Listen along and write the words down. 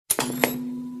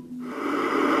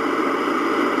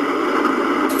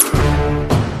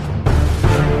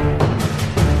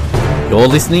You're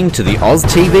listening to the Oz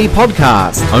TV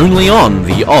podcast, only on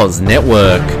the Oz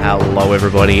Network. Hello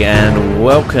everybody and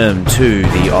welcome to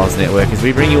the Oz Network as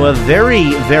we bring you a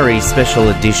very, very special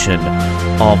edition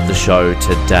of the show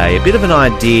today. A bit of an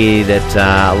idea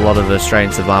that a lot of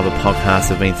Australian Survivor podcasts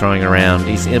have been throwing around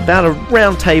is about a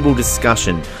roundtable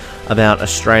discussion about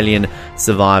Australian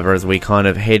Survivor as we kind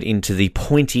of head into the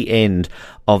pointy end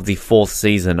of the fourth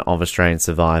season of Australian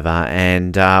Survivor,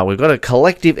 and we've got a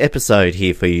collective episode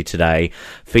here for you today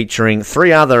featuring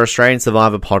three other Australian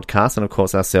Survivor podcasts and of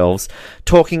course ourselves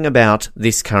talking about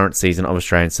this current season of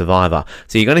Australian Survivor.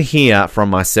 So you're going to hear from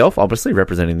myself, obviously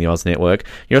representing the Oz Network.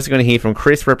 You're also going to hear from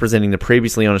Chris representing the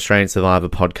Previously on Australian Survivor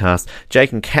podcast,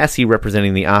 Jake and Cassie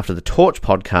representing the After the Torch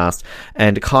podcast,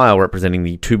 and Kyle representing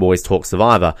the Two Boys Talk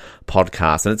Survivor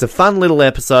podcast. And it's a fun little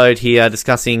episode here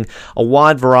discussing a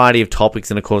wide variety of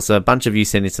topics, and of course a bunch of you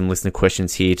sent in some listener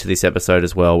questions here to this episode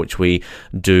as well, which we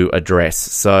do address.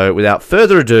 So without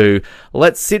further ado,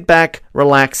 let's sit back,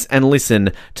 relax and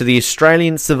listen to the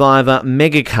Australian Survivor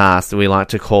Megacast, we like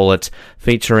to call it,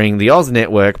 featuring the Oz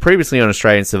Network, Previously on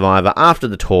Australian Survivor, After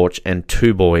the Torch and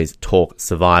Two Boys Talk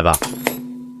Survivor.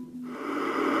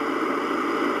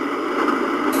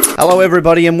 Hello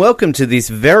everybody and welcome to this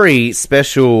very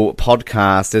special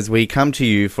podcast as we come to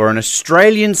you for an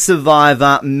Australian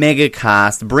Survivor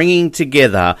Megacast, bringing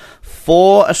together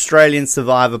four Australian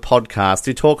Survivor podcasts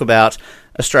to talk about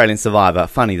Australian Survivor.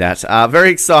 Funny that.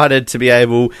 Very excited to be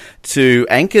able to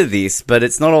anchor this, but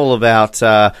it's not all about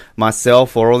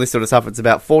myself or all this sort of stuff. It's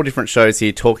about four different shows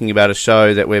here talking about a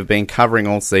show that we've been covering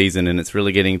all season, and it's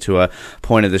really getting to a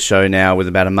point of the show now with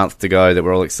about a month to go that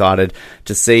we're all excited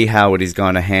to see how it is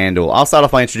going to handle. I'll start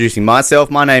off by introducing myself.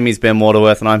 My name is Ben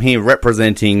Waterworth, and I'm here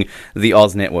representing the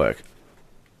Oz Network.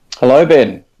 Hello,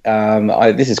 Ben.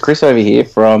 This is Chris over here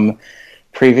from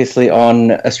Previously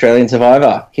on Australian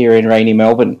Survivor here in rainy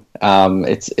Melbourne.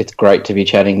 It's great to be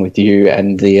chatting with you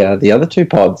and the other two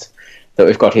pods that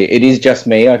we've got here. It is just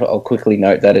me. I'll quickly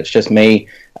note that it's just me.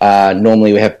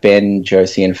 Normally we have Ben,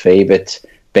 Josie and Fee, but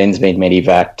Ben's been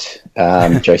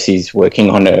medevaced. Josie's working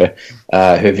on her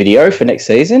video for next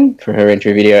season, for her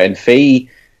entry video, and Fee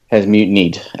has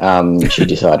mutinied. She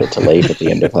decided to leave at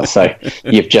the end of us. So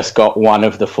you've just got one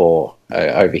of the four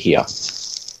over here.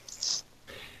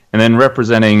 And then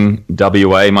representing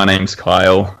WA, my name's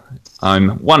Kyle.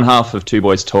 I'm one half of Two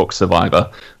Boys Talk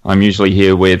Survivor. I'm usually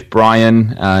here with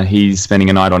Brian. He's spending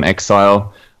a night on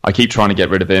exile. I keep trying to get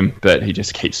rid of him, but he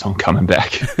just keeps on coming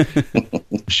back.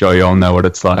 I'm sure you all know what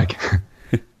it's like.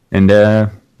 And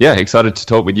excited to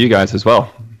talk with you guys as well.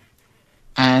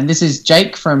 And this is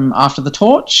Jake from After the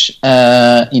Torch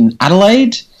in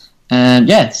Adelaide. And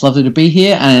it's lovely to be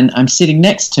here. And I'm sitting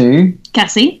next to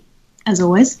Cassie, as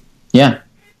always. Yeah.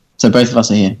 So both of us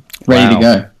are here, ready to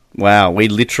go. Wow, we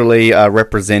literally are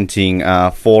representing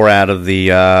 4 out of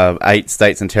the 8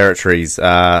 states and territories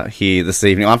here this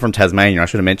evening. I'm from Tasmania, I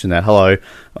should have mentioned that. Hello,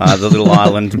 the little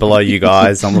island below you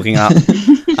guys. I'm looking up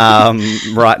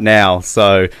right now.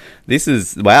 So this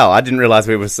is, wow, I didn't realise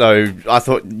we were so... I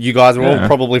thought you guys were all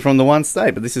probably from the one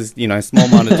state, but this is,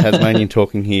 small-minded Tasmanian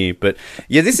talking here. But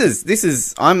yeah, this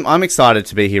is I'm excited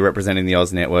to be here representing the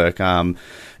Oz Network.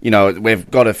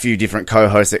 We've got a few different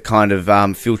co-hosts that kind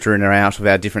of filter in and out of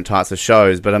our different types of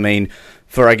shows. But I mean,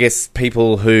 for, I guess,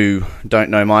 people who don't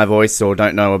know my voice or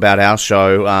don't know about our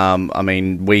show,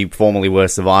 we formerly were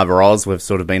Survivor Oz. We've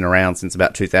sort of been around since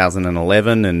about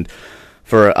 2011. And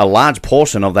for a large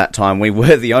portion of that time, we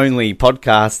were the only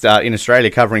podcast in Australia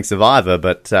covering Survivor.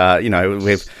 But,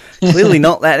 we're clearly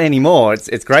not that anymore.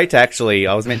 It's great to actually...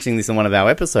 I was mentioning this in one of our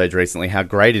episodes recently, how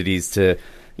great it is to...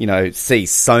 see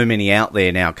so many out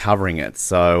there now covering it.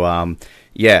 So,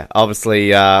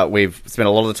 obviously we've spent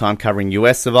a lot of the time covering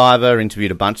US Survivor,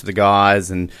 interviewed a bunch of the guys,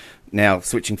 and now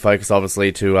switching focus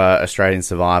obviously to Australian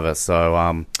Survivor.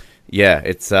 So,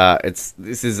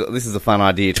 this is a fun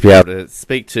idea to be able to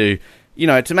speak to,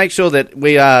 to make sure that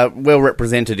we are well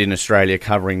represented in Australia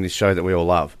covering this show that we all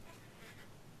love.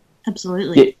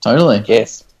 Absolutely. Yeah, totally.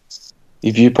 Yes.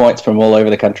 Your viewpoints from all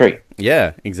over the country.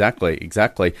 Yeah, exactly.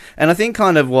 And I think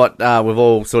kind of what we've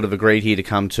all sort of agreed here to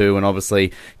come to and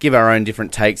obviously give our own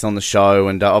different takes on the show,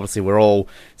 and obviously we're all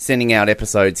sending out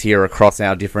episodes here across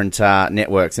our different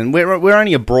networks, and we're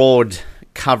only a broad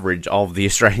coverage of the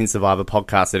Australian Survivor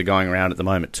podcasts that are going around at the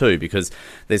moment too, because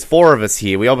there's 4 of us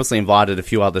here. We obviously invited a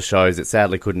few other shows that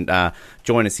sadly couldn't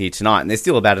join us here tonight, and there's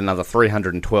still about another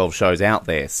 312 shows out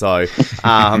there. So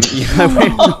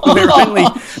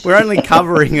we're only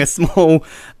covering a small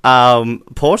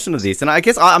portion of this. And I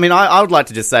guess I would like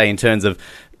to just say, in terms of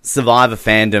Survivor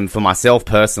fandom for myself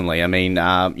personally. I mean,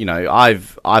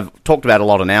 I've talked about a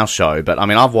lot on our show, but I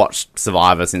mean, I've watched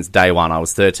Survivor since day one. I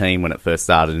was 13 when it first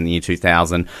started in the year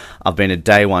 2000. I've been a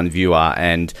day one viewer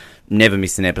and never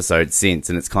missed an episode since.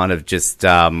 And it's kind of just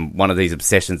one of these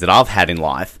obsessions that I've had in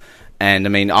life. And I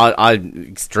mean, I'm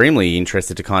extremely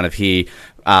interested to kind of hear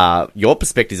your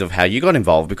perspectives of how you got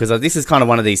involved, because this is kind of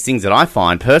one of these things that I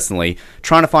find personally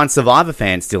trying to find Survivor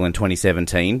fans still in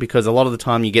 2017, because a lot of the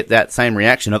time you get that same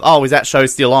reaction of, oh, is that show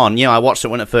still on? Yeah, I watched it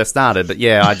when it first started, but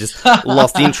yeah, I just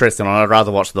lost interest in it. I'd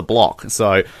rather watch The Block.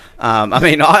 So, I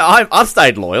mean, I've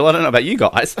stayed loyal. I don't know about you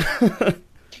guys.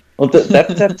 Well,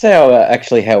 that's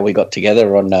how we got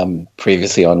together on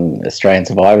previously on Australian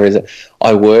Survivor. Is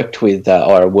I work with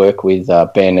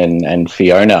Ben and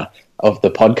Fiona of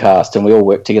the podcast, and we all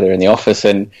worked together in the office.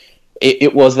 And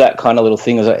it was that kind of little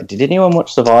thing. It was like, did anyone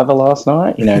watch Survivor last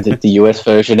night? You know, the US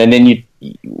version. And then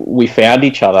we found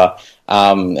each other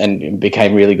and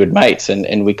became really good mates.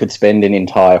 And we could spend an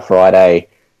entire Friday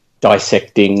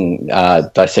dissecting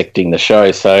the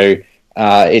show. So.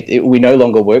 We no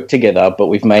longer work together, but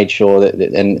we've made sure that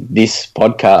and this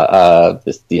podcast,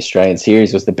 the Australian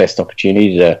series, was the best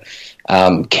opportunity to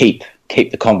keep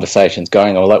the conversations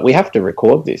going. Or like, we have to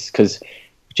record this because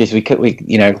we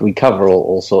cover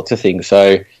all sorts of things.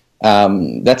 So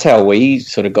that's how we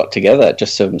sort of got together,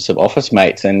 just some office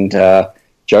mates. And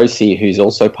Josie, who's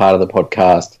also part of the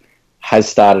podcast, has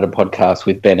started a podcast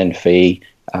with Ben and Fee.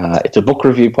 It's a book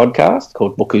review podcast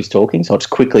called Book Who's Talking. So I'll just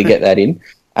quickly get that in.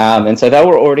 And so they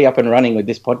were already up and running with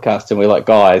this podcast, and we're like,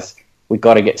 guys, we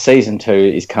got to get season 2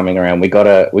 is coming around. We got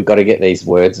to get these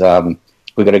words.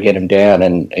 We got to get them down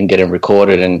and get them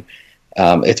recorded. And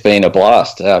it's been a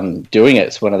blast doing it.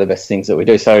 It's one of the best things that we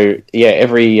do. So yeah,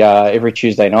 every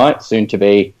Tuesday night,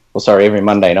 every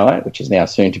Monday night, which is now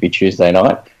soon to be Tuesday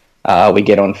night, we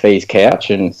get on Fee's couch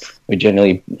and we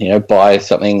generally, buy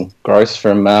something gross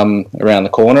from around the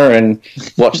corner and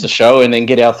watch the show and then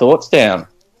get our thoughts down.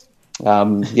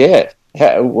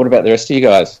 What about the rest of you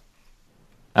guys?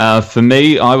 For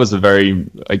me, I was a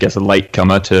late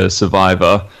comer to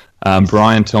Survivor.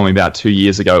 Brian told me about 2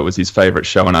 years ago it was his favourite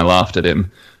show, and I laughed at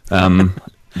him.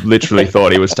 Literally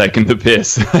thought he was taking the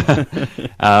piss.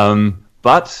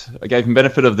 But I gave him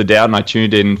benefit of the doubt, and I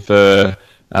tuned in for,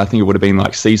 I think it would have been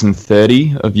like season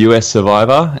 30 of US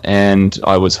Survivor, and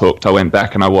I was hooked. I went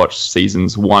back and I watched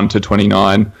seasons 1 to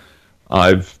 29.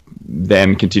 I've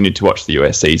then continued to watch the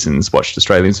US seasons, watched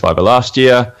Australian Survivor last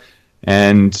year,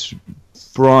 and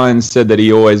Brian said that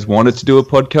he always wanted to do a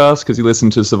podcast because he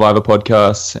listened to Survivor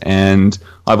podcasts, and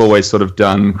I've always sort of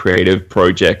done creative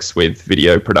projects with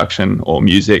video production or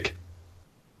music,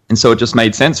 and so it just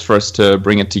made sense for us to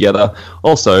bring it together.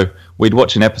 Also, we'd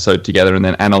watch an episode together and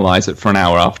then analyze it for an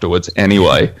hour afterwards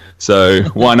anyway, so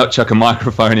why not chuck a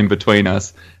microphone in between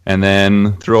us and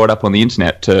then throw it up on the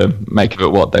internet to make of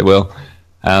it what they will.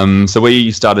 So we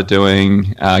started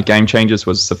doing Game Changers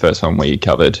was the first one we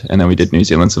covered, and then we did New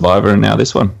Zealand Survivor, and now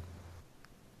this one.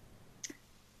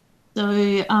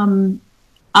 So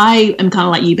I am kind of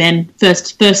like you, Ben.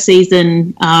 First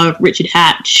season, Richard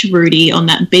Hatch, Rudy on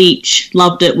that beach,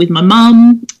 loved it with my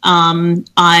mum.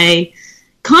 I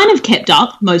kind of kept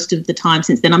up most of the time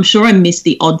since then. I'm sure I missed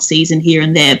the odd season here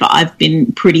and there, but I've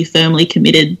been pretty firmly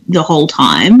committed the whole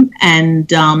time.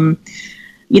 And,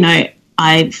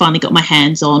 I finally got my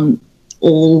hands on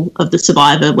all of the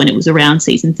Survivor when it was around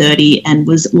season 30 and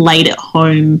was laid at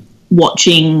home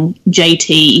watching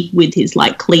JT with his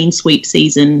clean sweep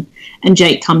season, and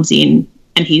Jake comes in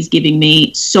and he's giving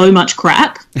me so much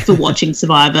crap for watching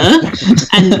Survivor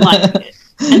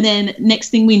and then next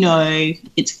thing we know,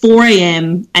 it's 4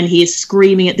 a.m. and he is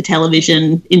screaming at the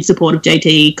television in support of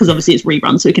JT because obviously it's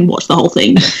rerun so he can watch the whole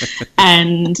thing.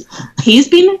 And he's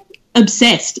been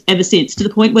obsessed ever since, to the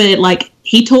point where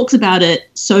he talks about it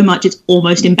so much it's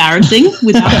almost embarrassing.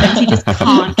 With our friends, he just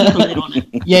can't keep a lid on it.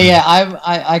 Yeah.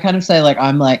 I kind of say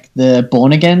I'm the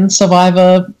born again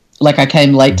Survivor. I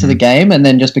came late to the game and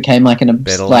then just became I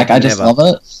just love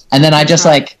it. And then I just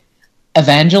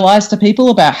evangelize to people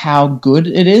about how good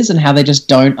it is and how they just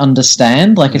don't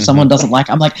understand. If someone doesn't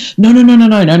I'm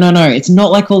no. It's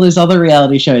not like all those other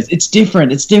reality shows. It's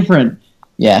different.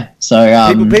 Yeah,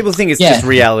 so... people think it's just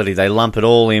reality. They lump it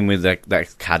all in with that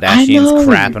Kardashians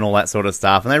crap and all that sort of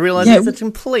stuff, and they realise it's a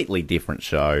completely different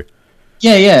show.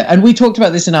 Yeah, and we talked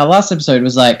about this in our last episode,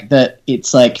 was that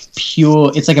it's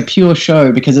pure... It's a pure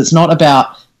show because it's not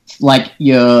about,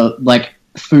 your,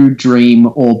 food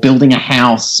dream or building a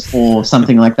house or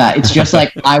something like that. It's just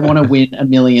I want to win $1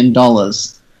 million.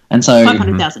 And so...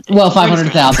 500,000. Well,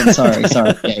 500,000, sorry.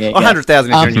 Yeah.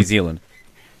 100,000 if you're in New Zealand.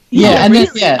 Yeah, and really?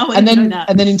 then Oh, I didn't know that.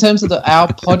 and then in terms of our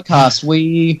podcast,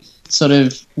 we sort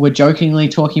of were jokingly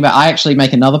talking about. I actually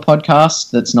make another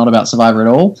podcast that's not about Survivor at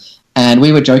all, and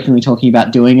we were jokingly talking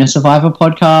about doing a Survivor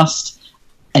podcast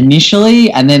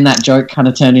initially, and then that joke kind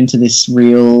of turned into this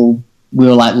real. We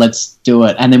were like, let's do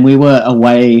it, and then we were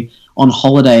away on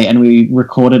holiday and we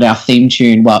recorded our theme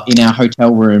tune in our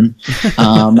hotel room,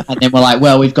 and then we're like,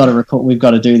 well, we've got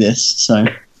to do this. So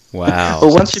wow.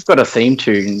 Well, once you've got a theme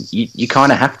tune, you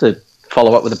kind of have to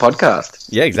follow up with a podcast.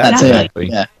 Yeah, exactly.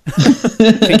 That's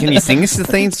it. Yeah. Can you sing us the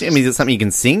theme tune? I mean, is it something you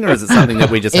can sing, or is it something that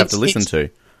we just have to listen to?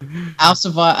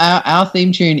 Our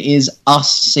theme tune is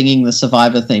us singing the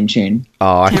Survivor theme tune.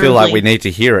 Oh, I feel like we need to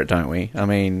hear it, don't we? I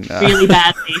mean, really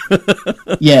badly.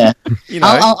 Yeah, you know.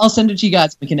 I'll send it to you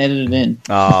guys. We can edit it in.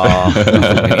 Oh,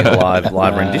 we need a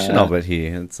live rendition of it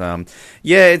here. It's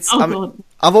it's. God.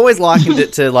 I've always likened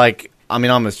it to I'm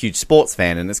a huge sports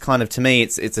fan, and it's kind of, to me,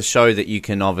 it's a show that you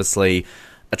can obviously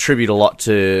attribute a lot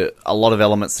of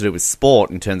elements to do with sport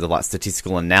in terms of like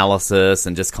statistical analysis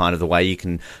and just kind of the way you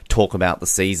can talk about the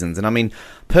seasons. And I mean,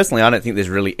 personally, I don't think there's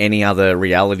really any other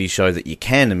reality show that you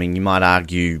can. I mean, you might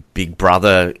argue Big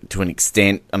Brother to an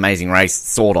extent, Amazing Race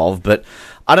sort of, but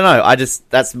I don't know.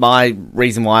 That's my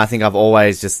reason why I think I've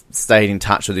always just stayed in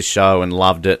touch with this show and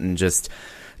loved it, and just,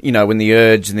 you know, when the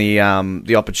urge and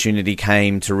the opportunity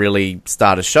came to really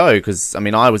start a show, because I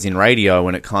mean, I was in radio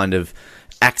when it kind of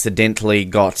accidentally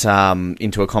got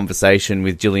into a conversation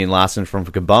with Gillian Larson from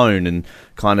Gabon, and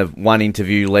kind of one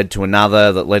interview led to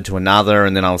another that led to another,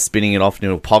 and then I was spinning it off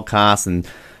into a podcast, and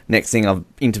next thing I've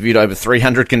interviewed over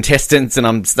 300 contestants and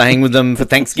I'm staying with them for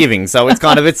Thanksgiving. So it's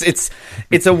kind of it's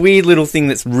a weird little thing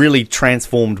that's really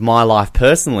transformed my life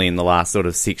personally in the last sort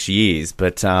of 6 years.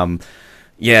 But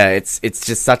yeah, it's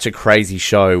just such a crazy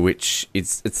show, which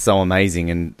it's so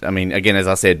amazing. And I mean, again, as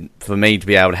I said, for me to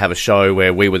be able to have a show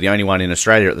where we were the only one in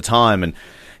Australia at the time, and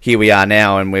here we are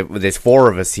now, and there's 4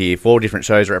 of us here, 4 different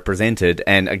shows represented,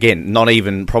 and again, not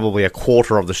even probably a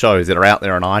quarter of the shows that are out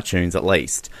there on iTunes, at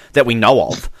least, that we know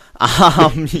of.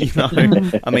 You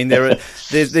know, I mean,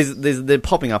 they're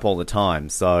popping up all the time.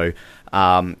 So,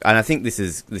 and I think this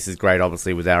is great,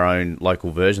 obviously, with our own local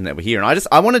version that we're here. And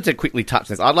I wanted to quickly touch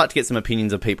this. I'd like to get some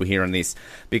opinions of people here on this,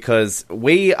 because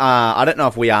I don't know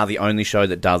if we are the only show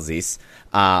that does this.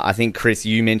 I think, Chris,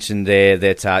 you mentioned there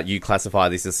that you classify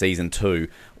this as season 2.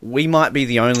 We might be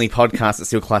the only podcast that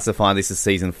still classify this as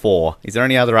season 4. Is there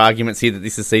any other arguments here that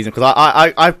this is season? Because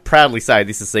I proudly say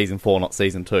this is season 4, not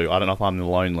season 2. I don't know if I'm the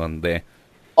lone one there.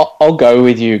 I'll go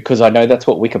with you, because I know that's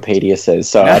what Wikipedia says.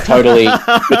 So I totally,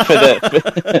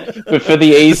 but for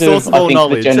the ease the of I think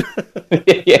knowledge.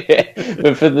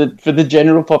 But for the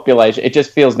general population, it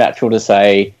just feels natural to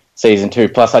say season 2.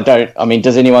 Plus,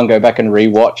 does anyone go back and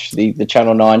rewatch the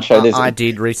Channel 9 show? I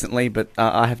did recently, but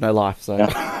I have no life, so.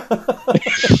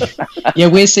 Yeah,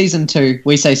 we're season 2.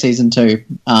 We say season 2.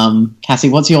 Cassie,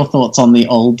 what's your thoughts on the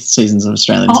old seasons of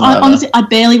Australian Survivor? Honestly, I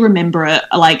barely remember it.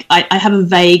 Like, I have a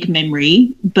vague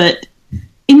memory, but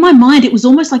in my mind, it was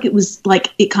almost like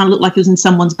it kind of looked like it was in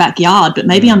someone's backyard, but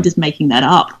maybe I'm just making that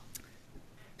up.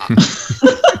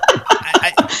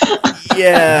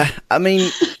 Yeah, I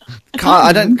mean,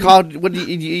 Kyle, what,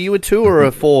 you a 2 or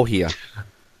a 4 here?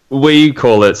 We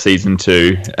call it season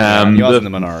 2. You're in the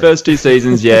minority. First 2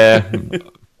 seasons, yeah.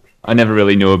 I never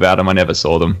really knew about them. I never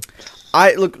saw them.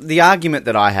 Look, the argument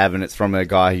that I have, and it's from a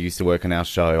guy who used to work on our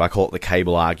show, I call it the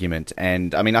cable argument.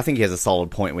 And I mean, I think he has a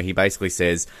solid point where he basically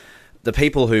says the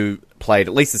people who played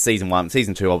at least the season 1,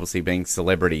 season 2 obviously being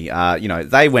Celebrity,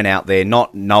 they went out there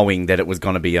not knowing that it was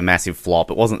going to be a massive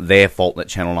flop. It wasn't their fault that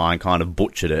Channel 9 kind of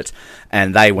butchered it,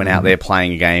 and they went out there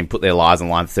playing a game, put their lives on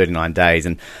the line for 39 days.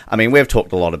 And I mean, we've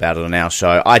talked a lot about it on our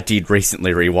show. I did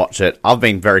recently rewatch it. I've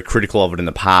been very critical of it in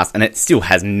the past, and it still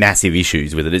has massive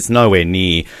issues with it. It's nowhere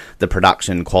near the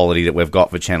production quality that we've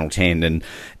got for Channel 10, and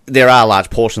there are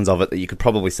large portions of it that you could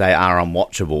probably say are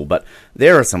unwatchable, but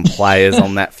there are some players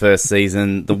on that first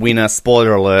season. The winner,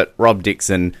 spoiler alert, Rob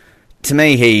Dixon, to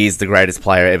me, he is the greatest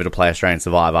player ever to play Australian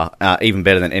Survivor, even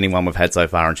better than anyone we've had so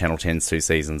far on Channel 10's 2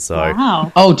 seasons. So,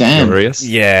 wow. Oh, damn. Curious.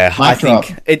 Yeah, I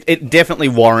think it definitely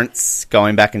warrants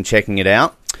going back and checking it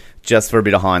out, just for a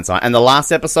bit of hindsight. And the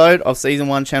last episode of Season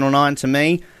 1, Channel 9, to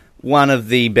me, one of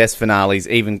the best finales,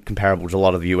 even comparable to a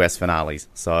lot of the US finales.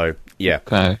 So, yeah.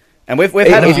 Okay. And we've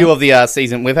had a few of the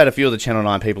season. We've had a few of the Channel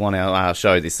 9 people on our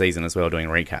show this season as well, doing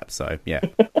recaps. So yeah.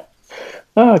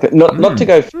 Okay. Not to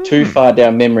go too far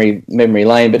down memory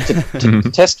lane, but to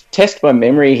test my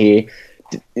memory here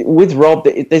with Rob.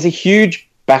 There's a huge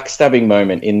backstabbing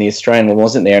moment in the Australian one,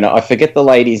 wasn't there? And I forget the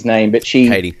lady's name, but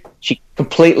Katie. She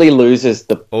completely loses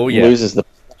the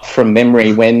from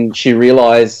memory when she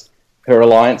realised her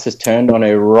alliance has turned on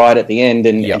her right at the end,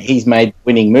 and he's made the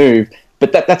winning move.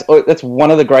 But that's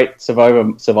one of the great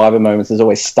Survivor moments that's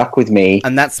always stuck with me.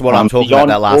 And that's what I'm talking about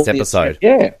that last episode.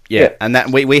 Yeah. And that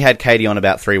we had Katie on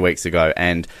about 3 weeks ago,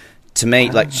 and to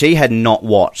me, like, she had not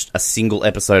watched a single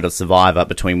episode of Survivor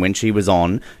between when she was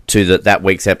on to that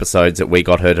week's episodes that we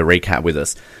got her to recap with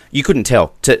us. You couldn't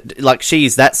tell.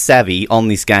 She's that savvy on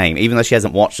this game, even though she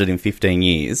hasn't watched it in 15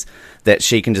 years, that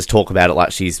she can just talk about it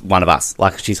like she's one of us,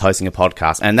 like she's hosting a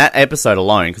podcast. And that episode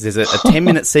alone, because there's a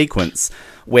 10-minute sequence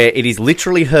where it is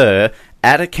literally her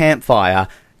at a campfire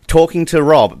talking to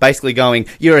Rob, basically going,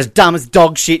 "You're as dumb as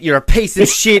dog shit, you're a piece of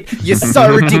shit, you're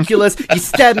so ridiculous, you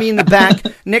stabbed me in the back."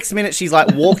 Next minute, she's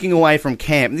like walking away from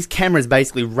camp. This camera's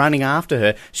basically running after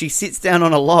her. She sits down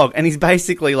on a log and he's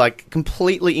basically like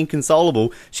completely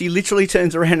inconsolable. She literally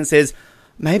turns around and says,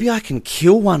 "Maybe I can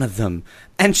kill one of them."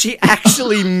 And she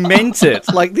actually meant it.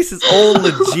 Like, this is all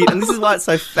legit. And this is why it's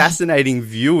so fascinating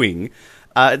viewing.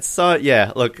 It's so,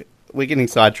 look, we're getting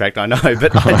sidetracked, I know,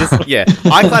 but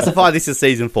I classify this as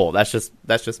season 4. That's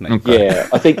just me. Yeah,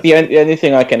 I think the only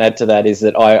thing I can add to that is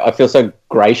that I feel so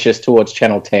gracious towards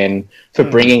Channel 10 for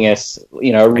bringing us,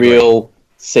 a real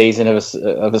season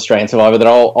of Australian Survivor that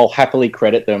I'll happily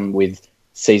credit them with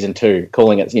season 2,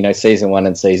 calling it, season 1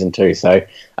 and season 2. So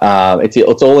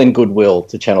it's all in goodwill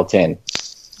to Channel 10.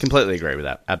 Completely agree with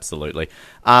that. Absolutely.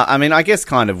 I mean, I guess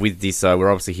kind of with this,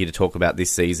 we're obviously here to talk about this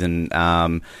season.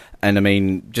 And I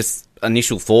mean, just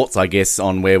initial thoughts, I guess,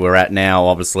 on where we're at now.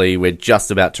 Obviously, we're just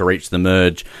about to reach the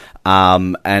merge.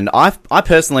 And I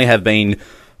personally have been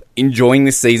enjoying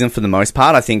this season for the most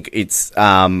part. I think it's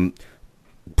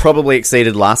probably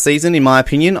exceeded last season, in my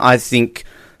opinion. I think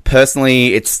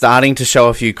personally, it's starting to show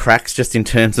a few cracks just in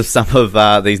terms of some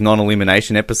of these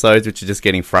non-elimination episodes, which are just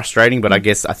getting frustrating. But I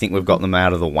think we've got them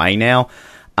out of the way now.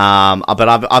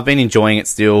 But I've been enjoying it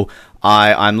still.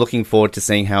 I'm looking forward to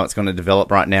seeing how it's going to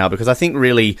develop right now, because I think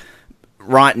really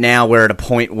right now we're at a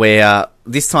point where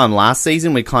this time last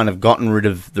season we kind of gotten rid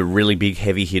of the really big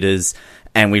heavy hitters,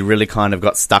 and we really kind of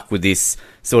got stuck with this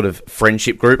sort of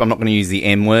friendship group. I'm not going to use the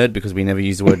M word because we never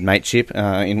use the word mateship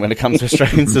when it comes to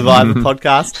Australian Survivor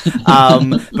podcast.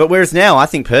 But whereas now, I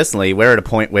think personally, we're at a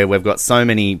point where we've got so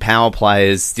many power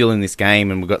players still in this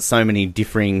game, and we've got so many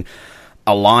differing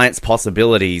alliance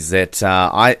possibilities that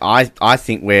I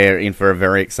think we're in for a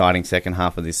very exciting second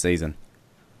half of this season.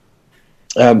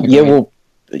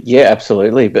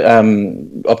 Absolutely. But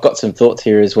I've got some thoughts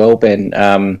here as well,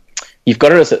 Ben. You've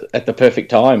got us at the perfect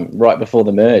time, right before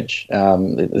the merge.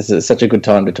 This is such a good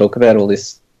time to talk about all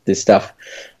this stuff.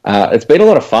 It's been a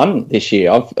lot of fun this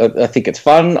year. I think it's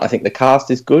fun. I think the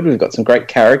cast is good. We've got some great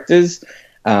characters.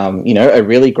 A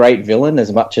really great villain,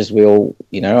 as much as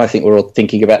I think we're all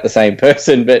thinking about the same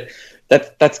person, but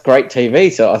that's great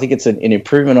TV. So I think it's an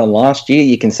improvement on last year.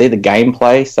 You can see the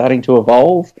gameplay starting to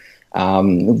evolve.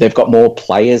 They've got more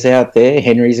players out there.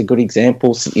 Henry's a good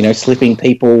example, slipping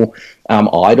people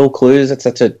idle clues. It's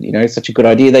such a good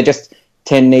idea. They just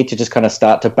need to just kind of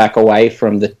start to back away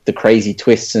from the crazy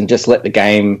twists and just let the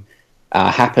game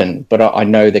happen. But I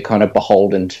know they're kind of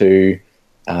beholden to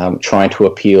trying to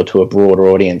appeal to a broader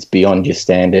audience beyond your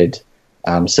standard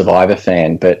Survivor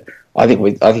fan. But I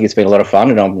think it's been a lot of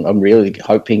fun, and I'm really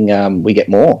hoping we get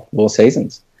more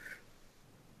seasons.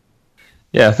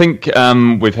 Yeah, I think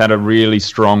we've had a really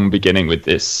strong beginning with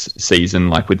this season,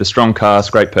 like with the strong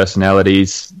cast, great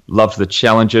personalities, loved the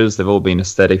challenges. They've all been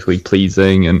aesthetically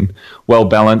pleasing and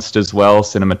well-balanced as well.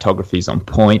 Cinematography's on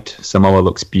point. Samoa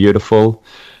looks beautiful.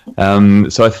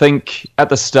 So I think at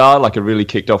the start, it really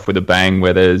kicked off with a bang,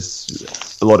 where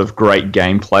there's a lot of great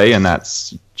gameplay, and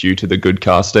that's due to the good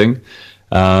casting.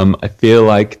 I feel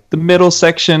like the middle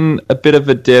section, a bit of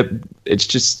a dip. It's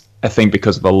just, I think,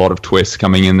 because of a lot of twists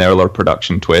coming in there, a lot of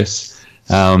production twists.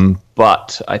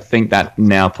 But I think that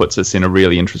now puts us in a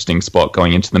really interesting spot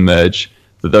going into the merge,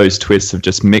 that those twists have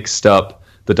just mixed up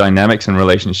the dynamics and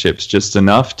relationships just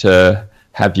enough to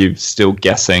have you still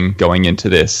guessing going into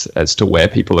this as to where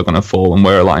people are going to fall and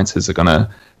where alliances are going to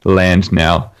land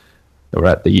now that we're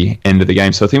at the end of the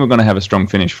game. So I think we're going to have a strong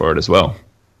finish for it as well.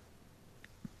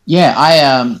 Yeah,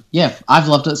 I've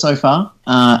loved it so far.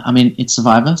 I mean, it's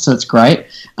Survivor, so it's great.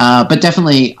 But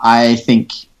definitely, I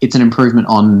think it's an improvement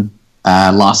on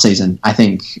last season. I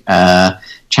think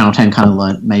Channel 10 kind of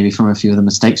learned maybe from a few of the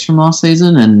mistakes from last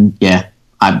season, and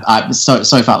I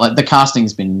so far, the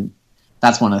casting's been.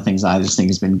 That's one of the things I just think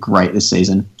has been great this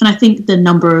season. And I think the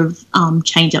number of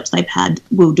change-ups they've had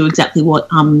will do exactly what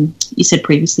you said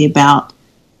previously about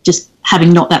just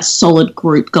having not that solid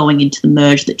group going into the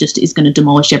merge that just is going to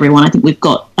demolish everyone. I think we've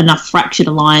got enough fractured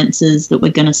alliances that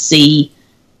we're going to see,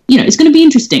 it's going to be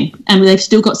interesting. And they've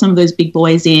still got some of those big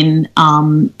boys in.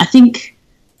 I think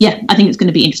it's going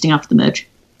to be interesting after the merge.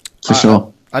 For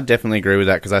sure. I definitely agree with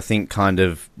that, because I think kind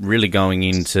of really going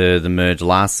into the merge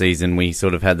last season, we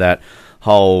sort of had that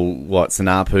whole,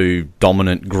 Sanapu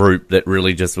dominant group that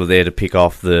really just were there to pick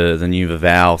off the new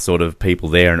Vavau sort of people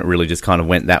there, and it really just kind of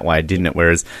went that way, didn't it?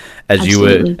 Whereas, as you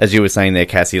were saying there,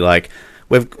 Cassie, like,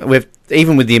 we've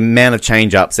even with the amount of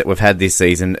change-ups that we've had this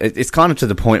season, it's kind of to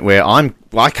the point where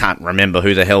I can't remember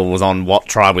who the hell was on what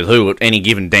tribe with who at any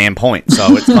given damn point.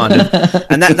 So it's kind of...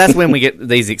 And that's when we get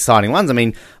these exciting ones. I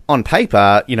mean, on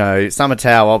paper,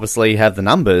 Summertown obviously have the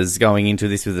numbers going into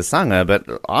this with the Sangha, but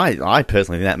I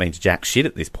personally think that means jack shit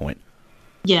at this point.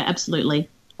 Yeah, absolutely.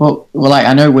 Well, like,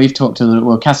 I know we've talked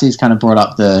Cassie's kind of brought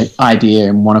up the idea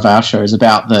in one of our shows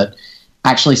about that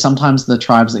actually sometimes the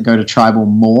tribes that go to tribal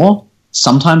more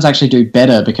sometimes actually do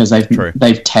better because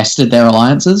they've tested their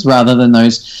alliances, rather than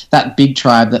that big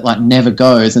tribe that like never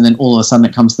goes, and then all of a sudden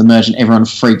it comes to the merge and everyone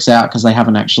freaks out because they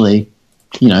haven't actually,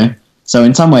 So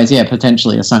in some ways, yeah,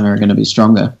 potentially a Sangha are going to be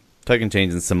stronger.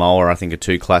 Tocantins and Samoa, I think, are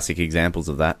two classic examples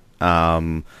of that.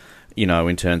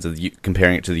 In terms of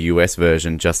comparing it to the US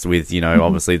version, just with,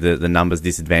 obviously the numbers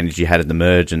disadvantage you had at the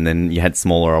merge, and then you had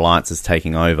smaller alliances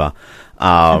taking over.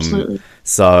 Absolutely.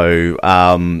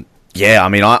 So, yeah, I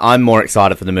mean, I'm more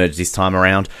excited for the merge this time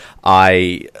around.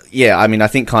 I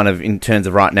think kind of in terms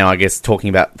of right now, I guess, talking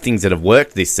about things that have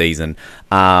worked this season,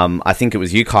 I think it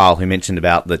was you, Kyle, who mentioned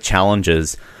about the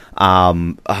challenges.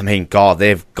 I mean, God,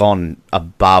 they've gone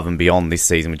above and beyond this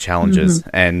season with challenges.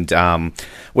 And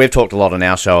we've talked a lot on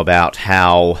our show about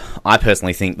how I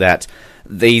personally think that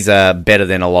these are better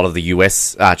than a lot of the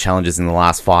US challenges in the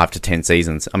last 5 to 10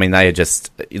 seasons. I mean, they're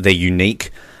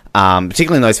unique.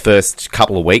 Particularly in those first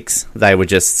couple of weeks, they were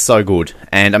just so good.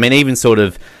 And I mean, even sort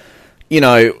of,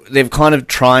 they've kind of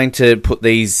trying to put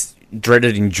these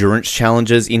dreaded endurance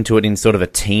challenges into it in sort of a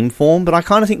team form, but I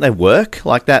kind of think they work.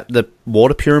 Like the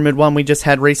water pyramid one we just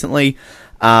had recently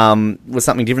was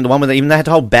something different. The one where they had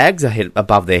to hold bags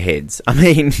above their heads. I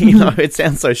mean, it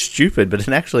sounds so stupid, but it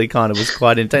actually kind of was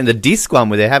quite entertaining. The disc one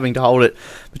where they're having to hold it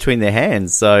between their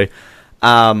hands. So,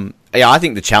 I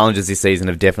think the challenges this season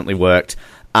have definitely worked.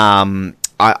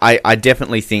 I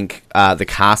definitely think the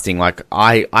casting, like,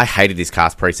 I hated this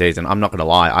cast pre-season. I'm not going to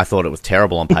lie. I thought it was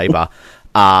terrible on paper.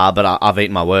 But I've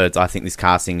eaten my words. I think this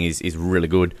casting is really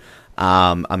good.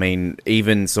 I mean,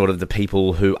 even sort of the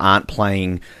people who aren't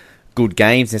playing good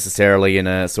games necessarily, in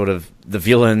a sort of the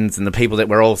villains and the people that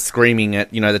we're all screaming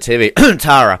at, the TV.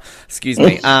 Tara, excuse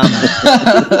me.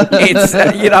 It's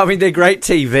I mean, they're great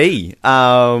TV.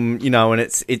 And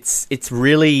it's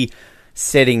really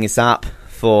setting us up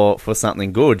for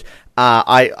something good.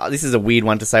 This is a weird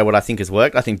one to say what I think has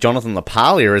worked. I think Jonathan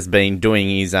LaPaglia has been doing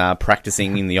his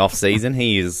practicing in the off season.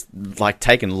 He is like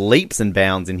taken leaps and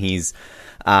bounds in his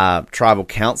tribal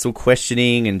council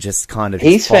questioning and just kind of.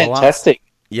 He's fantastic.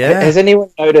 Yeah. Has anyone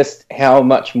noticed how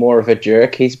much more of a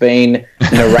jerk he's been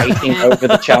narrating over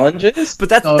the challenges? But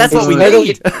that's what we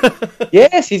need.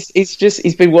 Yes,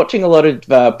 he's been watching a lot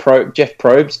of Jeff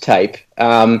Probe's tape.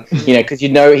 Because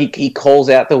he calls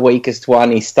out the weakest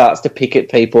one. He starts to pick at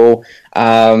people.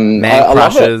 I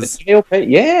love it.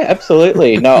 Yeah,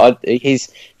 absolutely. No,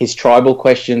 his tribal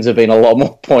questions have been a lot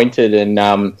more pointed,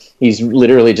 and he's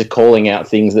literally just calling out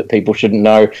things that people shouldn't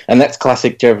know. And that's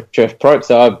classic Jeff Probe.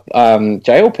 So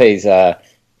JLP's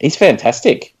he's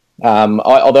fantastic.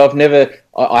 Although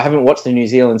I haven't watched the New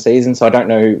Zealand season, so I don't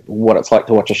know what it's like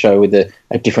to watch a show with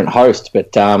a different host.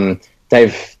 But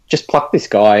they've just plucked this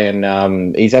guy,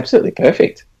 and he's absolutely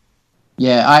perfect.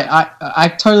 Yeah, I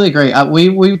totally agree.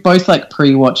 We both like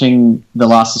pre-watching the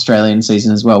last Australian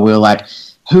season as well. We were like,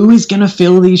 who is going to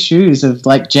fill these shoes of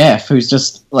like Jeff, who's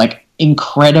just like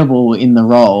incredible in the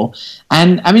role?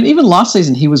 And I mean, even last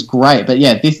season he was great, but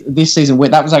yeah, this season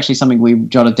that was actually something we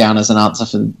jotted down as an answer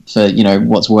for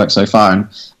what's worked so far, and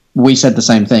we said the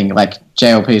same thing. Like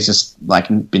JLP has just like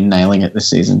been nailing it this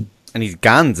season. And his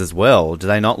guns as well. Do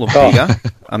they not look bigger?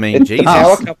 I mean, it's Jesus. the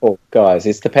power couple, guys.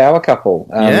 It's the power couple.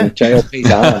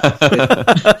 JLP's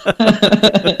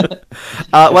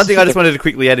arm. One thing I just wanted to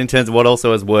quickly add in terms of what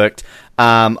also has worked.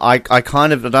 I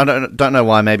kind of don't know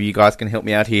why. Maybe you guys can help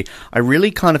me out here. I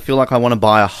really kind of feel like I want to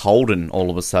buy a Holden all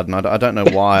of a sudden. I don't know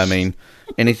why. I mean,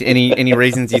 any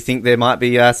reasons you think there might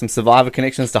be some Survivor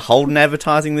connections to Holden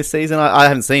advertising this season? I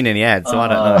haven't seen any ads, so I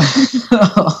don't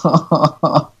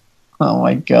know. Oh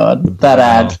my God, that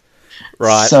ad.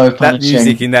 Right, so that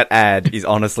music in that ad is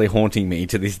honestly haunting me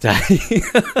to this day.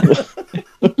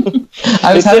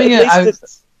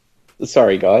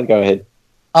 Sorry, guys, go ahead.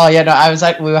 Oh yeah, no, I was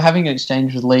like, we were having an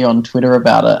exchange with Lee on Twitter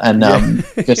about it, and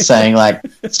just saying like,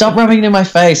 stop rubbing it in my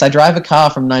face. I drive a car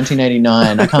from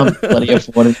 1989. I can't bloody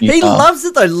afford a new car. He loves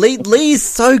it though. Lee is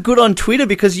so good on Twitter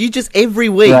because you just every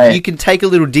week you can take a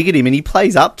little dig at him and he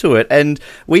plays up to it. And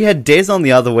we had Des on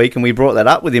the other week and we brought that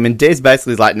up with him, and Des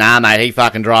basically is like, nah, mate, he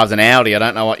fucking drives an Audi. I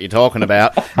don't know what you're talking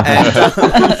about.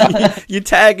 And you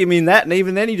tag him in that, and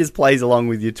even then he just plays along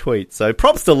with your tweets. So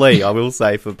props to Lee, I will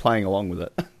say, for playing along with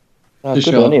it. Oh,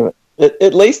 good on him.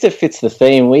 At least it fits the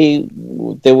theme.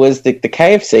 There was the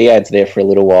KFC ads there for a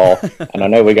little while, and I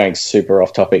know we're going super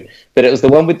off topic, but it was the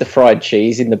one with the fried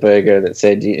cheese in the burger that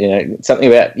said, you know, something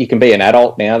about you can be an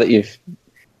adult now that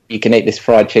you can eat this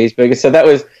fried cheeseburger. So that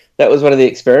was one of the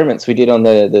experiments we did on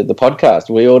the podcast.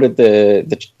 We ordered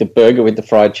the burger with the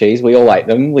fried cheese. We all ate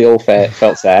them. We all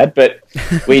felt sad, but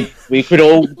we could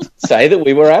all say that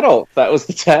we were adults. That was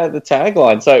the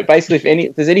tagline. So basically,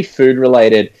 if there's any food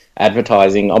related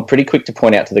advertising, I'm pretty quick to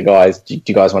point out to the guys. Do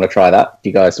you guys want to try that? Do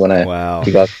you guys want to? Wow. Do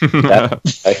you guys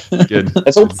that? Good.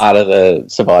 That's all part of the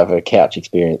Survivor couch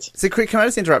experience. So, can I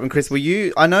just interrupt? And Chris, were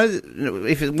you? I know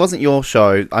if it wasn't your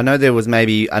show, I know there was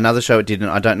maybe another show it didn't.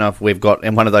 I don't know if we've got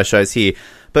in one of those shows here.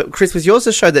 But Chris, was yours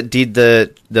the show that did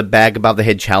the bag above the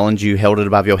head challenge? You held it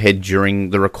above your head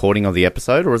during the recording of the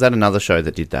episode, or was that another show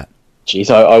that did that? Jeez,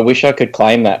 I wish I could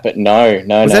claim that, but no.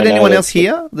 Was that anyone else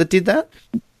here that did that?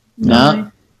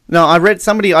 No. No, I read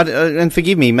somebody, and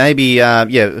forgive me, maybe,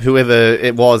 whoever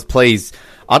it was, please,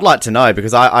 I'd like to know,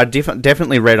 because I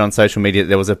definitely read on social media that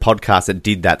there was a podcast that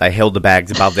did that. They held the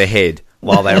bags above their head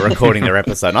while they were recording their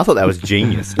episode, and I thought that was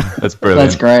genius. That's brilliant.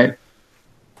 That's great.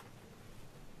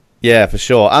 Yeah, for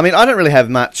sure. I mean, I don't really have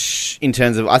much in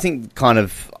terms of, I think kind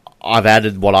of I've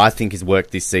added what I think has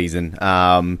worked this season.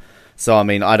 So, I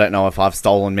mean, I don't know if I've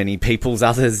stolen many people's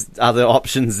other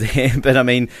options there. But, I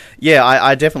mean, yeah,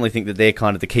 I definitely think that they're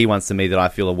kind of the key ones to me that I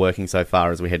feel are working so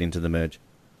far as we head into the merge.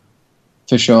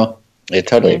 For sure. Yeah,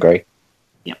 totally agree.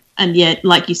 Yeah. And yet,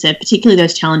 like you said, particularly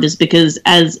those challenges, because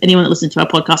as anyone that listens to our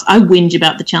podcast, I whinge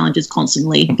about the challenges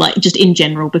constantly, like just in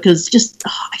general, because just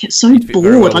I get so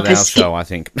bored. Like I show, I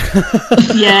think.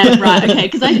 Yeah, right, okay.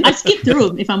 Because I skip through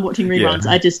them if I'm watching reruns.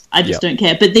 Yeah. I just don't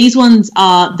care. But these ones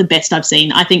are the best I've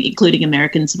seen. I think, including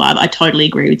American Survivor. I totally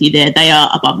agree with you there. They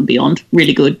are above and beyond.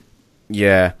 Really good.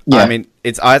 Yeah. I mean,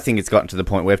 I think it's gotten to the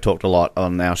point, we've talked a lot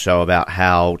on our show about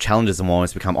how challenges have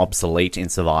almost become obsolete in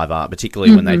Survivor,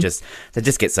 particularly when they just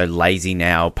get so lazy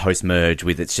now post-merge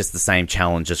with it's just the same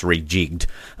challenge, just rejigged.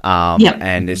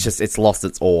 And it's lost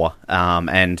its awe.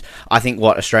 And I think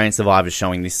what Australian Survivor is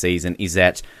showing this season is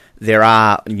that there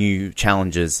are new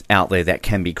challenges out there that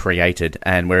can be created,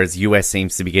 and whereas US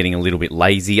seems to be getting a little bit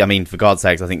lazy. I mean, for God's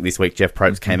sakes, I think this week Jeff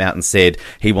Probst came out and said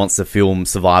he wants to film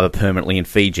Survivor permanently in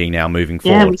Fiji now moving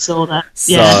forward. Yeah, we saw that.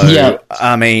 So,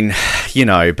 I mean, you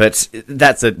know, but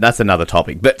that's another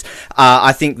topic. But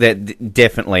I think that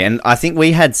definitely, and I think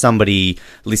we had somebody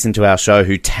listen to our show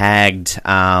who tagged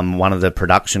one of the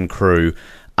production crew.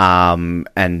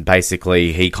 And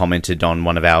basically he commented on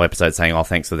one of our episodes saying, oh,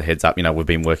 thanks for the heads up. You know, we've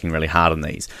been working really hard on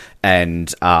these.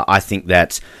 And I think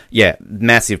that,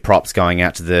 massive props going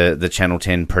out to the Channel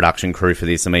 10 production crew for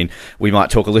this. I mean, we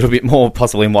might talk a little bit more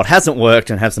possibly on what hasn't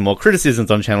worked and have some more criticisms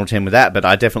on Channel 10 with that, but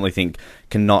I definitely think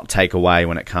cannot take away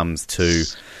when it comes to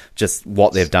just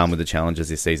what they've done with the challenges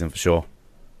this season for sure.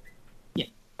 Yeah.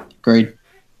 Agreed.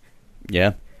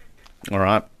 Yeah. All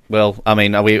right. Well, I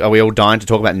mean, are we all dying to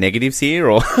talk about negatives here,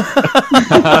 or?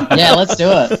 Yeah, let's do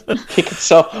it. Kick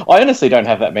us off. I honestly don't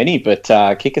have that many, but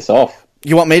kick us off.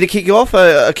 You want me to kick you off?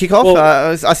 Kick off?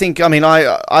 Well, I think. I mean,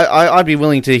 I'd be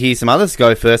willing to hear some others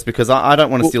go first because I don't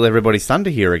want to steal everybody's thunder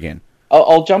here again.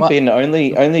 I'll jump in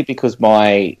only because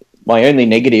my only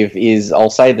negative is I'll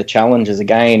say the challenges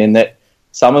again, and that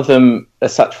some of them are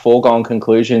such foregone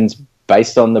conclusions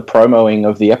based on the promoing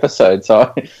of the episode.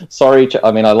 So, sorry,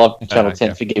 I mean, I love Channel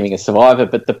 10 for giving a Survivor,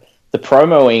 but the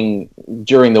promoing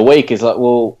during the week is like,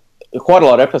 well, quite a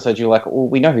lot of episodes you're like, well,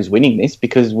 we know who's winning this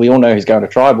because we all know who's going to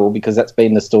Tribal because that's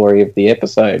been the story of the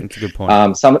episode. That's a good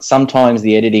point. Sometimes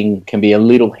the editing can be a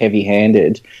little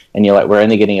heavy-handed and you're like, we're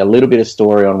only getting a little bit of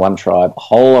story on one tribe, a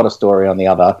whole lot of story on the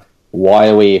other. Why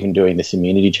are we even doing this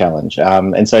immunity challenge?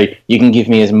 And so you can give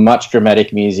me as much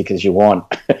dramatic music as you want.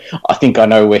 I think I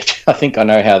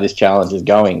know how this challenge is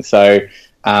going. So,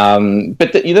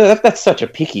 but that's such a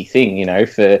picky thing, you know,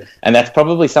 and that's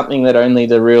probably something that only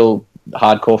the real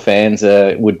hardcore fans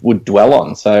would dwell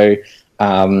on. So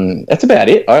that's about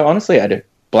it. I honestly had a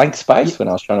blank space when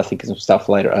I was trying to think of some stuff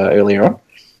earlier on.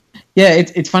 Yeah,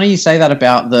 it's funny you say that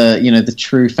about the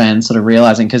true fans sort of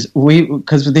realizing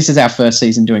because this is our first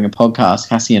season doing a podcast,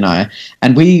 Cassie and I,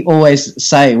 and we always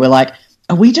say we're like,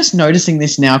 are we just noticing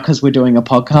this now because we're doing a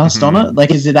podcast on it?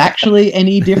 Like, is it actually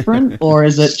any different, or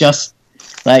is it just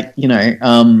like,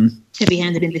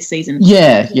 heavy-handed in this season?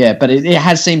 Yeah, but it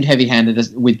has seemed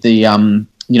heavy-handed with the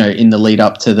in the lead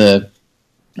up to the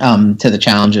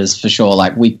challenges for sure.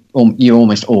 Like you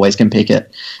almost always can pick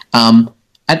it.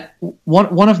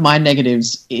 One of my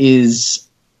negatives is,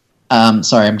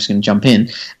 sorry, I'm just going to jump in.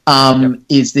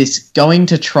 Is this going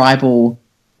to tribal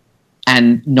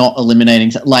and not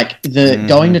eliminating, like the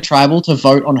going to tribal to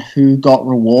vote on who got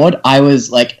reward? I was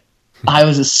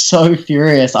so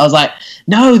furious. I was like,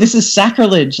 no, this is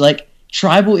sacrilege. Like,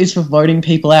 tribal is for voting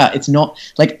people out. It's not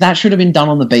like that should have been done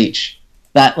on the beach.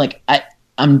 That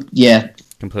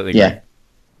completely agree.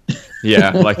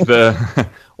 Yeah, like the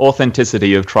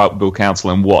authenticity of tribal council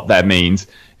and what that means.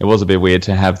 It was a bit weird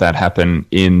to have that happen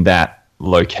in that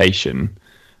location.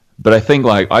 But I think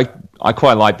I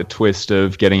quite like the twist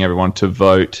of getting everyone to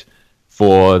vote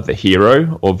for the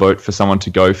hero or vote for someone to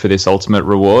go for this ultimate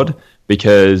reward,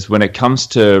 because when it comes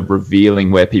to revealing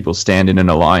where people stand in an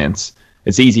alliance,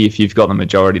 it's easy if you've got the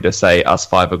majority to say us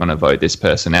 5 are going to vote this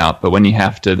person out. But when you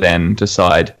have to then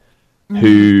decide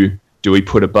who do we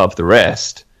put above the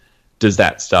rest, does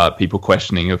that start people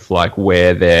questioning of like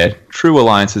where their true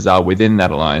alliances are within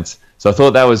that alliance? So I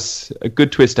thought that was a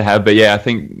good twist to have. But yeah, I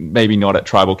think maybe not at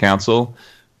tribal council,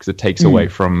 because it takes away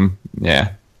from the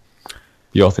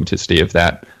authenticity of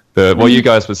that. But what you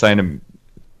guys were saying,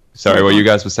 what you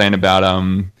guys were saying about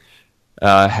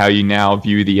how you now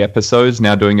view the episodes,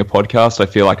 now doing a podcast, I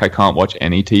feel like I can't watch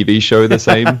any TV show the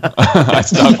same. I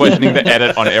start questioning the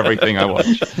edit on everything I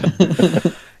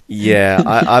watch.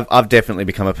 Yeah, I've definitely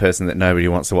become a person that nobody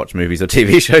wants to watch movies or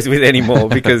TV shows with anymore,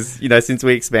 because, since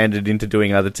we expanded into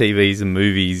doing other TVs and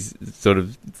movies sort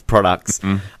of products,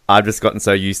 I've just gotten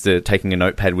so used to taking a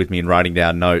notepad with me and writing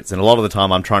down notes. And a lot of the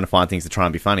time I'm trying to find things to try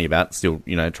and be funny about, still,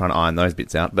 trying to iron those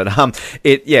bits out. But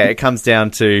it comes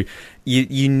down to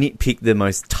you nitpick the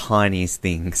most tiniest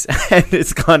things. And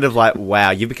it's kind of like,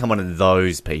 wow, you become one of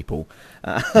those people.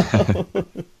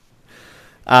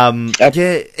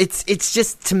 It's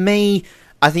just, to me,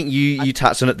 I think you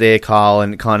touched on it there, Kyle,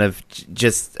 and kind of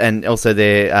and also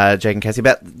there, Jake and Cassie,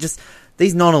 about just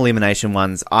these non-elimination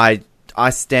ones. I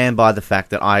stand by the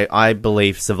fact that I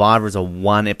believe Survivor is a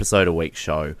 1 episode a week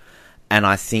show, and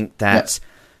I think that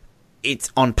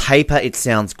it's, on paper, it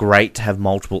sounds great to have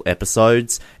multiple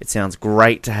episodes. It sounds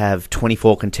great to have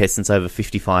 24 contestants over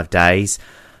 55 days.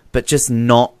 But just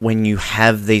not when you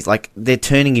have these, like, they're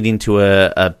turning it into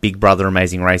a Big Brother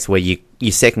Amazing Race where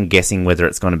you're second guessing whether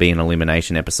it's going to be an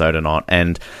elimination episode or not.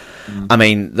 And I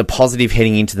mean, the positive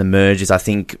heading into the merge is, I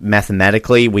think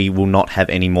mathematically we will not have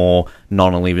any more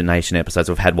non-elimination episodes.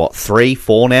 We've had 3,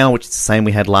 4 now, which is the same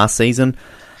we had last season.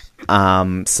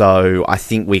 So I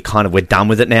think we're done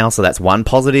with it now. So that's one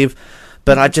positive.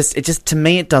 But to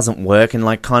me, it doesn't work. And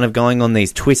like, kind of going on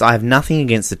these twists, I have nothing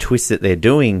against the twists that they're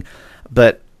doing,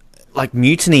 but like,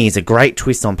 Mutiny is a great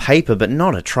twist on paper, but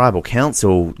not a tribal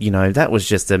council. That was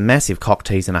just a massive cock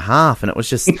tease and a half, and it was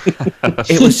just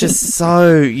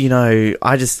so,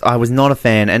 I was not a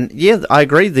fan. And yeah, I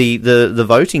agree. The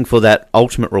voting for that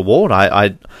ultimate reward,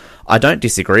 I don't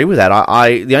disagree with that.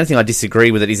 The only thing I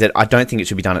disagree with it is that I don't think it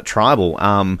should be done at tribal.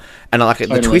 And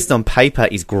the twist on paper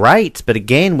is great, but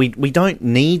again, we don't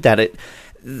need that.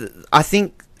 I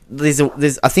think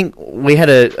I think we had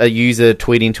a user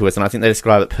tweet into us, and I think they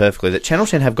describe it perfectly, that Channel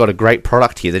 10 have got a great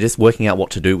product here. They're just working out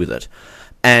what to do with it.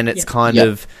 And it's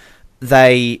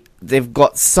they've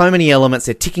got so many elements,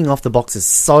 they're ticking off the boxes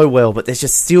so well, but there's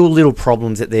just still little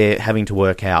problems that they're having to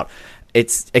work out.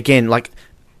 It's, again, like,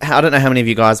 I don't know how many of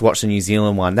you guys watched the New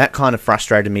Zealand one. That kind of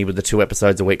frustrated me with the 2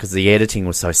 episodes a week because the editing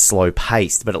was so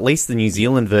slow-paced. But at least the New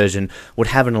Zealand version would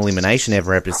have an elimination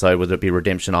every episode, whether it be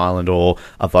Redemption Island or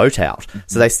a vote out.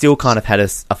 So they still kind of had a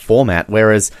format,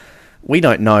 whereas we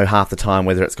don't know half the time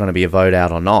whether it's going to be a vote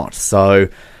out or not. So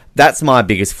that's my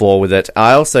biggest flaw with it.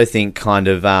 I also think kind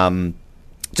of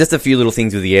just a few little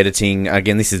things with the editing.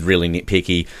 Again, this is really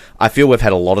nitpicky. I feel we've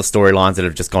had a lot of storylines that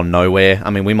have just gone nowhere. I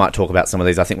mean, we might talk about some of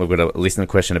these. I think we've got a listener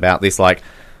question about this. Like,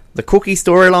 the cookie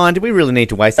storyline, did we really need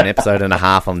to waste an episode and a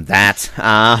half on that?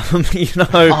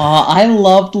 Oh, I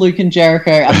loved Luke and Jericho.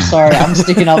 I'm sorry, I'm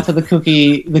sticking up for the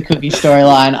cookie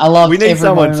storyline. I love. We need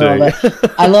someone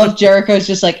to. I love Jericho's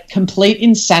just like complete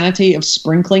insanity of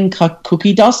sprinkling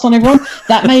cookie dust on everyone.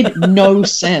 That made no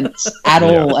sense at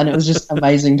all, and it was just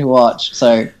amazing to watch.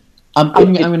 So I'm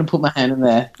going to put my hand in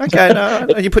there. Okay, no,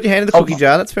 you put your hand in the cookie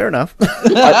jar. That's fair enough.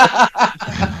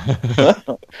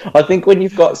 I think when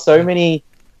you've got so many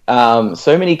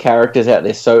so many characters out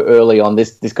there so early on.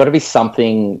 There's got to be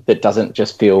something that doesn't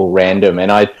just feel random.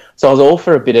 And I was all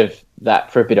for a bit of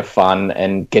that, for a bit of fun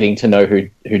and getting to know who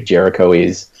Jericho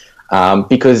is,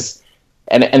 because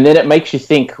and then it makes you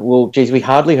think, well, geez, we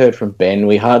hardly heard from Ben,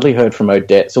 we hardly heard from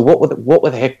Odette. So what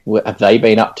the heck have they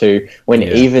been up to when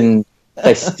even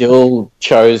they still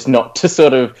chose not to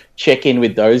sort of check in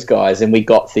with those guys, and we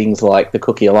got things like the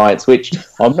Cookie Alliance, which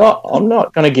I'm not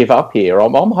going to give up here.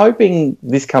 I'm hoping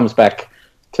this comes back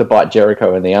to bite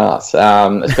Jericho in the arse,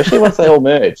 especially once they all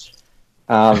merge.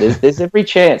 There's every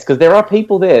chance, because there are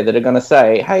people there that are going to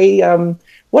say, "Hey,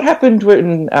 what happened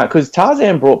when?" Because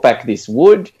Tarzan brought back this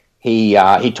wood. He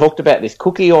talked about this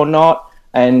cookie or not.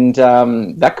 And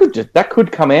that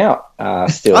could come out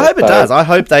still. I hope it does. I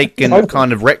hope they can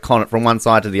kind of retcon it from one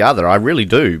side to the other. I really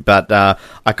do. But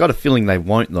I got a feeling they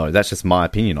won't, though. That's just my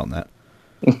opinion on that.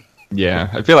 Yeah,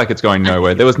 I feel like it's going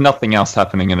nowhere. There was nothing else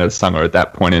happening in Asanga at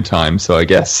that point in time, so I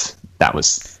guess that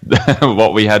was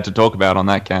what we had to talk about on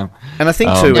that camp. And I think,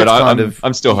 too, but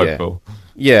I'm still hopeful.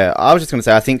 Yeah, I was just going to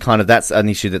say, I think kind of that's an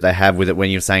issue that they have with it when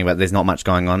you're saying about there's not much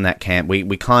going on in that camp.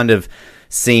 We kind of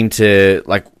seem to,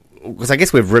 like... Because I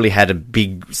guess we've really had a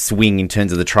big swing in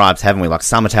terms of the tribes, haven't we? Like,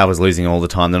 Summertail was losing all the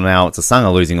time, and now it's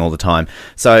Asanga losing all the time.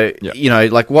 So, you know,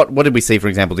 like, what did we see, for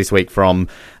example, this week from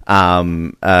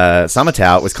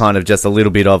Summertail? It was kind of just a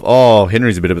little bit of, oh,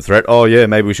 Henry's a bit of a threat. Oh, yeah,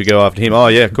 maybe we should go after him. Oh,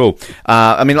 yeah, cool.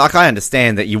 I mean, like, I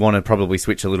understand that you want to probably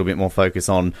switch a little bit more focus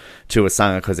on to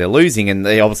Asanga because they're losing, and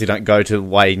they obviously don't go to the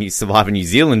way Survivor New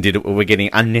Zealand did it, where we're getting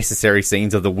unnecessary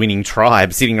scenes of the winning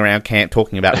tribe sitting around camp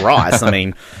talking about rice. I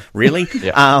mean, really?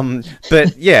 Yeah.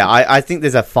 But yeah, I think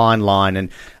there's a fine line. And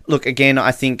look, again,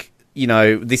 I think, you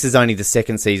know, this is only the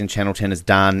second season Channel 10 has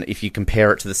done. If you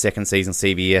compare it to the second season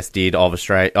CBS did of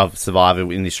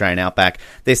Survivor in the Australian Outback,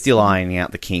 they're still ironing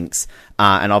out the kinks.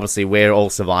 And obviously, we're all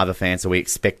Survivor fans, so we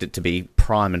expect it to be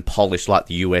prime and polished like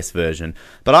the US version.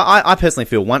 But I personally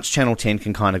feel once Channel 10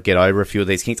 can kind of get over a few of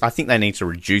these kinks, I think they need to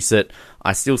reduce it.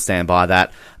 I still stand by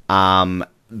that.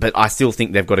 But I still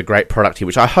think they've got a great product here,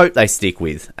 which I hope they stick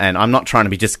with. And I'm not trying to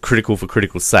be just critical for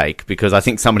critical's sake, because I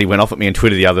think somebody went off at me on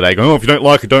Twitter the other day going, oh, if you don't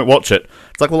like it, don't watch it.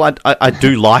 It's like, well, I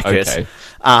do like it.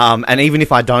 And even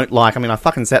if I don't like, I mean, I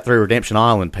fucking sat through Redemption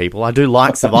Island, people. I do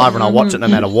like Survivor and I'll watch it no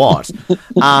matter what.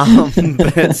 But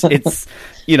it's,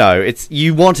 you know,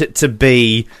 you want it to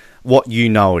be what you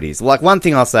know it is. Like, one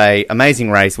thing I'll say, Amazing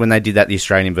Race, when they did that, the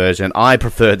Australian version, I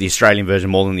preferred the Australian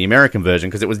version more than the American version,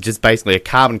 because it was just basically a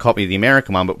carbon copy of the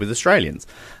American one, but with Australians.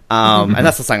 And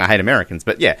that's not saying I hate Americans,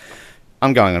 but yeah,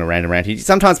 I'm going on a random rant here.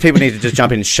 Sometimes people need to just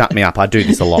jump in and shut me up. I do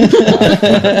this a lot.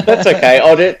 That's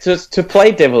okay. To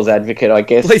play devil's advocate, I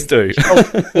guess. Please do.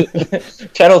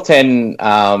 Channel 10,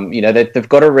 you know, they've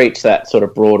got to reach that sort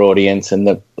of broad audience, and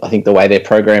I think the way their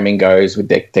programming goes with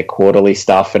their quarterly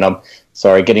stuff, and I'm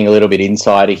sorry, getting a little bit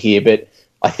insider here, but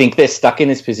I think they're stuck in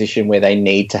this position where they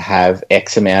need to have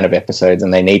X amount of episodes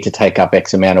and they need to take up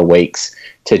X amount of weeks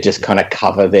to just kind of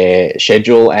cover their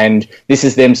schedule. And this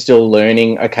is them still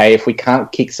learning, okay, if we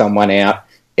can't kick someone out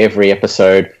every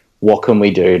episode, what can we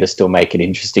do to still make it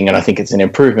interesting? And I think it's an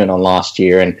improvement on last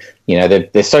year. And, you know,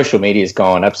 their social media has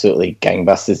gone absolutely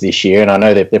gangbusters this year. And I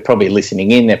know that they're probably listening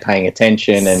in, they're paying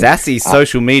attention. And sassy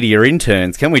social media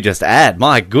interns, can we just add?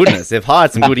 My goodness, they've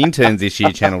hired some good interns this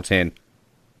year, Channel 10.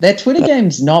 Their Twitter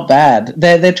game's not bad.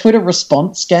 Their Twitter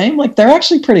response game, like, they're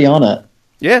actually pretty on it.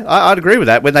 Yeah, I'd agree with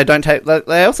that. When they don't take,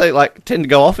 they also like tend to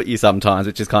go off at you sometimes,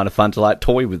 which is kind of fun to like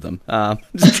toy with them.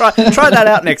 Just try that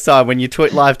out next time when you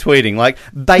live tweeting. Like,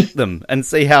 bait them and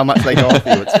see how much they go off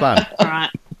you. It's fun. All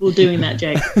right, we're doing that,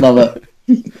 Jake. Love it.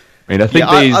 I mean, I think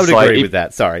I would agree with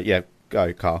that. Sorry, yeah,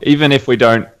 go, Kyle. Even if we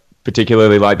don't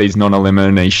particularly like these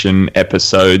non-elimination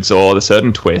episodes or the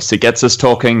certain twists, it gets us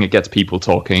talking, it gets people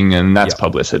talking, and that's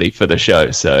publicity for the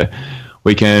show. So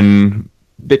we can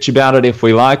bitch about it if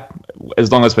we like,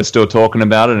 as long as we're still talking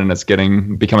about it and it's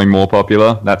becoming more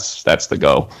popular. That's the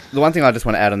goal. The one thing I just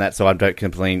want to add on that, so I don't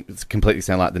completely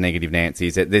sound like the negative Nancy,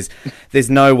 is that there's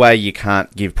no way you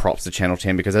can't give props to Channel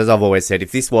 10, because as I've always said,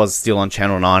 if this was still on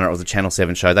Channel 9 or it was a Channel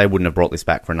 7 show, they wouldn't have brought this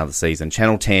back for another season.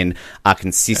 Channel 10 are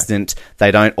consistent. Yeah.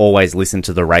 They don't always listen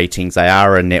to the ratings. They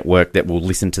are a network that will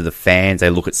listen to the fans.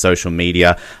 They look at social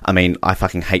media. I mean, I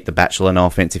fucking hate The Bachelor, no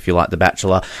offense if you like The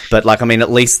Bachelor, but like, I mean, at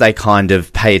least they kind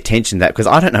of pay attention to that, because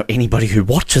I don't know anybody who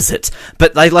watches it,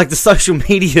 but they like the social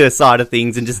media side of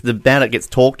things, and just the amount it gets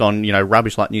talked on, you know,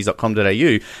 rubbish like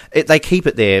news.com.au, they keep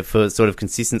it there for sort of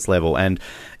consistency level. And,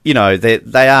 you know,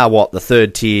 they are the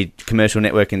third tier commercial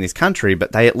network in this country,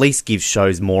 but they at least give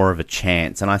shows more of a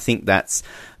chance. And I think that's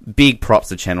big props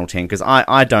to Channel 10, because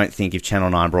I don't think if Channel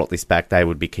 9 brought this back, they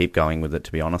would keep going with it,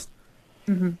 to be honest.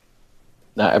 Mm-hmm.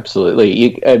 No,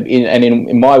 absolutely.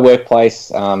 In my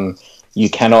workplace, you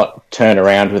cannot turn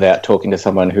around without talking to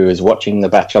someone who is watching The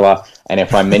Bachelor. And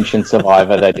if I mention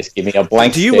Survivor, they just give me a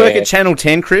blank Do you stare. work at Channel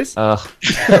 10, Chris? No,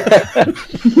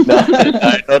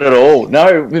 not at all.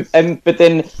 No, but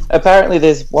then apparently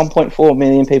there's 1.4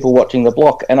 million people watching The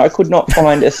Block, and I could not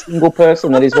find a single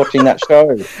person that is watching that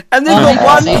show. And then the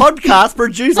one podcast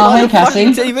produced by the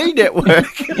fucking Cassie. TV network.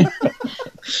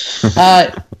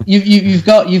 You've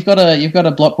got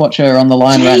a block watcher on the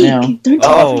line right now. Don't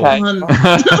Oh. take one.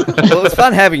 Well, it was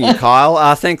fun having you,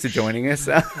 Kyle. Thanks for joining us.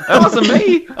 That wasn't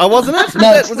me. Oh, wasn't it?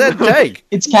 No, Was that Jake?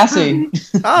 It's Cassie.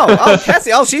 Oh,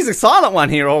 Cassie. Oh, she's a silent one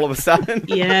here all of a sudden.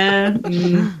 Yeah.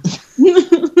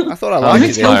 I thought I liked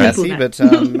you there, sorry. Cassie, but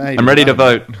maybe I'm ready to not.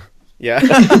 vote. Yeah.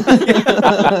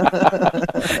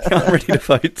 I'm ready to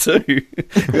vote too.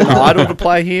 We've got an idol to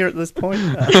play here at this point.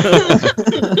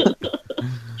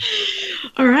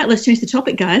 All right, let's change the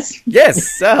topic, guys.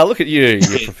 Yes, look at you.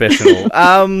 You're professional.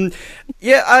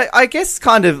 Yeah, I guess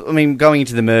kind of, going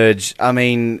into the merge,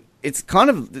 it's kind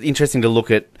of interesting to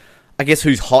look at, I guess,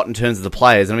 who's hot in terms of the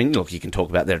players. Look, you can talk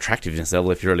about their attractiveness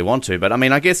level if you really want to, but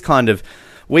I guess kind of,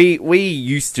 we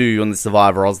used to, on the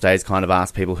Survivor Oz days, kind of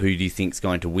ask people who do you think's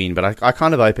going to win, but I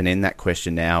kind of open-end that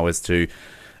question now as to,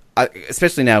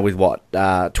 especially now with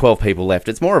 12 people left,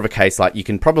 it's more of a case like you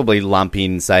can probably lump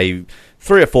in, say,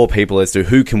 3 or 4 people as to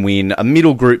who can win, a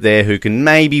middle group there who can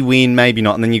maybe win, maybe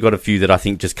not, and then you've got a few that I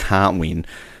think just can't win.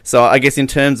 So I guess in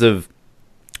terms of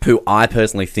who I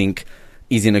personally think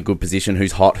is in a good position,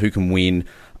 who's hot, who can win,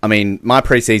 my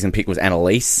preseason pick was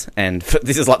Annalise, and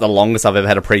this is like the longest I've ever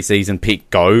had a preseason pick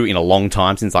go in a long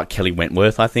time, since like Kelly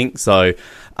Wentworth, I think. So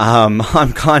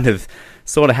I'm kind of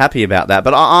sort of happy about that.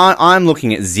 But I'm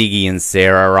looking at Ziggy and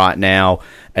Sarah right now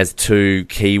as 2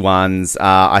 key ones.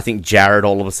 I think Jared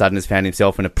all of a sudden has found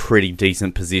himself in a pretty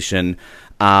decent position.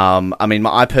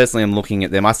 I personally am looking at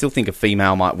them. I still think a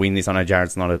female might win this. I know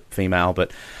Jared's not a female,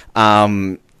 but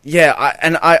I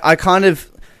kind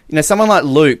of, someone like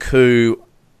Luke, who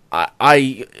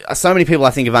so many people I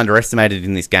think have underestimated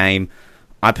in this game.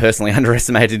 I personally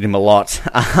underestimated him a lot.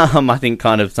 I think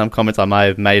kind of some comments I may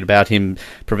have made about him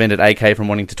prevented AK from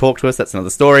wanting to talk to us. That's another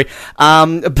story.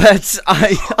 But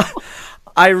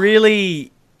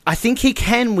I think he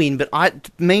can win, but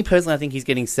me personally, I think he's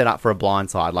getting set up for a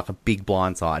blindside, like a big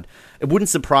blindside. It wouldn't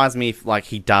surprise me if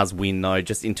he does win, though,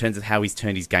 just in terms of how he's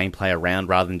turned his gameplay around,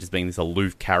 rather than just being this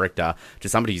aloof character to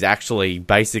somebody who's actually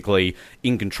basically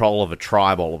in control of a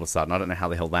tribe all of a sudden. I don't know how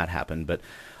the hell that happened, but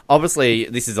obviously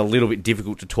this is a little bit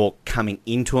difficult to talk coming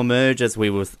into a merge, as we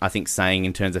were, I think, saying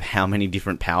in terms of how many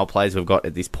different power plays we've got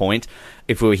at this point.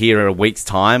 If we were here in a week's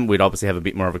time, we'd obviously have a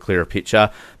bit more of a clearer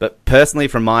picture. But personally,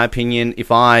 from my opinion,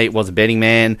 if I was a betting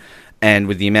man, and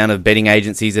with the amount of betting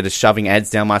agencies that are shoving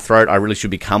ads down my throat, I really should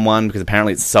become one, because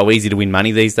apparently it's so easy to win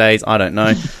money these days. I don't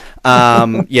know.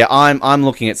 I'm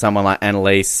looking at someone like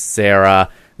Annalise, Sarah,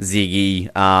 Ziggy,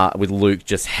 with Luke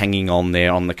just hanging on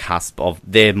there on the cusp of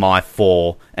they're my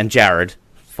 4, and Jared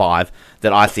 5,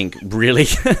 that I think really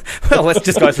well, let's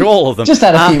just go through all of them. Just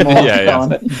add a few more. Yeah.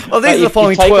 Well, these are the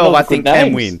following 12 I think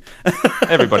can win.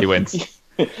 Everybody wins.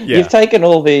 Yeah. You've taken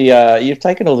all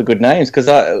the good names, because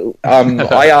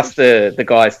I asked the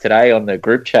guys today on the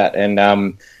group chat,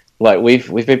 and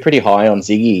we've been pretty high on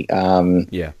Ziggy.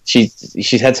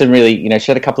 She's had some really,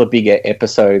 she had a couple of big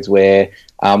episodes where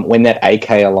when that AK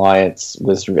alliance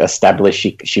was established,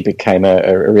 she became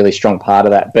a really strong part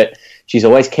of that. But she's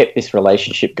always kept this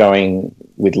relationship going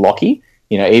with Lockie.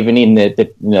 Even in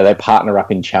they partner up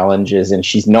in challenges, and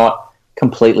she's not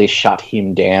completely shut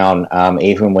him down,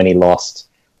 even when he lost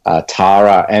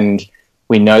Tara. And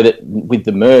we know that with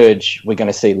the merge, we're going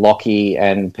to see Lockie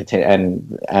and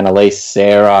Annalise,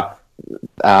 Sarah,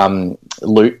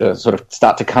 Luke sort of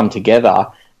start to come together.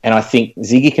 And I think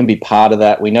Ziggy can be part of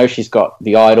that. We know she's got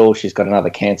the idol. She's got another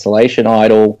cancellation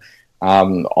idol.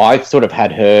 I've sort of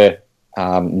had her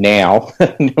now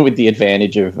with the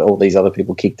advantage of all these other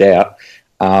people kicked out.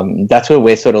 That's where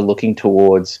we're sort of looking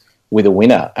towards with a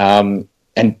winner.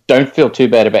 And don't feel too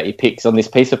bad about your picks. On this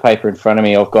piece of paper in front of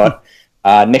me, I've got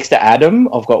next to Adam,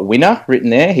 I've got winner written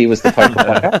there. He was the poker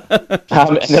player.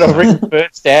 And then I've written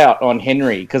first out on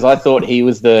Henry, because I thought he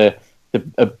was the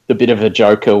bit of a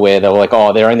joker, where they were like,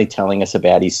 oh, they're only telling us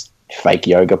about his fake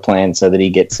yoga plan so that he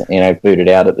gets booted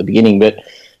out at the beginning. But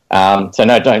so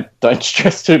no, don't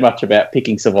stress too much about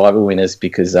picking Survivor winners,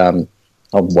 because I'm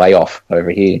way off over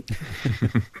here.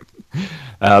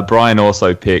 Brian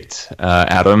also picked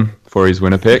Adam for his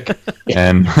winner pick.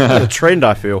 And a trend,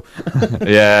 I feel.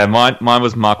 Yeah, mine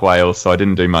was Mark Wales, so I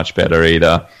didn't do much better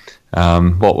either.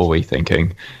 What were we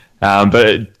thinking? But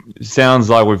it sounds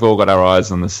like we've all got our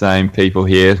eyes on the same people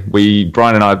here.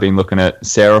 Brian and I have been looking at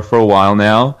Sarah for a while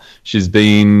now. She's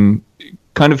been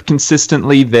kind of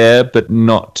consistently there, but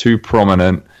not too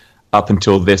prominent up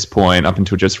until this point, up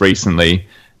until just recently.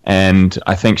 And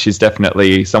I think she's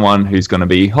definitely someone who's going to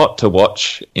be hot to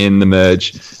watch in the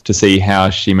merge to see how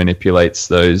she manipulates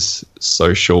those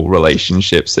social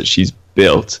relationships that she's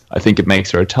built. I think it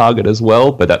makes her a target as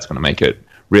well, but that's going to make it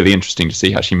really interesting to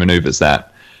see how she maneuvers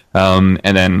that. And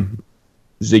then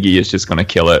Ziggy is just going to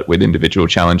kill it with individual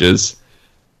challenges.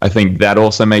 I think that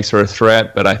also makes her a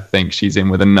threat, but I think she's in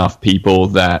with enough people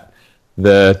that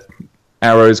the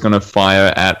arrow is going to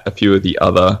fire at a few of the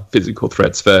other physical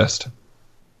threats first.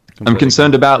 I'm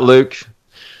concerned about Luke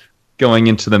going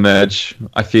into the merge.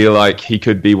 I feel like he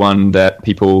could be one that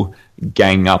people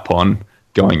gang up on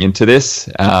going into this.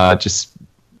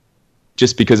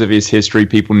 Just because of his history,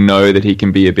 people know that he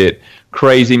can be a bit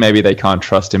crazy. Maybe they can't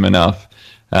trust him enough.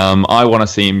 I want to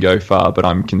see him go far, but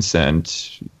I'm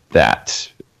concerned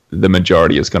that the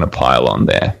majority is going to pile on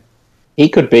there. He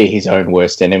could be his own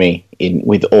worst enemy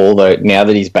with all now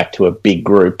that he's back to a big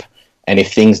group. And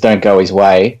if things don't go his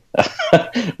way,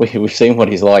 we've seen what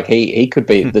he's like. He could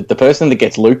be the person that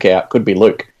gets Luke out. Could be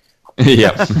Luke.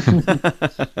 Yeah,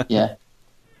 yeah.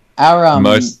 Our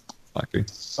most likely.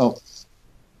 Oh,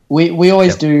 we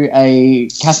always do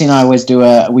Cassie and I always do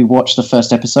we watch the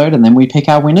first episode and then we pick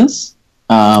our winners.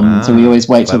 So we always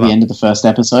wait till the end of the first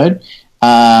episode.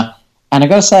 And I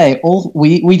got to say,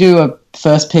 we do a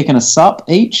first pick and a sup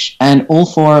each, and all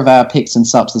 4 of our picks and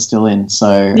sups are still in.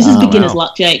 So this is beginner's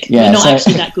luck, Jake. Yeah, we're not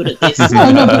actually that good at this.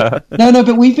 no,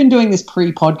 but we've been doing this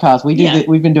pre-podcast.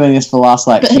 We've been doing this for the last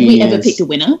But 2 have we years. ever picked a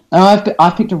winner? No,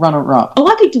 I've picked a runner-up. Oh,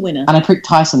 I picked a winner. And I picked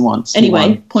Tyson once.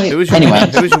 Anyway, Who was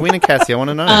your winner, Cassie? I want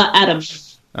to know. Adam.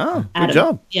 Oh, Adam. good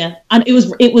job. Yeah, and it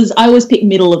was. I always pick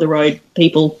middle of the road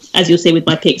people, as you'll see with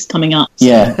my picks coming up.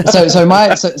 Yeah. So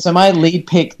my lead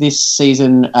pick this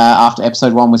season after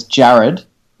episode 1 was Jared,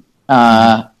 who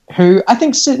I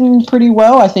think's sitting pretty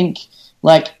well. I think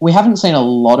we haven't seen a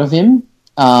lot of him,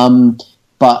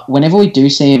 but whenever we do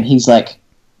see him, he's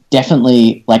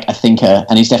definitely a thinker,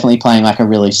 and he's definitely playing a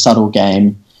really subtle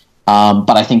game.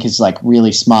 But I think is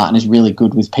really smart and is really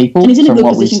good with people. And he's in a good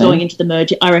position going into the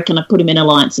merge. I reckon I put him in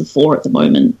alliance of 4 at the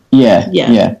moment. Yeah.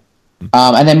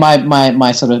 And then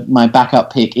my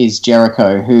backup pick is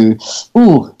Jericho, who,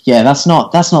 that's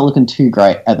not looking too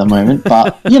great at the moment.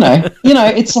 But you know,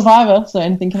 it's Survivor, so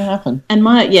anything can happen. And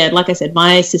like I said,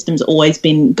 my system's always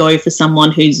been go for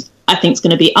someone who's I think is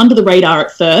going to be under the radar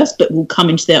at first, but will come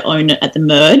into their own at the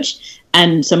merge.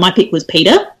 And so my pick was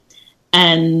Peter.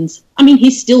 And, I mean,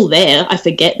 he's still there. I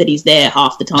forget that he's there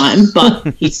half the time,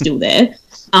 but he's still there.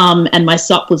 And my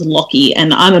sup was Lockie,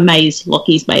 and I'm amazed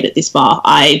Lockie's made it this far.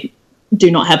 I do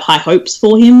not have high hopes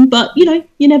for him, but, you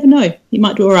never know. He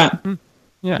might do all right.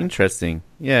 Yeah. Interesting.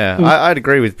 Yeah, I'd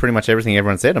agree with pretty much everything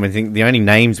everyone said. I mean, I think the only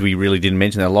names we really didn't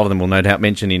mention, a lot of them will no doubt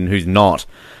mention in who's not.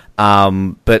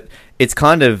 But it's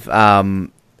kind of...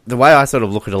 the way I sort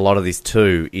of look at a lot of this,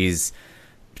 too, is...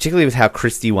 particularly with how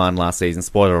Christie won last season,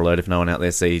 spoiler alert if no one out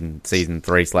there seen season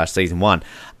 3/season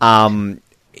 1,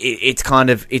 it's kind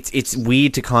of, it's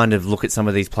weird to kind of look at some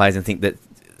of these players and think that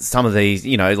some of these,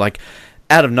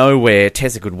 out of nowhere,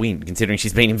 Tessa could win, considering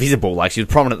she's been invisible. She was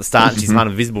prominent at the start and she's kind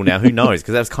of visible now. Who knows?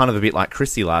 Because that was kind of a bit like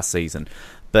Christie last season.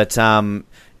 But,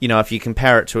 if you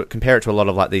compare it to a lot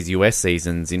of these US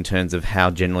seasons in terms of how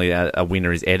generally a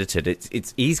winner is edited,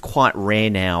 it is quite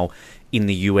rare now in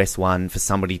the US one for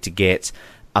somebody to get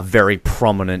a very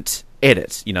prominent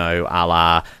edit, a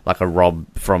la a Rob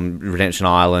from Redemption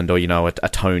Island, or a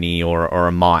Tony or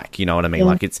a Mike. You know what I mean?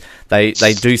 Yeah.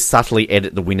 They do subtly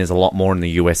edit the winners a lot more in the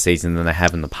US season than they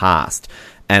have in the past.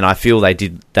 And I feel they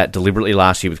did that deliberately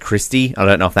last year with Christie. I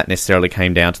don't know if that necessarily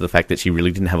came down to the fact that she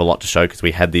really didn't have a lot to show because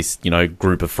we had this,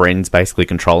 group of friends basically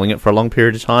controlling it for a long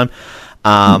period of time.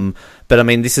 But I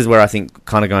mean, this is where I think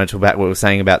kind of going to about what we're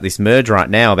saying about this merge right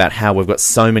now, about how we've got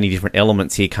so many different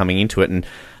elements here coming into it. And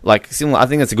similar, I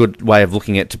think that's a good way of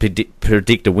looking at to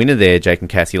predict a winner there, Jake and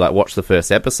Cassie. Watch the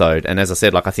first episode. And as I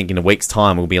said, I think in a week's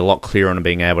time, we'll be a lot clearer on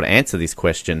being able to answer this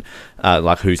question,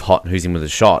 who's hot and who's in with a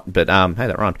shot. But, hey,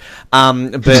 that rhymed.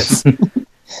 But...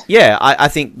 yeah, I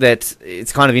think that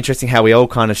it's kind of interesting how we all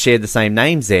kind of shared the same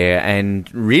names there,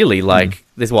 and really,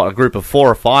 there's a group of 4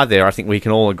 or 5 there. I think we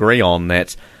can all agree on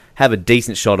that have a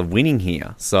decent shot of winning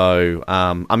here. So,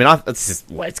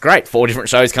 it's great. 4 different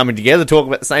shows coming together, talk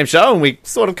about the same show, and we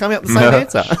sort of come out with the same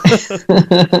answer.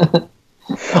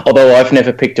 Although I've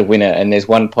never picked a winner, and there's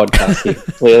one podcast here.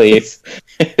 Clearly, it's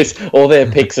all their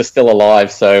picks are still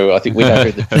alive. So I think we know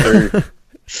who the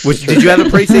true. Did you have a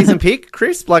preseason pick,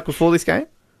 Chris? Before this game?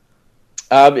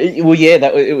 It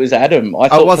was Adam. I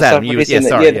thought it was Adam.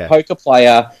 The poker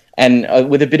player, and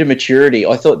with a bit of maturity,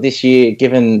 I thought this year,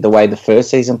 given the way the first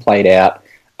season played out,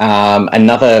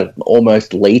 another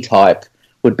almost Lee type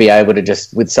would be able to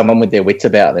just, with someone with their wits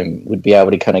about them, would be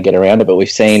able to kind of get around it. But we've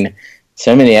seen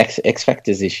so many X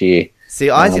factors this year. See,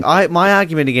 my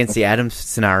argument against the Adams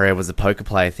scenario was the poker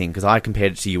player thing, because I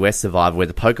compared it to US Survivor, where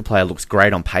the poker player looks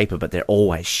great on paper, but they're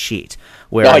always shit.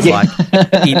 Whereas,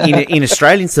 in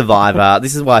Australian Survivor,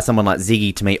 this is why someone like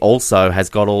Ziggy, to me, also has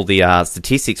got all the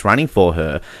statistics running for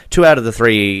her. 2 out of the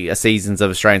 3 seasons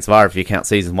of Australian Survivor, if you count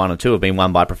seasons 1 and 2, have been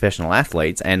won by professional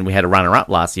athletes, and we had a runner-up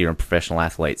last year in professional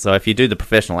athletes. So if you do the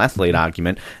professional athlete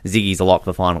argument, Ziggy's a lock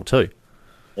for final 2.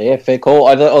 Yeah, fair call.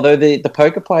 Although the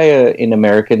poker player in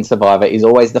American Survivor is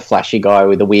always the flashy guy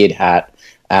with the weird hat,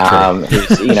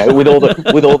 who's, with all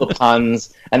the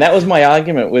puns. And that was my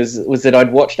argument, was that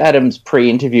I'd watched Adam's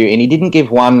pre-interview and he didn't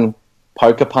give one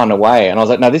poker pun away, and I was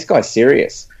like, no, this guy's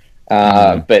serious.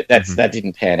 But that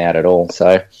didn't pan out at all.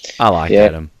 So I like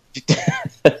Adam.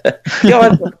 I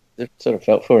sort of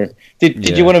felt for him.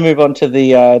 Did you want to move on to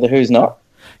the Who's Not?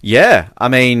 Yeah, I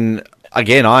mean,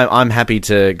 again, I'm happy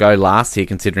to go last here,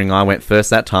 considering I went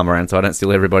first that time around, so I don't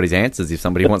steal everybody's answers if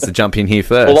somebody wants to jump in here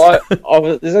first.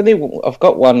 Well, I've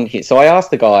got one here. So I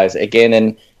asked the guys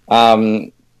again,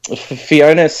 and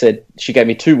Fiona said she gave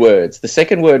me 2 words. The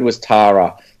second word was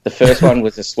Tara. The first one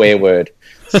was a swear word.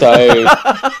 So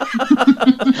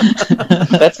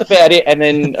that's about it. And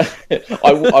then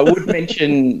I would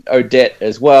mention Odette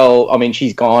as well. I mean,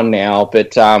 she's gone now,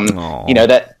 but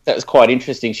that was quite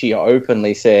interesting. She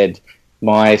openly said,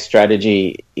 my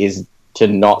strategy is to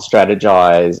not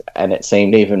strategize, and it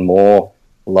seemed even more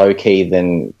low-key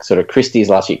than sort of Christie's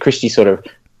last year. Christie sort of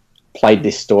played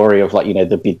this story of, like,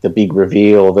 the big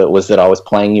reveal that I was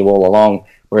playing you all along,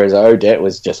 whereas Odette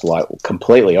was just, like,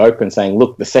 completely open, saying,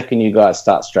 look, the second you guys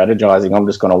start strategizing, I'm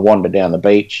just going to wander down the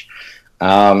beach.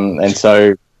 And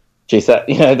so, geez,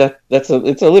 it's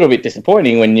a little bit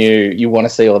disappointing when you want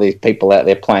to see all these people out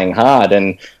there playing hard.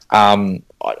 And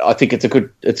I think it's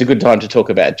a good time to talk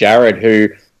about Jared, who,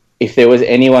 if there was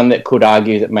anyone that could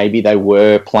argue that maybe they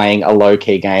were playing a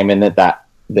low-key game and that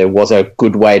there was a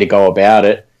good way to go about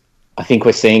it, I think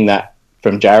we're seeing that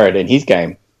from Jared and his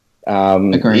game.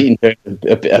 Agreed.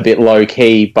 A bit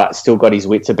low-key, but still got his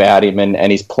wits about him,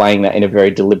 and he's playing that in a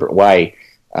very deliberate way.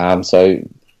 So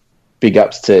big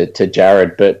ups to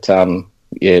Jared. But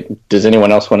does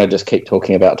anyone else want to just keep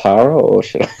talking about Tara, or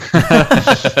should I?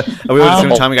 Are we just going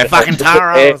to time and go, fucking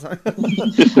Tara?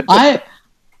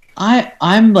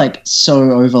 I'm like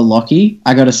so over Lockie,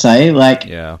 I gotta say,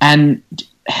 and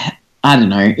I don't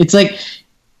know, it's like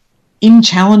in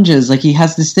challenges, like he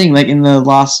has this thing, like in the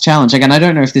last challenge, like, and I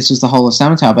don't know if this was the whole of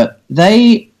Samatau, but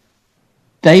they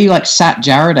like sat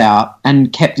Jared out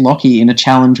and kept Lockie in a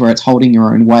challenge where it's holding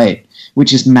your own weight,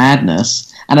 which is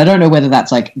madness. And I don't know whether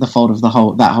that's like the fault of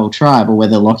that whole tribe, or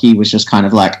whether Lockie was just kind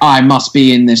of like, I must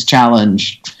be in this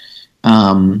challenge.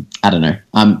 I don't know.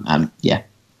 Yeah.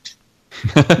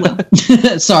 Well,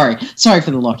 sorry for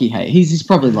the Lockie hate. He's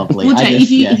probably lovely. Well, Jay,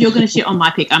 if you're going to shit on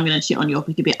my pick, I'm going to shit on your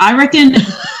pick a bit. I reckon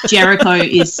Jericho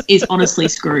is honestly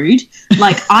screwed.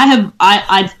 Like,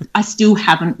 I still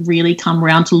haven't really come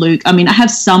around to Luke. I mean, I have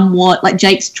somewhat, like,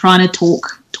 Jake's trying to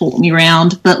talk me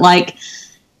around, but like,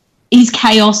 he's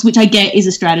chaos, which I get is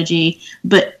a strategy,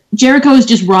 but Jericho is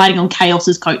just riding on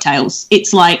chaos's coattails.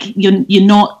 It's like you're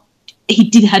not.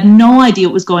 He had no idea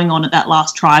what was going on at that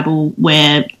last tribal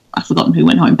where, I've forgotten who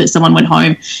went home, but someone went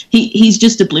home. He's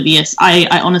just oblivious.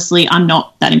 I honestly, I'm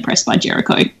not that impressed by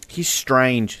Jericho. He's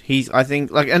strange. I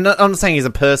think, like, and I'm not saying he's a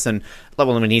person, like,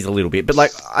 well, I mean, he's a little bit, but,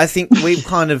 like, I think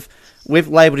we've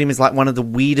labelled him as, like, one of the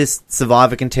weirdest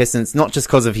Survivor contestants, not just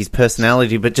because of his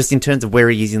personality, but just in terms of where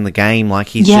he is in the game. Like,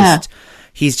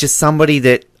 he's just somebody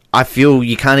that I feel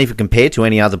you can't even compare to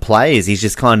any other players. He's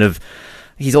just kind of,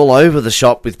 he's all over the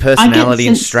shop with personality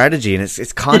and strategy, and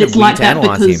it's kind of weird to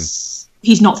analyse him.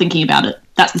 He's not thinking about it.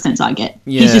 That's the sense I get.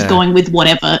 Yeah. He's just going with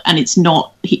whatever, and it's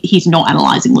not. He's not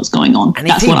analysing what's going on. And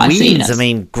that's if he what I see it wins, as. I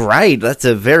mean, great. That's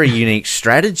a very unique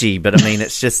strategy. But I mean,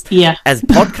 it's just as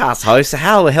podcast hosts,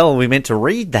 how the hell are we meant to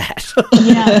read that?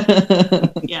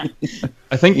 Yeah.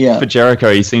 I think for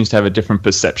Jericho, he seems to have a different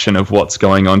perception of what's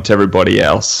going on to everybody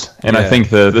else. And I think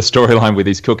the storyline with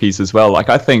his cookies as well. Like,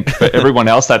 I think for everyone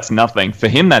else, that's nothing. For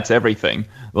him, that's everything.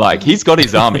 Like, he's got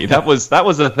his army. That was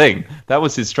a thing. That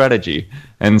was his strategy.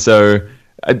 And so,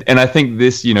 and I think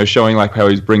this, showing like how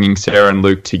he's bringing Sarah and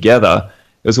Luke together,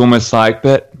 it was almost like,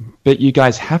 but you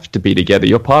guys have to be together.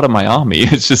 You're part of my army.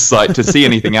 It's just like, to see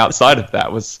anything outside of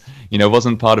that was,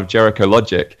 wasn't part of Jericho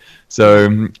logic.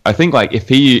 So I think, like, if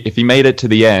he made it to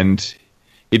the end,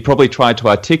 he'd probably tried to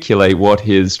articulate what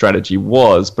his strategy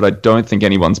was, but I don't think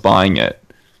anyone's buying it.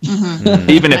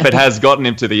 Even if it has gotten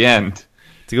him to the end.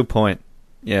 It's a good point.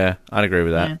 Yeah, I'd agree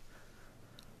with that. Yeah.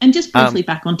 And just briefly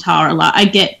back on Tara, like, I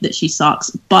get that she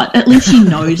sucks, but at least she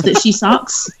knows that she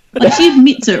sucks. Like, she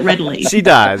admits it readily. She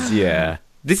does, yeah.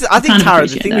 I think Tara,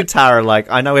 the thing with Tara, like,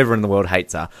 I know everyone in the world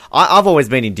hates her. I've always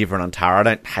been indifferent on Tara. I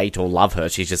don't hate or love her.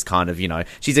 She's just kind of,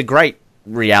 she's a great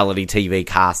reality TV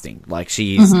casting. Like,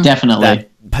 she's definitely that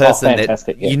person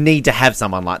that yeah. you need to have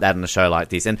someone like that in a show like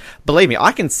this. And believe me,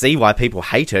 I can see why people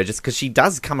hate her, just because she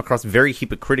does come across very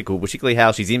hypocritical, particularly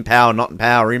how she's in power, not in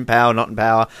power, in power, not in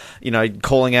power,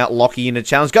 calling out Lockie in a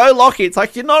challenge. Go Lockie! It's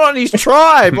like, you're not on his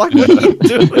tribe. Like, what are you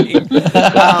doing?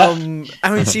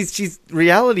 I mean, she's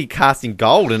reality casting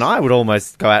gold, and I would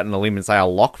almost go out on a limb and say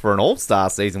I'll lock for an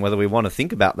all-star season, whether we want to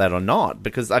think about that or not,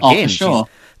 because again, she's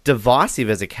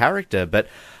divisive as a character. But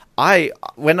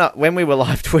when we were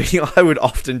live tweeting, I would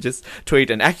often just tweet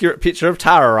an accurate picture of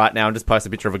Tara right now and just post a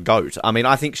picture of a goat. I mean,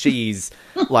 I think she's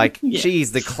like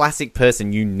she's the classic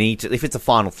person you need to, if it's a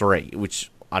final three,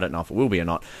 which I don't know if it will be or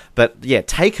not, but yeah,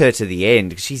 take her to the end,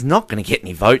 because she's not going to get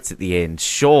any votes at the end,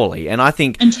 surely. And I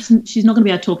think, and she's not going to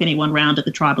be able to talk anyone round at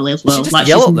the tribal as well. She'd just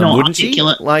yell at them, wouldn't she?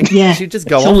 Like, she'd just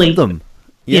go off at them.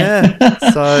 Yeah.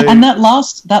 So, and that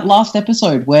last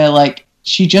episode where, like,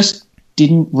 she just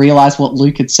didn't realize what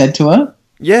Luke had said to her.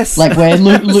 Yes. Like, where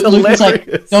Luke was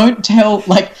like, don't tell,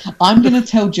 like, I'm going to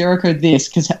tell Jericho this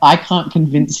because I can't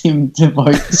convince him to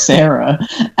vote Sarah.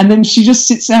 And then she just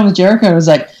sits down with Jericho and was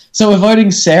like, so we're voting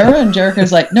Sarah? And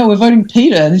Jericho's like, no, we're voting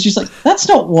Peter. And she's like, that's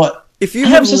not what... If you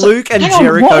have Luke and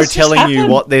Jericho telling you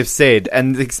what they've said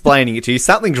and explaining it to you,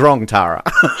 something's wrong, Tara.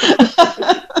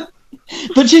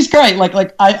 But she's great.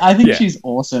 Like I think she's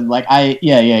awesome. Like,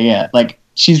 Like,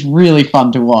 she's really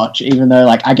fun to watch, even though,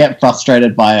 like, I get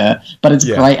frustrated by her. But it's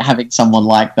great having someone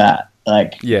like that.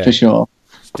 Like, for sure.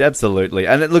 Absolutely.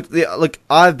 And look,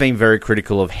 I've been very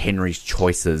critical of Henry's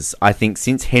choices. I think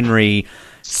since Henry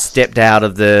stepped out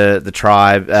of the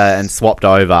tribe and swapped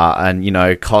over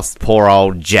and, cost poor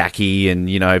old Jackie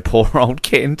and, poor old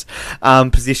Kent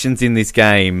positions in this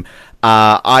game,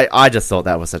 I just thought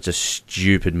that was such a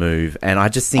stupid move. And I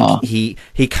just think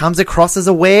he comes across as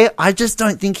aware. I just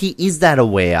don't think he is that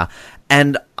aware.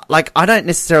 And, like, I don't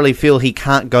necessarily feel he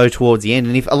can't go towards the end.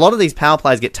 And if a lot of these power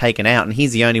plays get taken out and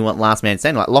he's the only one last man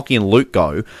standing, like Lockie and Luke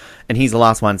go and he's the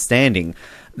last one standing,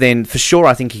 then for sure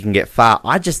I think he can get far.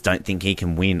 I just don't think he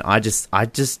can win. I just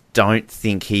don't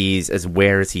think he's as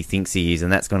aware as he thinks he is,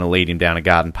 and that's going to lead him down a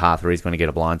garden path where he's going to get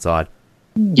a blindside.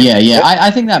 Yeah.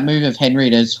 I think that move of Henry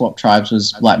to swap tribes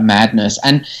was, like, madness.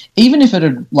 And even if it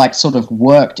had, like, sort of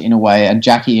worked in a way and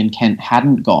Jackie and Kent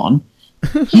hadn't gone,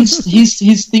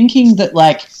 he's thinking that,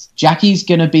 like, Jackie's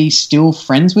going to be still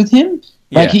friends with him.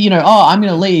 Like, I'm going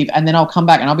to leave and then I'll come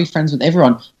back and I'll be friends with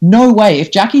everyone. No way.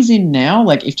 If Jackie's in now,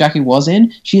 like, if Jackie was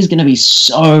in, she's going to be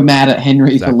so mad at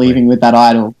Henry for leaving with that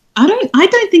idol. I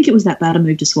don't think it was that bad a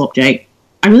move to swap Jake.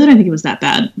 I really don't think it was that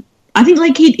bad. I think,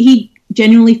 like, he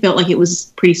genuinely felt like it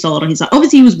was pretty solid on his side.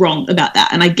 Obviously, he was wrong about that,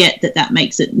 and I get that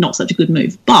makes it not such a good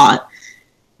move. But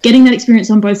getting that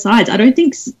experience on both sides, I don't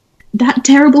think's that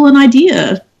terrible an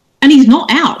idea. And he's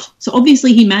not out, so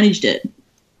obviously he managed it.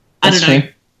 I don't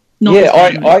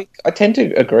know. I tend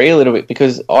to agree a little bit,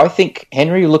 because I think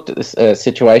Henry looked at this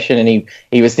situation and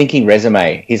he was thinking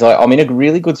resume. He's like, I'm in a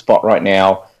really good spot right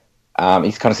now.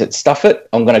 He's kind of said, stuff it,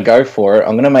 I'm going to go for it.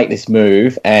 I'm going to make this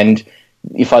move, and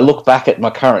if I look back at my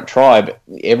current tribe,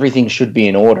 everything should be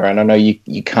in order. And I know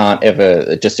you can't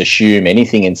ever just assume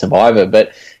anything in Survivor,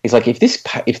 but it's like, if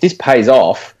this pays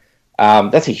off,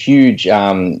 that's a huge,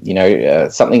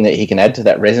 something that he can add to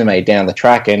that resume down the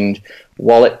track. And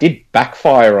while it did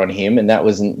backfire on him, and that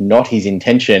was not his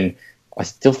intention, I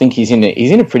still think he's in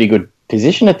a pretty good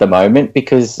position at the moment,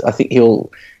 because I think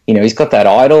he's got that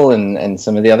idol, and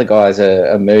some of the other guys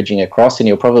are merging across, and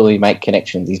he'll probably make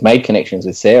connections. He's made connections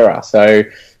with Sarah, so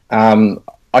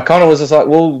I kind of was just like,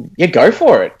 well, yeah, go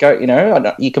for it. Go,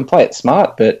 you can play it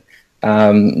smart, but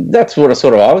that's what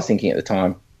I was thinking at the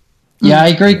time. Yeah, I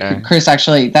agree, Chris.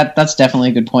 Actually, that's definitely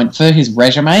a good point. For his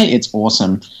resume, it's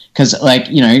awesome, because, like,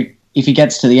 if he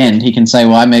gets to the end, he can say,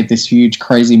 well, I made this huge,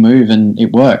 crazy move and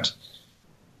it worked.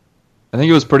 I think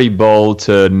it was pretty bold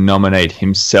to nominate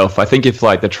himself. I think if,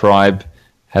 like, the tribe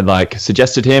had, like,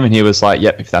 suggested him and he was like,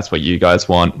 yep, if that's what you guys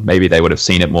want, maybe they would have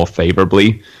seen it more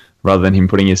favorably rather than him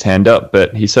putting his hand up.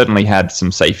 But he certainly had some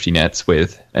safety nets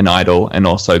with an idol, and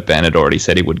also Ben had already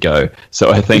said he would go.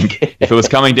 So I think if it was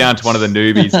coming down to one of the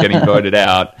newbies getting voted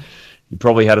out, he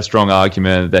probably had a strong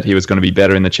argument that he was going to be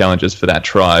better in the challenges for that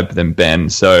tribe than Ben.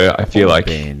 So I feel like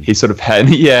he sort of had,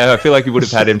 I feel like he would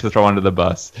have had him to throw under the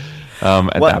bus.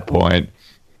 at that point.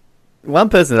 One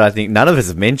person that I think none of us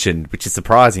have mentioned, which is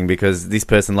surprising because this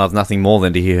person loves nothing more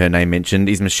than to hear her name mentioned,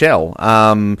 is Michelle.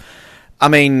 I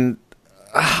mean,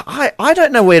 I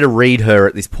don't know where to read her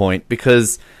at this point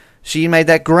because she made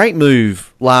that great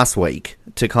move last week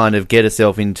to kind of get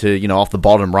herself into, off the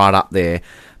bottom right up there.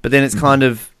 But then it's kind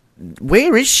of,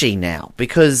 where is she now?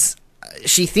 Because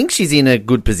she thinks she's in a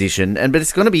good position, but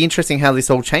it's going to be interesting how this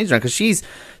all changes because she's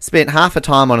spent half her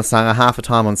time on Asanga, half her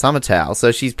time on Summertown,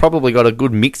 so she's probably got a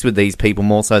good mix with these people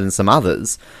more so than some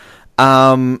others.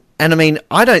 And I mean,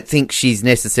 I don't think she's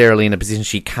necessarily in a position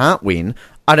she can't win.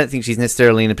 I don't think she's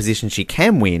necessarily in a position she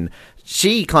can win.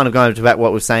 She kind of going to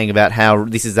what we're saying about how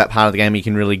this is that part of the game you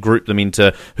can really group them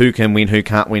into who can win, who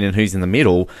can't win, and who's in the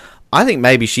middle. I think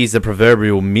maybe she's the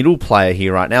proverbial middle player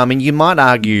here right now. I mean, you might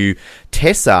argue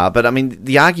Tessa, but I mean,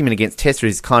 the argument against Tessa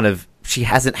is kind of she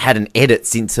hasn't had an edit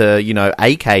since her,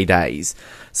 AK days.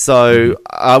 So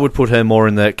I would put her more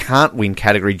in the can't win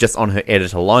category just on her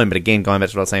edit alone. But again, going back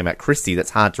to what I was saying about Christy, that's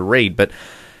hard to read. But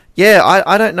yeah,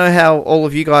 I don't know how all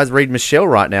of you guys read Michelle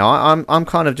right now. I'm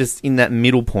kind of just in that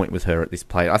middle point with her at this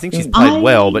play. I think she's played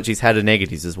well, but she's had her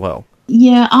negatives as well.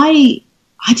 Yeah, I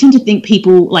tend to think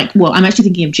people I'm actually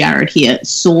thinking of Jared here,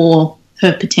 saw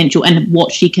her potential and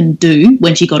what she can do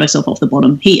when she got herself off the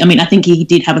bottom. I think he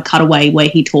did have a cutaway where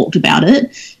he talked about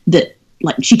it, that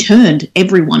she turned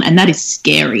everyone, and that is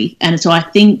scary. And so I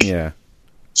think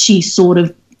she sort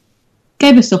of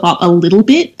gave herself up a little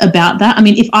bit about that. I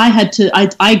mean, if I had to,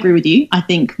 I agree with you. I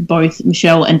think both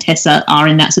Michelle and Tessa are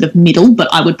in that sort of middle, but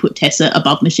I would put Tessa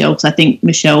above Michelle because I think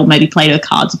Michelle maybe played her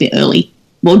cards a bit early.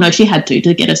 Well, no, she had to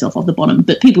get herself off the bottom,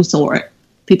 but people saw it.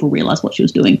 People realised what she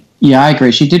was doing. Yeah, I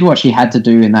agree. She did what she had to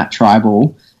do in that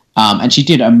tribal, and she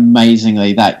did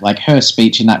amazingly. That her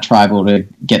speech in that tribal to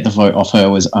get the vote off her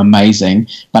was amazing,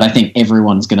 but I think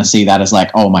everyone's going to see that as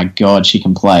oh my God, she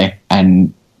can play,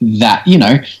 and that,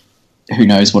 who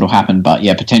knows what will happen, but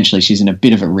yeah, potentially she's in a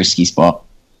bit of a risky spot.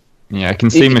 Yeah, I can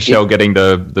see Michelle getting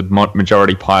the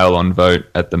majority pile on vote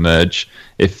at the merge.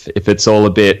 If it's all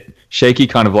a bit shaky,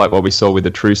 kind of like what we saw with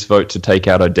the truce vote to take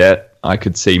out Odette, I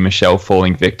could see Michelle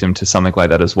falling victim to something like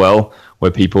that as well,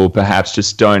 where people perhaps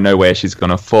just don't know where she's going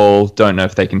to fall, don't know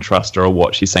if they can trust her or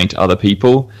what she's saying to other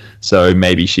people. So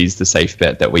maybe she's the safe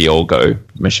bet that we all go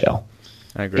Michelle.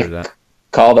 I agree with that.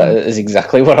 Kyle, that is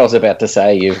exactly what I was about to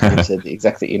say. You've said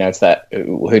exactly, it's that,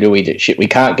 who do we do? Shit, we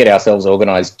can't get ourselves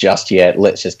organised just yet.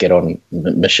 Let's just get on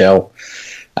Michelle.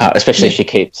 Especially if she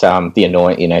keeps the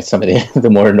annoying, some of the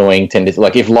more annoying tendencies.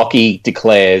 Like if Lockie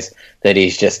declares that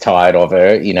he's just tired of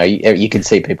her, you can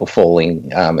see people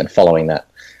falling and following that.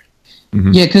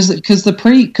 Mm-hmm. Yeah, because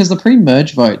the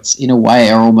pre-merge votes in a way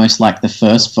are almost like the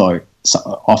first vote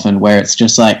often, where it's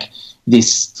just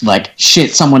this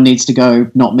shit, someone needs to go,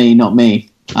 not me.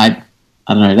 I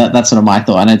don't know, that's sort of my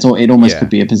thought, and it almost could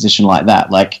be a position like that,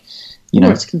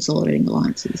 it's consolidating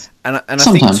alliances. And I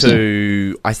think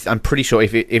too, I'm pretty sure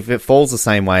if it falls the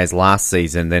same way as last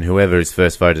season, then whoever is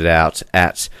first voted out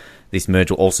at this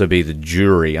merge will also be the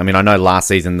jury. I mean, I know last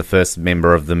season the first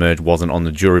member of the merge wasn't on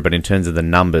the jury, but in terms of the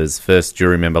numbers, first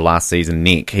jury member last season,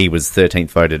 Nick, he was 13th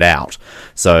voted out.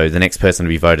 So the next person to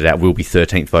be voted out will be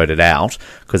 13th voted out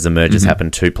because the merges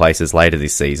happened 2 places later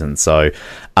this season. So,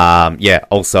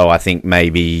 also I think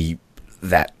maybe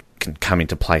that can come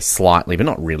into play slightly, but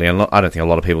not really. I don't think a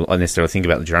lot of people necessarily think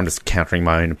about the jury. I'm just countering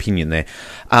my own opinion there.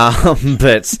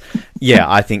 But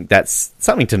yeah, I think that's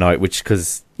something to note,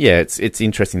 because it's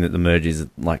interesting that the merge is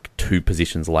 2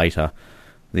 positions later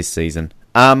this season.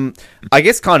 I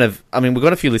guess we've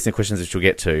got a few listener questions which we'll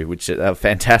get to, which are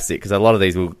fantastic, because a lot of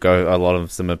these will go, a lot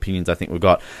of some opinions I think we've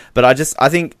got. But I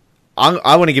think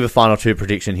I want to give a final 2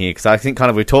 prediction here, because I think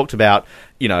we talked about,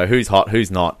 who's hot,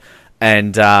 who's not.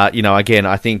 And, again,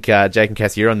 I think Jake and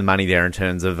Cassie, you're on the money there in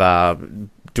terms of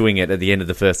doing it at the end of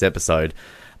the first episode.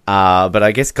 But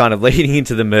I guess leading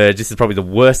into the merge, this is probably the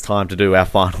worst time to do our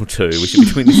final 2. We should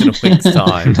be doing this in a week's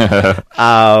time.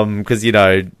 Because,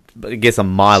 I guess on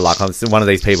my luck, one of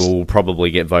these people will probably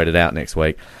get voted out next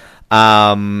week.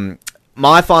 My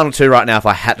final 2 right now, if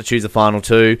I had to choose a final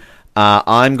 2,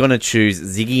 I'm going to choose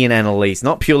Ziggy and Annalise,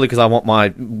 not purely because I want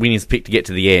my winners pick to get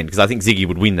to the end, because I think Ziggy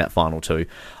would win that final 2.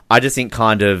 I just think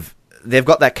they've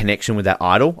got that connection with that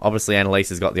idol. Obviously, Annalise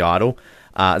has got the idol.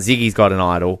 Ziggy's got an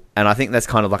idol. And I think that's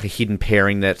like a hidden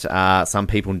pairing that some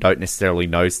people don't necessarily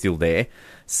know still there.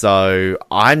 So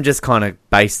I'm just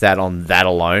based that on that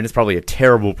alone. It's probably a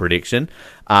terrible prediction.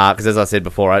 Because as I said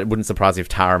before, it wouldn't surprise me if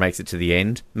Tara makes it to the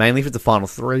end. Mainly if it's the final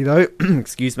 3, though.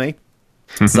 Excuse me.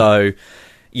 So,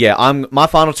 yeah, my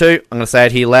final 2, I'm going to say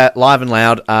it here live and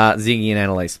loud, Ziggy and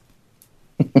Annalise.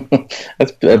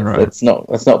 That's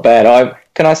not bad.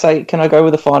 Can I go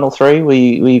with the final three? Will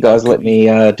you guys let me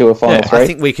do a final three? I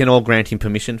think we can all grant him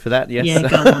permission for that. Yes. Yeah,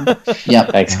 go on. Yep.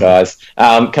 Thanks, guys.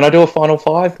 Can I do a final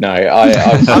five? No,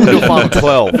 I'm going to do a final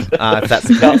 12. If that's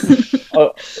the case.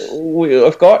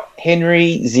 I've got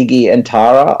Henry, Ziggy, and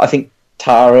Tara. I think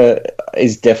Tara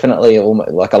is definitely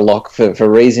almost like a lock for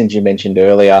reasons you mentioned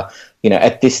earlier.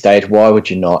 At this stage, why would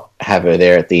you not have her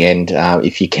there at the end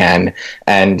if you can?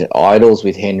 And idols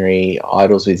with Henry,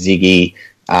 idols with Ziggy.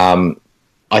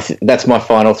 That's my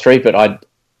final three, but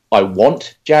I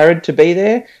want Jared to be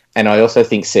there, and I also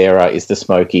think Sarah is the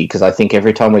smoky, because I think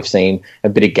every time we've seen a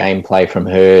bit of gameplay from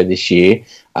her this year,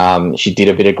 she did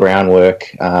a bit of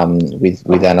groundwork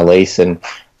with Annalise, and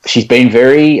she's been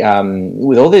very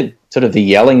with all the sort of the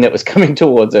yelling that was coming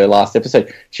towards her last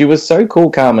episode. She was so cool,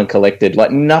 calm, and collected.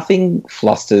 Like nothing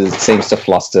seems to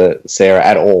fluster Sarah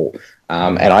at all,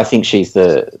 and I think she's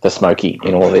the smoky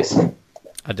in all this.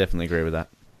 I definitely agree with that.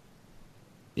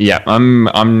 Yeah,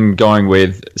 I'm going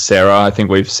with Sarah. I think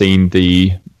we've seen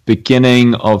the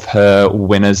beginning of her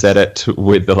winner's edit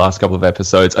with the last couple of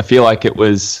episodes. I feel like it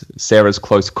was Sarah's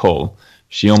close call.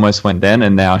 She almost went then,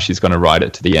 and now she's going to ride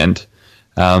it to the end.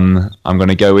 I'm going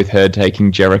to go with her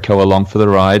taking Jericho along for the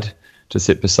ride to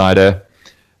sit beside her.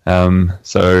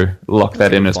 So lock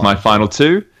that in as my final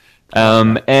two.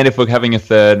 And if we're having a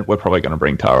third, we're probably going to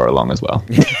bring Tara along as well.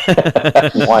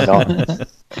 Why not?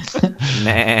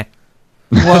 Nah.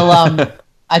 Well,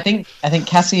 I think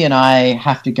Cassie and I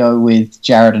have to go with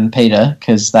Jared and Peter,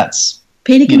 because that's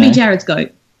Peter can be Jared's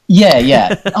goat.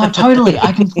 Yeah. Oh, totally.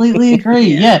 I completely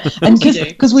agree. Yeah, and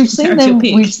because we've seen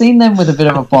them with a bit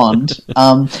of a bond.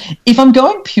 If I'm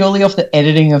going purely off the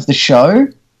editing of the show,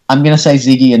 I'm going to say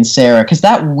Ziggy and Sarah, because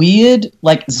that weird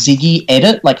Ziggy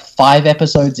edit 5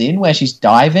 episodes in where she's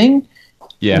diving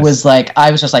was I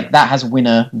was just like, that has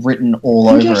winner written all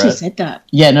over it. You actually said that.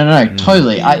 Yeah, no,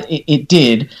 totally. It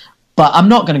did, but I'm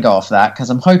not going to go off that because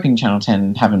I'm hoping Channel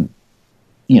 10 haven't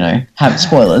have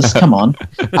spoilers. Come on.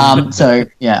 So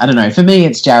yeah, I don't know. For me,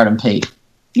 it's Jared and Pete.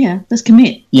 Yeah, let's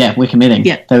commit. Yeah, we're committing.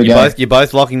 Yeah, there we go. You're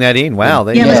both locking that in. Wow.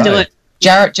 Let's do it.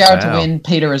 Jared to win.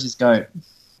 Peter as his goat.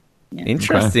 Yeah.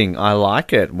 Interesting. I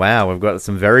like it. Wow, we've got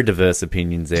some very diverse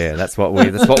opinions there. That's what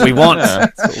we want.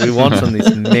 That's what we want on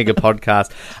this mega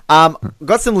podcast.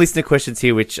 Got some listener questions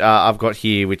here, which I've got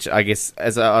here, which I guess,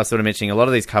 as I was sort of mentioning, a lot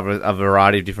of these cover a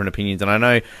variety of different opinions, and I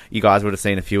know you guys would have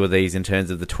seen a few of these in terms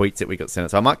of the tweets that we got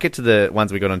sent. So I might get to the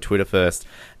ones we got on Twitter first,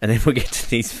 and then we'll get to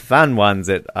these fun ones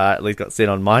that at least got sent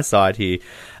on my side here.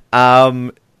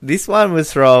 This one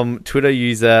was from Twitter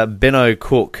user Benno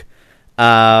Cook.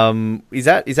 Is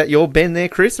that your Ben there,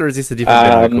 Chris, or is this a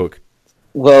different Ben Cook?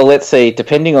 Well, let's see.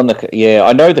 Depending on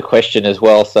I know the question as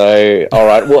well. So, all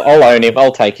right, well, I'll own him.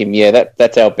 I'll take him. Yeah,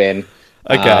 that's our Ben.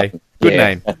 Okay, good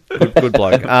name, good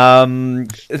bloke.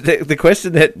 The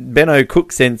question that Benno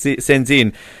Cook sends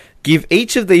in: give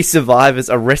each of these survivors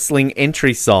a wrestling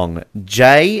entry song.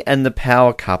 Jay and the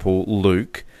power couple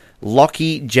Luke,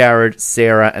 Lockie, Jared,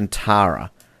 Sarah, and Tara.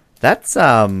 That's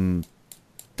a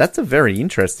very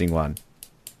interesting one.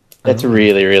 That's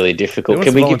really, really difficult.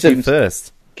 Can we give them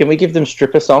first? Can we give them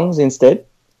stripper songs instead?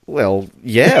 Well,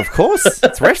 yeah, of course.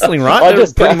 It's wrestling, right? They're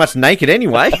pretty much naked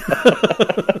anyway.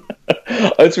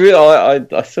 It's real. I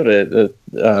sort of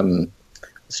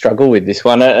struggle with this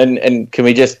one. And can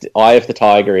we just Eye of the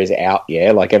Tiger is out?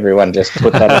 Yeah, everyone just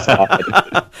put that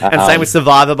aside. And same with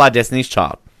Survivor by Destiny's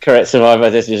Child. Correct, Survivor by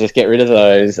Destiny's. Just get rid of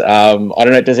those. I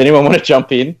don't know. Does anyone want to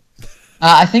jump in?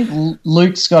 I think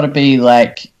Luke's got to be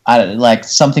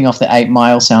something off the 8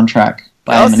 Mile soundtrack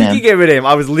by Eminem. I was thinking Eminem.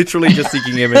 I was literally just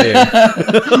thinking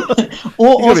Eminem.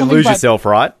 or lose yourself,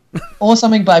 right? Or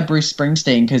something by Bruce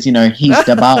Springsteen, because he's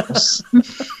the boss.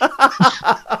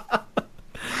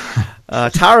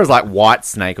 Tara's like White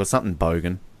Snake or something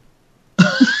bogan.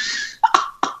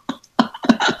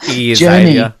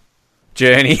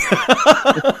 Journey.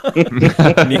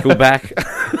 Nickelback.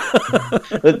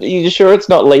 Are you sure it's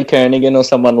not Lee Kernaghan or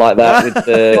someone like that? With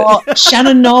the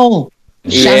Shannon Knoll.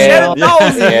 Shannon Knoll,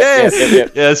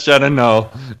 yes. Yes, Shannon Knoll.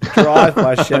 Drive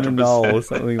by Shannon Knoll or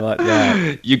something like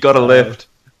that. You got a lift.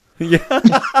 Yeah.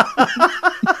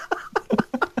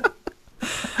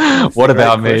 What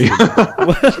about me? That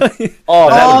would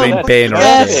have been Ben.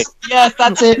 Yes,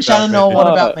 that's it. Shannon Knoll, what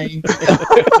about me?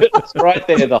 It's right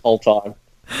there the whole time.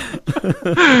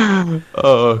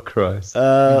 Oh Christ!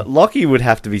 Lockie would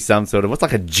have to be some sort of what's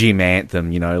like a gym anthem,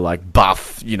 like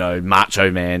Buff,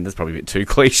 Macho Man. That's probably a bit too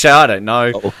cliche. I don't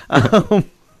know.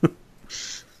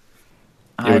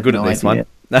 We're good at this one.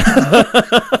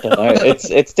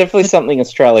 It's definitely something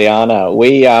Australiana.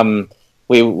 We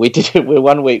did it.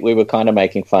 One week we were kind of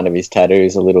making fun of his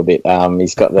tattoos a little bit.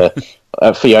 He's got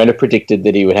Fiona predicted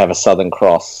that he would have a Southern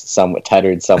Cross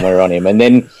tattooed somewhere on him, and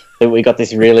then we got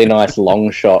this really nice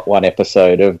long shot one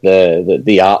episode of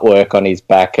the artwork on his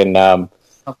back, and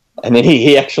then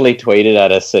he actually tweeted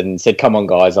at us and said, "Come on,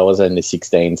 guys, I was only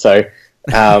 16." So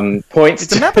points.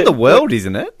 It's a map of the world,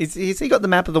 isn't it? Has he got the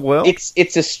map of the world?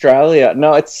 It's Australia.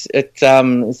 No, it's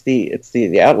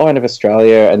the outline of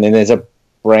Australia, and then there's a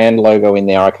brand logo in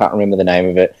there. I can't remember the name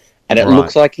of it, and it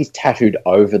looks like he's tattooed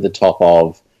over the top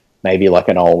of maybe like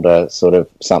an older sort of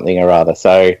something or other.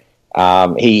 So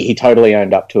he totally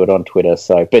owned up to it on Twitter.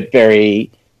 So, but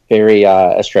very very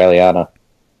Australiana.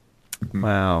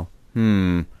 Wow.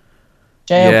 JLP's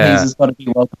has got to be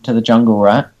welcome to the jungle,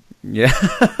 right? Yeah.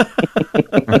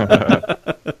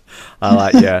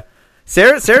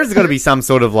 Sarah's got to be some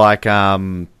sort of like, I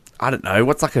don't know,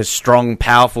 what's like a strong,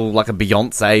 powerful, like a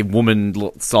Beyonce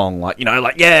woman song, like,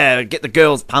 like, yeah, get the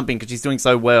girls pumping because she's doing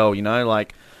so well,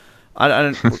 like, I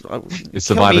don't. It's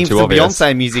Survivor too obvious.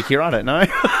 Beyonce music here, I don't know.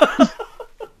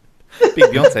 Big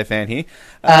Beyonce fan here.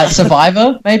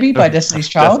 Survivor, maybe, by Destiny's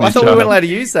Child. I thought we weren't allowed to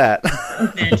use that.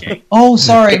 Oh,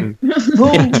 sorry.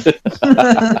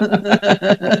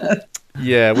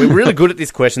 Yeah, we're really good at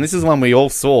this question. This is one we all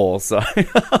saw, so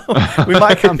we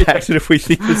might come back to it if we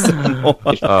think of some more.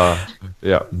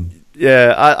 Yeah.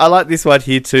 Yeah, I like this one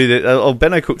here too. That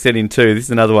Benno Cook sent in too. This is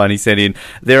another one he sent in.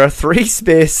 There are 3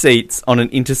 spare seats on an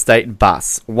interstate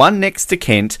bus. One next to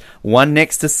Kent, one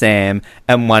next to Sam,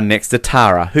 and one next to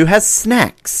Tara, who has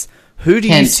snacks. Who do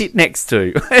you sit next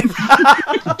to?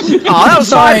 That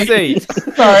was my seat.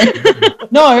 Sorry.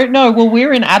 No. Well,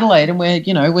 we're in Adelaide, and we're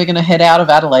going to head out of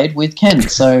Adelaide with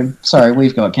Kent. So sorry,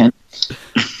 we've got Kent.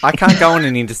 I can't go on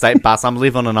an interstate bus. I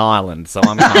live on an island, so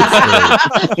I'm kind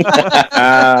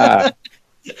of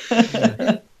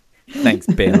screwed. Thanks,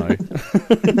 Benno.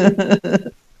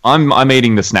 I'm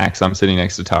eating the snacks. I'm sitting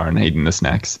next to Tara and eating the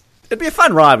snacks. It'd be a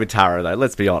fun ride with Tara, though.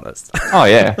 Let's be honest. Oh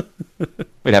yeah,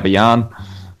 we'd have a yarn.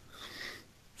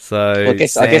 So I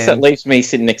guess that leaves me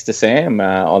sitting next to Sam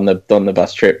on the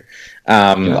bus trip.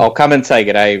 I'll come and say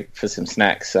g'day for some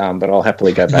snacks, but I'll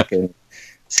happily go back and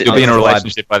sit. You'll be in a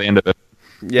relationship by the end of it.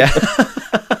 Yeah.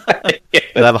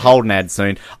 We'll have a Holden ad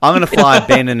soon. I'm going to fly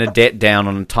Ben and Adette down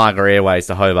on Tiger Airways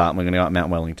to Hobart, and we're going to go up Mount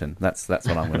Wellington. That's what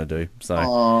I'm going to do. So.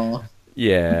 Aww.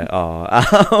 Yeah.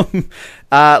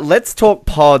 Let's Talk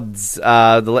Pods.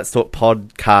 The Let's Talk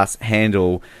podcast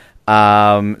handle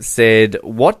said,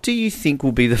 "What do you think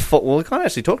will be the well? We kind of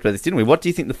actually talked about this, didn't we? What do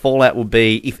you think the fallout will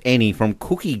be, if any, from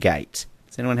Cookiegate?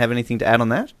 Does anyone have anything to add on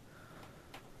that?"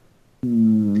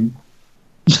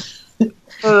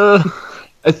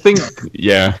 I think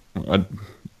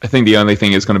the only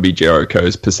thing is going to be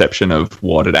Jericho's perception of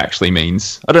what it actually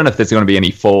means. I don't know if there's going to be any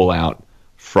fallout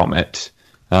from it.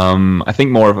 I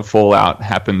think more of a fallout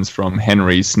happens from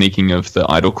Henry's sneaking of the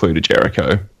idol clue to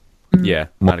Jericho. Yeah,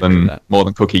 more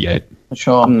than Cookiegate. For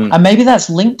sure. And maybe that's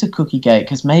linked to Cookiegate,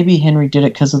 because maybe Henry did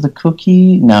it because of the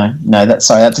cookie. No, that's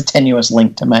a tenuous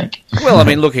link to make. Well, I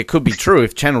mean, look, it could be true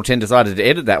if Channel 10 decided to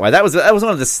edit that way. That was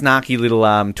one of the snarky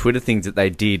little Twitter things that they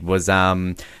did. I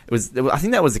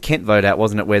think that was the Kent vote out,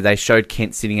 wasn't it, where they showed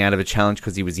Kent sitting out of a challenge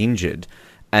because he was injured,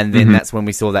 and then that's when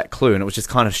we saw that clue, and it was just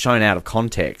kind of shown out of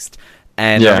context.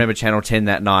 And I remember Channel 10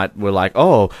 that night were like,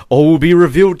 all will be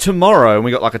revealed tomorrow. And we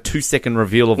got like a 2-second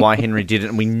reveal of why Henry did it,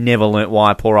 and we never learnt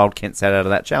why poor old Kent sat out of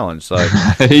that challenge. So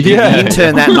the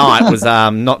intern that night was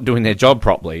not doing their job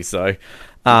properly. So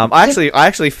I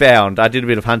actually found, I did a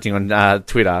bit of hunting on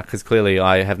Twitter, because clearly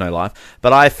I have no life,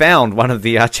 but I found one of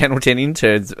the Channel 10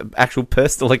 interns' actual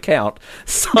personal account.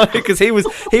 So because he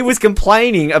was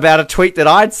complaining about a tweet that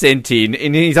I'd sent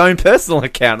in his own personal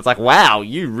account. It's like, wow,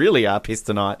 you really are pissed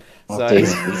tonight. So,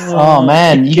 oh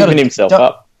man, you got himself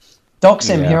up. Dox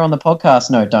him here on the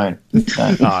podcast. No, don't.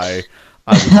 No,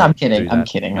 I'm kidding.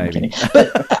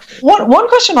 But one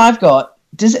question I've got: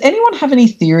 does anyone have any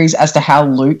theories as to how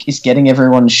Luke is getting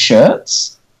everyone's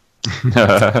shirts?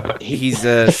 He's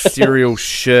a serial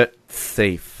shirt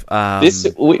thief.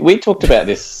 We talked about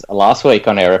this last week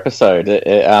on our episode.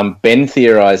 Ben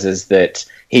theorizes that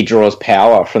he draws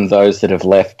power from those that have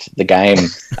left the game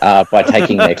by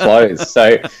taking their clothes.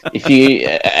 So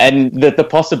the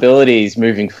possibilities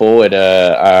moving forward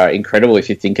are incredible if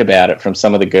you think about it. From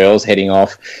some of the girls heading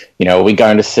off, are we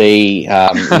going to see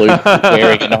Luke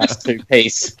wearing a nice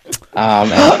 2-piece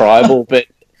and tribal? But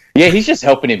yeah, he's just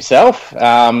helping himself,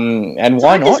 and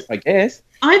why not? I guess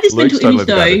I have this mental image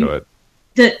though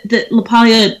that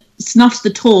Lapalia snuffs the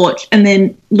torch, and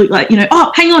then Luke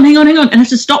hang on, and has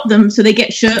to stop them so they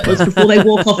get shirtless before they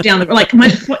walk off down the road. Like,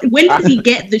 when does he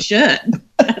get the shirt?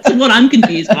 That's what I'm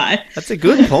confused by. That's a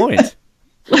good point.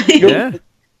 Yeah.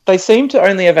 they seem to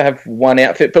only ever have one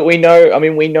outfit, but we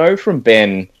know from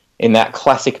Ben in that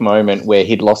classic moment where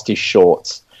he'd lost his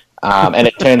shorts, and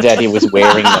it turns out he was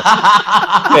wearing them.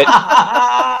 But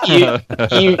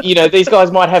you know, these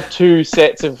guys might have two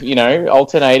sets of, you know,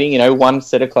 alternating, you know, one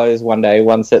set of clothes one day,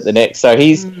 one set the next. So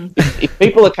if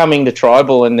people are coming to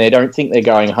Tribal and they don't think they're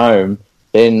going home,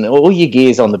 then all your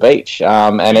gear's on the beach,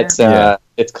 and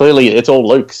it's clearly it's all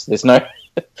Luke's. There's no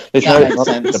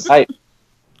debate.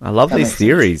 I love these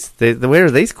theories. Where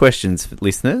are these questions,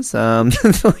 listeners? You know,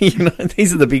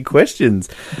 these are the big questions.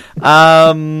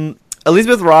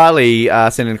 Elizabeth Riley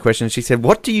sent in a question. She said,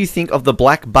 "What do you think of the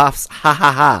black buffs? Ha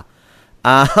ha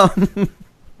ha."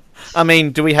 I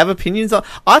mean, do we have opinions on?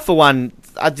 I, for one,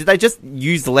 did they just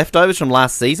use the leftovers from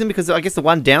last season? Because I guess the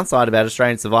one downside about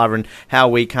Australian Survivor and how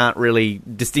we can't really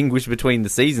distinguish between the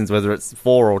seasons, whether it's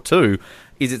 4 or 2,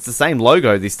 is it's the same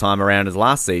logo this time around as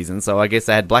last season. So I guess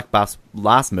they had black buffs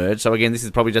last merge. So again, this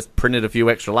is probably just printed a few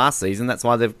extra last season. That's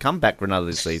why they've come back for another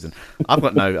this season. I've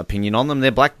got no opinion on them.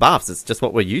 They're black buffs. It's just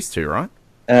what we're used to, right?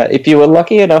 If you were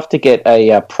lucky enough to get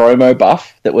a promo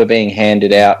buff that were being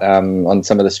handed out on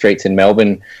some of the streets in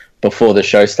Melbourne before the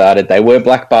show started, they were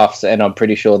black buffs, and I'm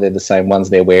pretty sure they're the same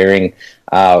ones they're wearing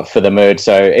for the merge.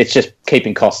 So it's just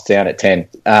keeping costs down at 10.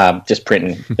 Just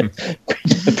printing the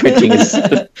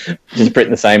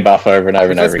same buff over and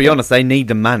over and over. Let's be honest, they need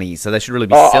the money, so they should really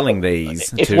be selling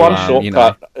these. It's one shortcut. You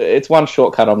know. It's one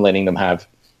shortcut I'm letting them have.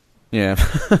 Yeah.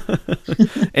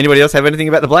 Anybody else have anything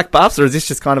about the black buffs, or is this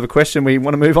just kind of a question we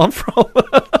want to move on from?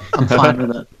 I'm fine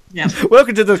with it. Yeah.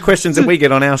 Welcome to the questions that we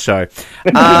get on our show.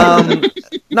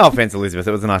 No offense, Elizabeth.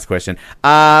 It was a nice question.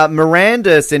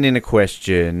 Miranda sent in a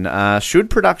question. Should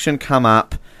production come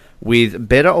up with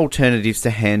better alternatives to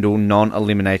handle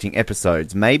non-eliminating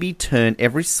episodes? Maybe turn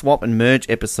every swap and merge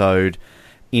episode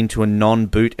into a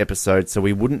non-boot episode so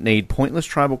we wouldn't need pointless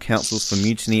tribal councils for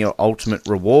mutiny or ultimate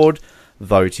reward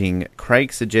voting.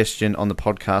 Craig's suggestion on the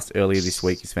podcast earlier this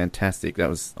week is fantastic. That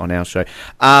was on our show.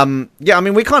 Yeah, I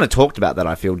mean, we kind of talked about that,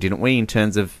 I feel, didn't we, in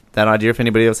terms of that idea? If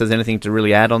anybody else has anything to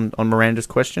really add on Miranda's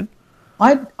question?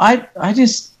 I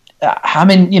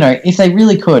mean, you know, if they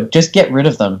really could, just get rid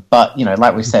of them. But, you know,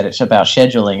 like we said, it's about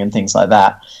scheduling and things like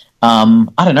that. I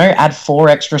don't know, add 4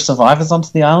 extra survivors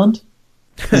onto the island.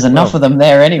 There's enough of them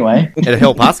there anyway. It'd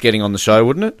help us getting on the show,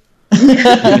 wouldn't it?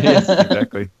 Yes,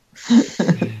 exactly.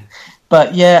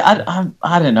 But yeah,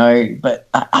 I don't know. But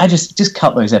I just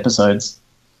cut those episodes.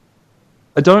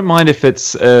 I don't mind if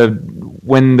it's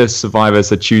when the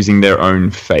survivors are choosing their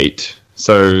own fate.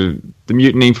 So the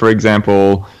mutiny, for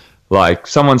example, like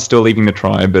someone's still leaving the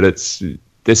tribe, but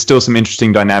there's still some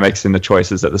interesting dynamics in the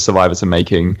choices that the survivors are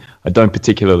making. I don't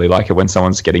particularly like it when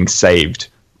someone's getting saved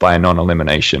by a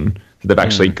non-elimination. They've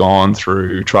actually gone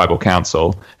through tribal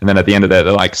council, and then at the end of that,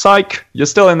 they're like, "Psych, you're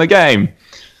still in the game."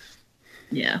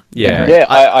 Yeah.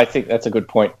 I think that's a good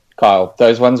point, Kyle.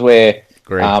 Those ones where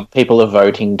people are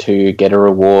voting to get a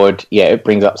reward, it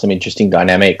brings up some interesting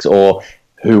dynamics. Or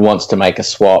who wants to make a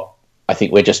swap? I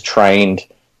think we're just trained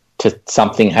to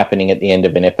something happening at the end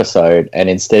of an episode, and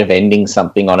instead of ending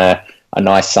something on a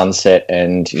nice sunset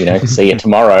and, you know, see you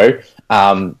tomorrow,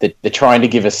 they're trying to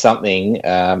give us something,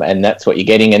 and that's what you're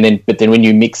getting. But then when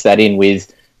you mix that in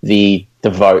with the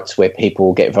votes where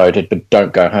people get voted but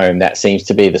don't go home, that seems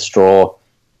to be the straw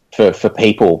for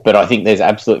people. But I think there's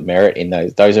absolute merit in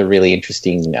those. Those are really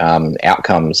interesting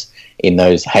outcomes in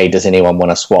those. Hey, does anyone want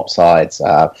to swap sides?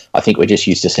 I think we're just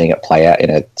used to seeing it play out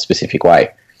in a specific way.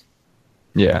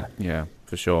 Yeah,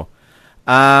 for sure.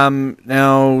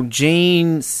 Now,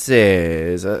 Jean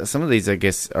says, some of these, I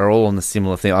guess, are all on the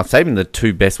similar thing. I've taken the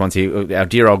 2 best ones here. Our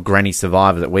dear old Granny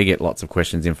Survivor that we get lots of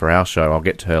questions in for our show. I'll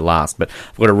get to her last. But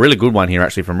I've got a really good one here,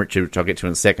 actually, from Richard, which I'll get to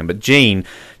in a second. But Jean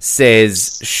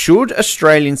says, should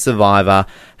Australian Survivor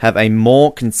have a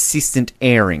more consistent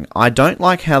airing? I don't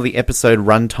like how the episode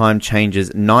runtime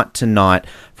changes night to night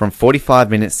from 45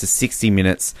 minutes to 60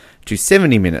 minutes to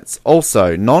 70 minutes.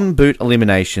 Also, non-boot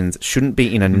eliminations shouldn't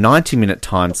be in a 90-minute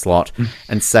time slot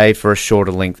and saved for a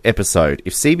shorter length episode.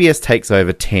 If CBS takes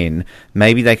over 10,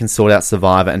 maybe they can sort out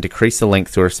Survivor and decrease the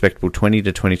length to a respectable 20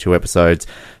 to 22 episodes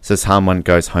so someone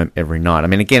goes home every night. I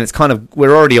mean, again, it's kind of,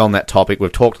 we're already on that topic.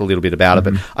 We've talked a little bit about it,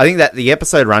 but I think that the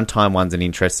episode runtime one's an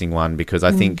interesting one because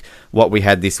I think what we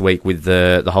had this week with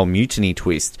the whole mutiny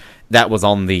twist, that was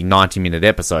on the 90-minute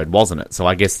episode, wasn't it? So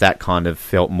I guess that kind of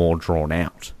felt more drawn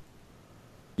out.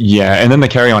 Yeah, and then the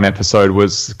carry-on episode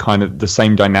was kind of the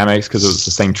same dynamics because it was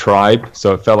the same tribe,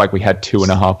 so it felt like we had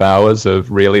 2.5 hours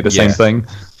of really the same thing.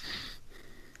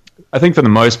 I think for the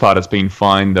most part it's been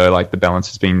fine, though. Like, the balance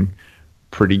has been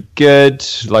pretty good.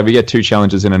 Like, we get 2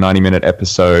 challenges in a 90-minute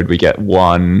episode. We get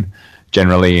 1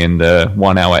 generally in the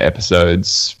 1 hour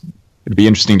episodes. It'd be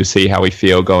interesting to see how we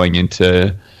feel going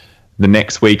into the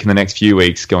next week and the next few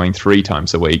weeks, going 3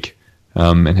 times a week,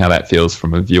 and how that feels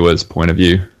from a viewer's point of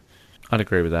view. I'd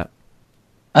agree with that.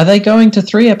 Are they going to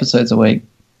 3 episodes a week?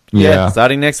 Yeah.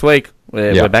 Starting next week.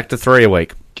 We're back to 3 a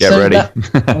week. Get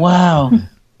ready. Wow.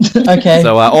 Okay.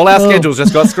 So all our schedules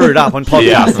just got screwed up on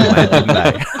podcast land, didn't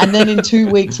they? And then in 2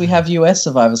 weeks we have US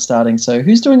Survivor starting. So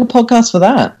who's doing a podcast for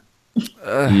that? We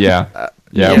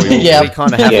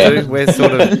kind of have to. We're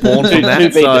sort of born from that. To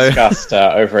be discussed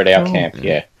over at our camp,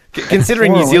 yeah.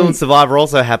 Considering New Zealand Survivor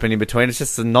also happened in between, it's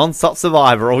just a non-stop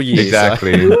Survivor all year.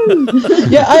 Exactly. So.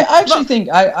 Yeah, I actually think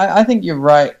I think you're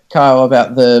right, Kyle,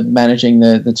 about the managing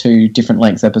the 2 different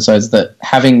length episodes. That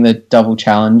having the double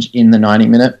challenge in the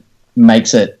 90-minute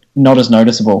makes it not as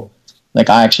noticeable. Like,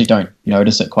 I actually don't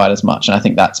notice it quite as much, and I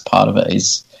think that's part of it.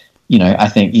 Is I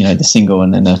think the single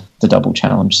and then the double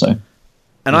challenge. So.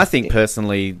 And I think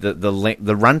personally, the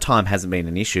runtime hasn't been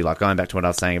an issue. Like, going back to what I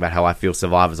was saying about how I feel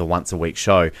Survivor's a once-a-week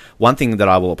show, one thing that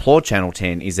I will applaud Channel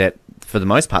 10 is that, for the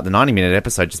most part, the 90-minute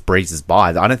episode just breezes by.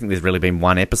 I don't think there's really been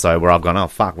one episode where I've gone, oh,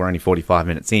 fuck, we're only 45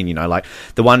 minutes in, Like,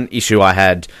 the one issue I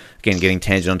had, again, getting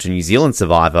tangent onto New Zealand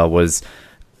Survivor, was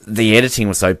the editing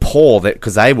was so poor that,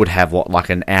 because they would have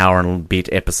like an hour and a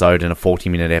bit episode and a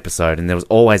 40-minute episode, and there was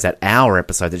always that hour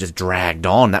episode that just dragged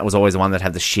on. That was always the one that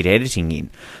had the shit editing in.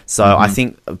 So I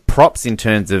think props in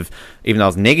terms of, even though I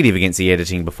was negative against the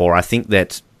editing before, I think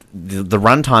that the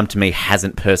runtime to me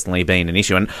hasn't personally been an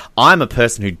issue. And I'm a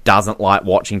person who doesn't like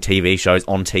watching TV shows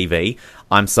on TV.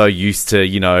 I'm so used to,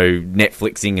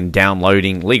 Netflixing and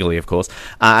downloading, legally of course,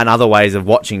 and other ways of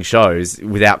watching shows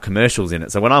without commercials in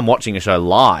it. So when I'm watching a show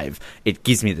live, it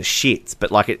gives me the shits.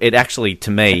 But like it actually,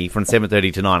 to me, from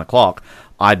 7:30 to 9 o'clock,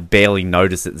 I barely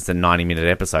notice it's a 90-minute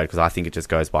episode because I think it just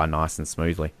goes by nice and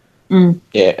smoothly.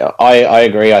 Yeah, I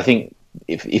agree. I think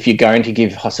if you're going to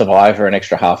give Survivor an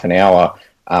extra half an hour,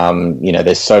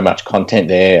 there's so much content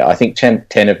there. I think 10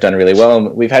 have done really well,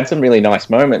 and we've had some really nice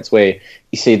moments where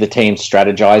you see the team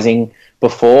strategizing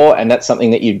before, and that's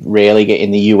something that you rarely get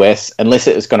in the US, unless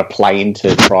it was going to play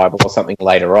into Tribal or something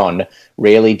later on.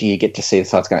 Rarely do you get to see the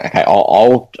sides going, okay,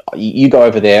 you go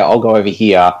over there, I'll go over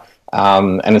here.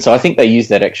 And so I think they use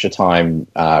that extra time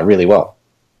really well.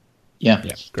 Yeah,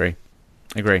 agree.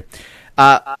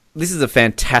 This is a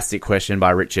fantastic question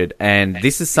by Richard, and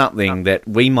this is something that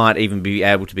we might even be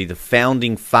able to be the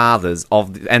founding fathers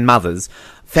and mothers,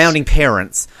 founding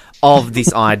parents of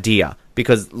this idea,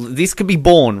 because this could be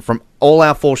born from all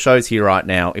our 4 shows here right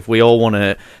now if we all want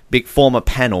to form a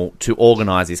panel to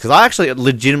organise this, because I actually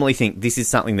legitimately think this is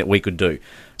something that we could do.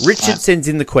 Richard sends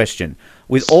in the question,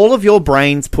 with all of your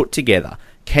brains put together,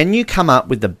 can you come up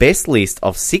with the best list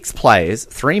of 6 players,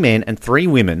 3 men and 3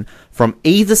 women, from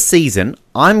either season?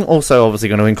 I'm also obviously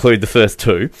going to include the first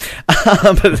 2,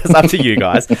 but it's up to you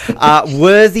guys.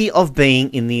 Worthy of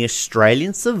being in the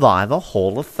Australian Survivor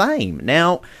Hall of Fame.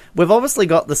 Now, we've obviously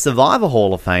got the Survivor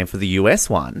Hall of Fame for the US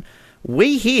one.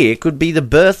 We here could be the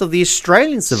birth of the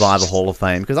Australian Survivor Hall of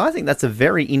Fame, because I think that's a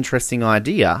very interesting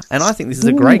idea, and I think this is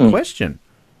a great question.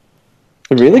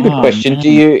 A really good question. Man.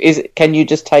 Can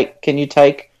you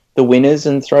take the winners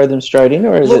and throw them straight in,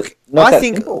 or is it not that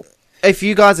simple? If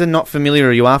you guys are not familiar,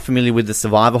 or you are familiar with the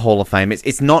Survivor Hall of Fame,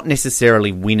 it's not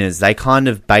necessarily winners. They kind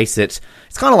of base it.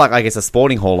 It's kind of like, I guess, a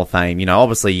sporting Hall of Fame.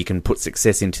 Obviously you can put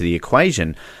success into the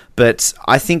equation, but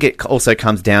I think it also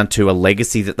comes down to a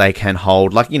legacy that they can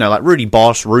hold. Like like Rudy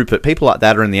Bosch, Rupert, people like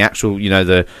that are in the actual,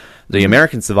 the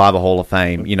American Survivor Hall of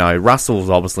Fame. Russell's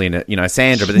obviously in it.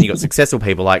 Sandra, but then you got successful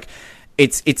people like.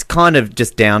 It's kind of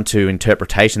just down to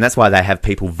interpretation. That's why they have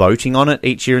people voting on it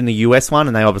each year in the US one,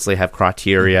 and they obviously have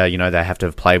criteria. They have to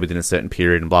have played within a certain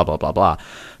period and blah, blah, blah, blah.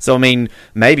 So, I mean,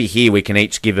 maybe here we can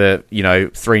each give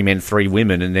 3 men, 3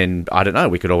 women, and then, I don't know,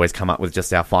 we could always come up with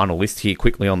just our final list here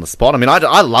quickly on the spot. I mean,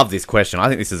 I love this question. I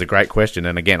think this is a great question,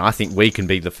 and again, I think we can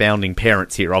be the founding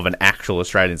parents here of an actual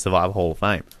Australian Survivor Hall of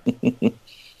Fame.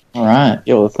 All right.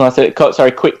 Yeah, well, it's nice.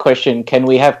 Sorry, quick question. Can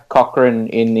we have Cochrane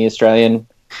in the Australian...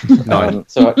 No. Okay,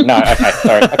 sorry.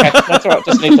 Okay, that's all right.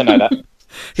 Just need to know that.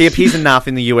 He appears enough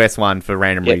in the US one for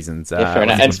random reasons. Fair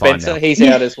enough. And Spencer, he's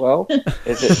out as well.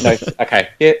 Is it? No. Okay.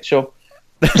 Yeah, sure.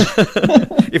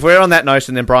 If we're on that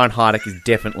notion, then Brian Heideck is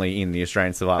definitely in the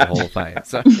Australian Survivor Hall of Fame.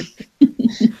 So,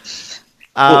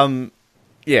 From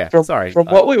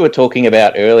what we were talking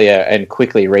about earlier, and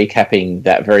quickly recapping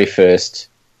that very first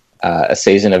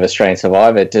season of Australian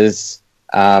Survivor, does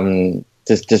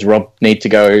Rob need to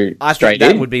go I straight think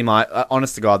that in? would be my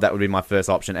honest to God, that would be my first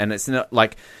option, and it's not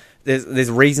like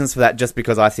there's reasons for that. Just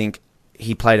because I think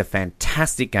he played a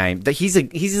fantastic game. He's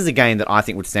a game that I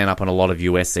think would stand up on a lot of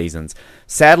US seasons.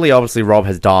 Sadly, obviously, Rob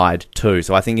has died too,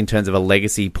 so I think in terms of a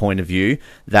legacy point of view,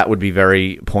 that would be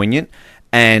very poignant.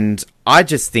 And I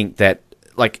just think that,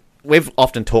 like, we've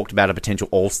often talked about a potential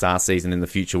all-star season in the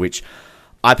future, which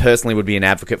I personally would be an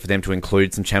advocate for them to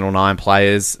include some Channel 9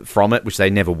 players from it, which they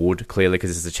never would, clearly, because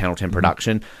this is a Channel 10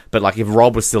 production. But, like, if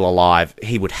Rob was still alive,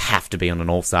 he would have to be on an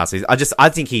all-star season. I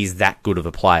think he's that good of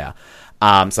a player.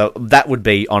 So that would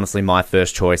be, honestly, my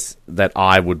first choice that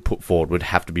I would put forward, would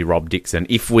have to be Rob Dixon,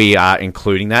 if we are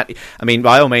including that. I mean,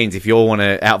 by all means, if you all want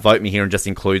to outvote me here and just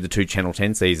include the 2 Channel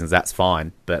 10 seasons, that's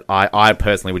fine. But I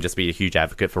personally would just be a huge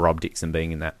advocate for Rob Dixon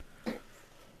being in that.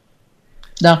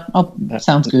 No,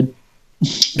 sounds good.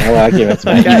 No arguments,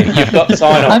 mate. You've got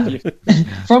sign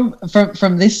off.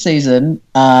 From this season,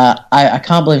 I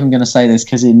can't believe I'm going to say this,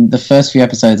 because in the first few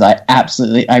episodes,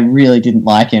 I really didn't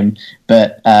like him,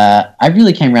 but I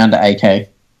really came round to AK.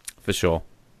 For sure.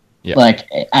 Yeah. Like,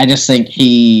 I just think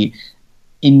he,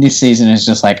 in this season, has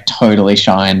just, like, totally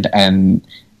shined, and,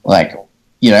 like,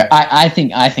 you know, I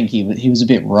think he was a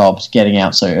bit robbed getting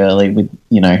out so early with,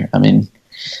 you know, I mean,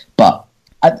 but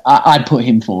I'd put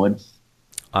him forward.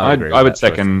 I would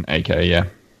second AK, yeah.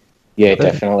 Yeah,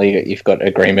 definitely. You've got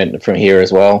agreement from here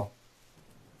as well.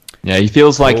 Yeah, he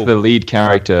feels like the lead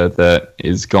character that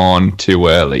is gone too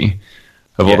early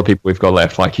of all the people we've got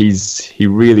left. Like, he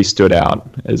really stood out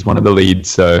as one of the leads,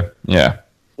 so, yeah.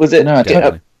 Was it... No,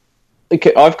 totally.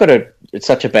 I've got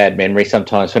such a bad memory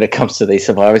sometimes when it comes to these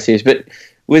Survivor Series, but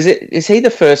is he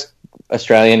the first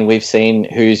Australian we've seen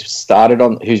who's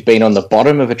been on the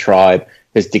bottom of a tribe,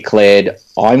 has declared,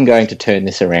 I'm going to turn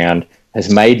this around, has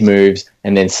made moves,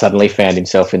 and then suddenly found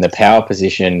himself in the power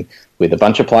position with a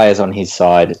bunch of players on his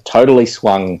side, totally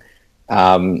swung.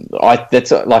 I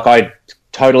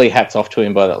totally hats off to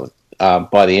him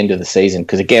by the end of the season,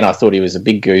 because again, I thought he was a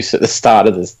big goose at the start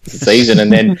of the season,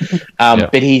 and then,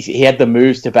 but he had the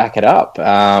moves to back it up,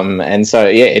 and so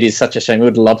yeah, it is such a shame. We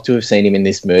would love to have seen him in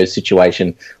this merge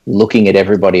situation, looking at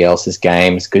everybody else's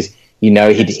games, because you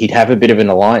know he'd have a bit of an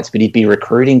alliance, but he'd be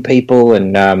recruiting people,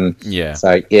 and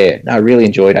so yeah, no, I really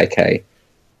enjoyed AK.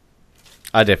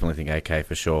 I definitely think AK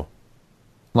for sure.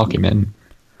 Lock him in.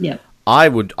 Yeah, I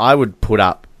would put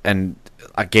up, and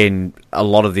again, a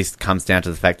lot of this comes down to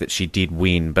the fact that she did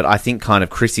win, but I think kind of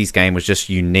Chrissy's game was just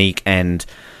unique, and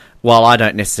while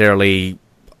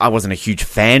I wasn't a huge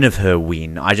fan of her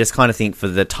win, I just kind of think for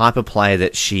the type of player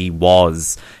that she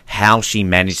was, how she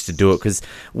managed to do it, because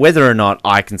whether or not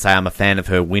I can say I'm a fan of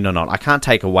her win or not, I can't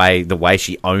take away the way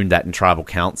she owned that in Tribal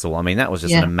Council. I mean, that was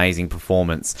just an amazing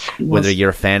performance, whether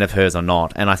you're a fan of hers or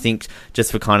not. And I think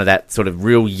just for kind of that sort of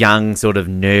real young, sort of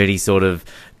nerdy sort of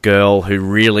girl who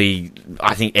really,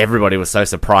 I think everybody was so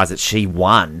surprised that she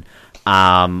won.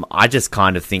 I just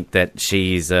kind of think that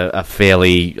she's a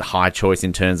fairly high choice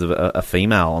in terms of a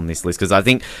female on this list, because I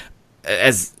think,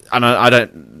 I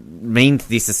don't mean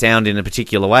this to sound in a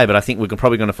particular way, but I think we're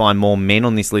probably going to find more men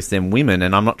on this list than women,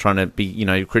 and I'm not trying to be, you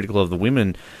know, critical of the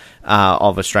women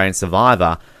of Australian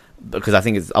Survivor, because I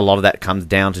think a lot of that comes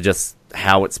down to just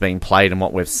how it's been played and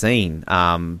what we've seen.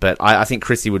 But I think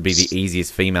Chrissy would be the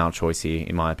easiest female choice here,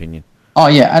 in my opinion. Oh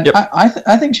yeah, and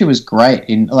I think she was great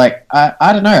in, like,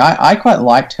 I don't know, I quite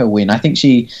liked her win. I think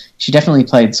she definitely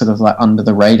played sort of like under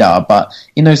the radar, but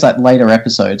in those like later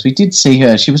episodes we did see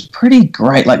her, she was pretty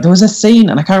great. Like, there was a scene,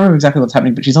 and I can't remember exactly what's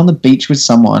happening, but she's on the beach with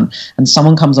someone, and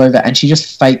someone comes over and she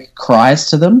just fake cries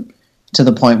to them, to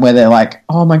the point where they're like,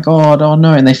 oh my god, oh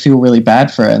no, and they feel really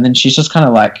bad for her, and then she's just kind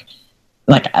of like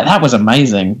that was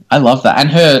amazing. I love that. And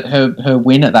her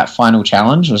win at that final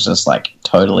challenge was just like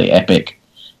totally epic.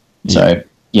 So,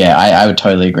 yeah, I would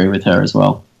totally agree with her as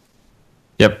well.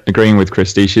 Yep, agreeing with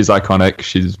Christy. She's iconic.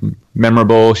 She's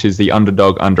memorable. She's the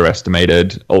underdog,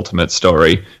 underestimated, ultimate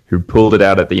story who pulled it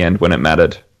out at the end when it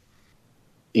mattered.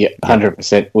 Yeah,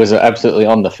 100%. Was absolutely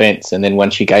on the fence. And then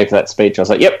when she gave that speech, I was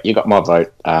like, yep, you got my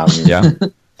vote. Yeah.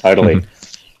 Totally.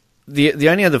 The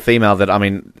only other female that, I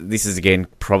mean, this is, again,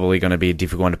 probably going to be a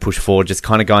difficult one to push forward, just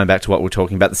kind of going back to what we're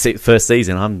talking about the first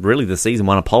season. I'm really the season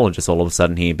one apologist all of a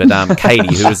sudden here. But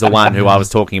Katie, who was the one who I was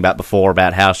talking about before,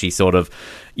 about how she sort of,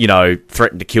 you know,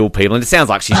 threatened to kill people. And it sounds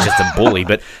like she's just a bully.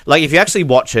 But, like, if you actually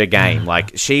watch her game,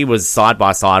 like, she was side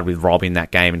by side with Rob in that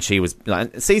game. And she was,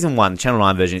 season 1, Channel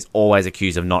 9 version, is always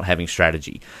accused of not having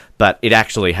strategy. But it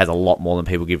actually has a lot more than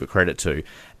people give it credit to.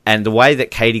 And the way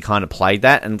that Katie kind of played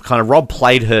that, and kind of Rob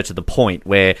played her to the point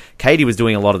where Katie was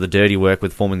doing a lot of the dirty work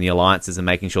with forming the alliances and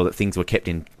making sure that things were kept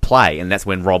in play. And that's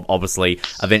when Rob obviously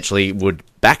eventually would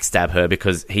backstab her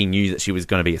because he knew that she was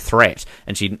going to be a threat.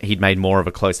 And he'd made more of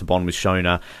a closer bond with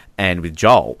Shona and with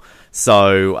Joel.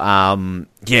 So, I mean,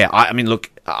 look,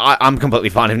 I'm completely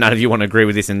fine if none of you want to agree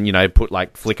with this and, you know, put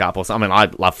like Flick up or something. I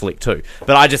mean, I love Flick too.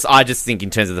 But I just think in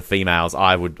terms of the females,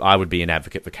 I would be an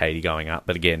advocate for Katie going up.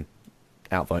 But again,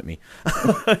 outvote me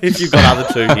if you've got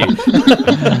other two here.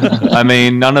 I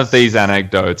mean, none of these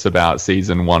anecdotes about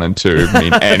season 1 and 2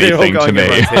 mean anything to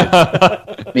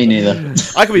me. Me neither.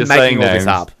 I could be making all this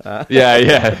up.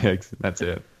 Yeah, that's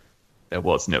it. There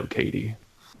was no Katie.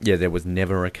 Yeah, there was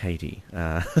never a Katie.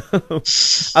 I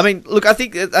mean, look, I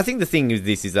think the thing with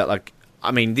this is that, like,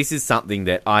 I mean, this is something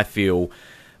that I feel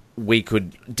we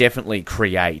could definitely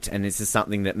create, and this is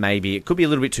something that maybe it could be a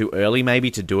little bit too early maybe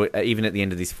to do it even at the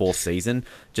end of this 4th season,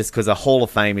 just because a Hall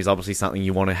of Fame is obviously something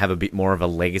you want to have a bit more of a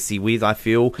legacy with, I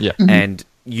feel. Yeah. And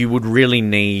you would really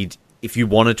need, if you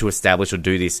wanted to establish or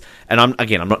do this, and I'm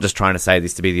not just trying to say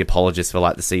this to be the apologist for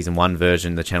like the season 1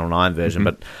 version, the Channel 9 version,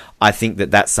 but I think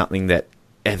that that's something that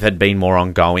had been more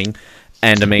ongoing.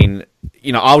 And I mean,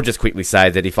 you know, I'll just quickly say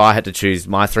that if I had to choose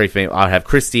my 3 females, I'd have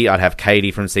Christy, I'd have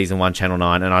Katie from season 1, Channel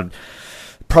 9, and I'd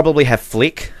probably have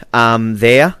Flick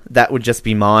there. That would just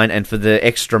be mine. And for the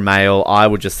extra male, I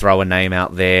would just throw a name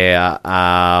out there.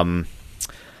 I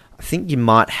think you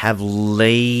might have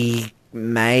Lee,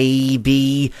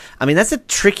 maybe. I mean, that's a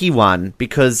tricky one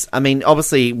because, I mean,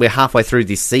 obviously we're halfway through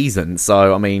this season,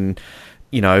 so, I mean,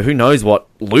 you know, who knows what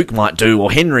Luke might do,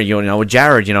 or Henry, or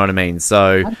Jared, you know what I mean?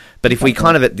 So, but if we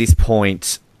kind of at this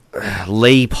point,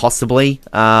 Lee possibly,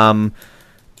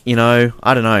 you know,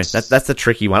 I don't know. That's a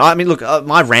tricky one. I mean, look,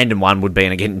 my random one would be,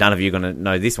 and again, none of you are going to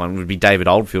know this one, would be David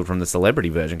Oldfield from the celebrity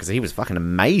version, because he was fucking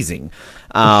amazing.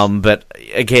 But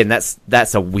again,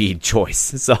 that's a weird choice.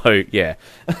 So, yeah.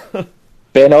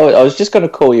 Ben, I was just going to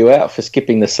call you out for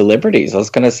skipping the celebrities. I was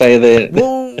going to say that.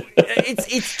 Well,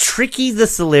 it's tricky, the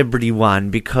celebrity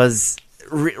one, because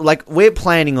like we're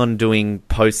planning on doing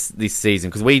posts this season,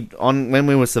 because when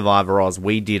we were Survivor Oz,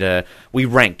 we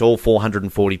ranked all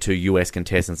 442 US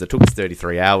contestants. It took us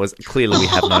 33 hours. Clearly, we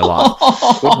have no life.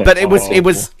 But it was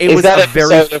Is that a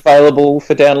very available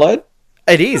for download?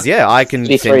 It is, yeah. I can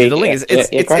send you the link.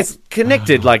 It's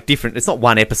connected like different. It's not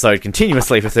one episode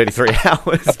continuously for 33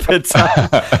 hours, but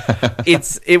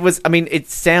it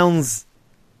sounds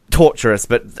torturous,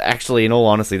 but actually, in all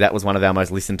honesty, that was one of our most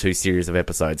listened to series of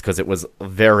episodes, because it was a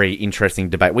very interesting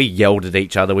debate. We yelled at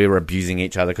each other, we were abusing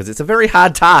each other, because it's a very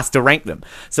hard task to rank them.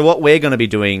 So what we're going to be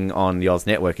doing on the Oz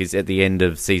Network is, at the end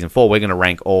of season 4, we're going to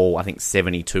rank all, I think,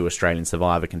 72 Australian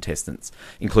Survivor contestants,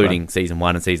 including season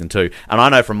 1 and season 2. And I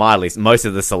know from my list, most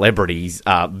of the celebrities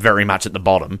are very much at the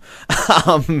bottom,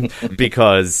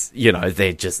 because, you know,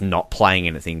 they're just not playing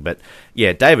anything. But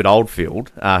yeah, David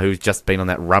Oldfield, who's just been on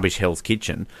that rubbish Hell's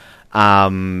Kitchen,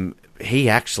 he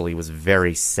actually was a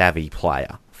very savvy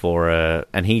player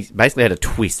and he basically had a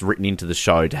twist written into the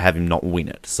show to have him not win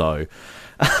it. So,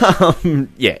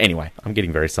 yeah, anyway, I'm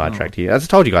getting very sidetracked here. As I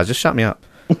told you guys, just shut me up.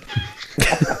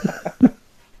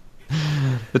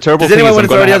 The terrible Does anyone want to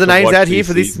throw any other names out here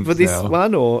for this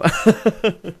one, or?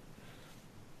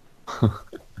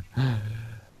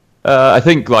 I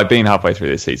think, like, being halfway through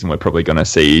this season, we're probably going to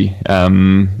see.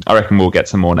 I reckon we'll get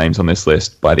some more names on this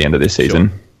list by the end of this season.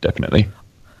 Sure. Definitely.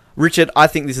 Richard, I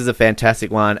think this is a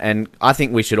fantastic one, and I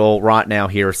think we should all right now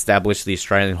here establish the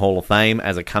Australian Hall of Fame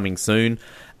as a coming soon.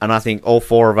 And I think all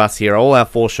 4 of us here, all our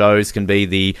 4 shows, can be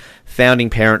the founding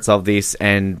parents of this,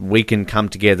 and we can come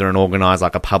together and organise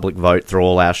like a public vote through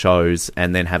all our shows,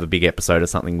 and then have a big episode or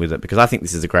something with it, because I think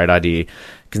this is a great idea,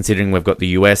 considering we've got the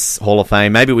US Hall of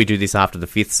Fame. Maybe we do this after the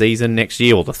 5th season next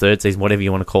year, or the 3rd season, whatever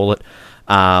you want to call it.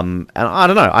 And I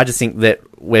don't know, I just think that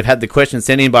we've had the question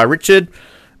sent in by Richard,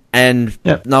 and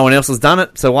no one else has done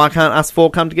it, so why can't us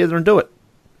 4 come together and do it?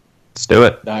 Let's do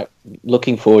it. No,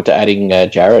 looking forward to adding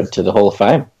Jared to the Hall of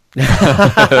Fame.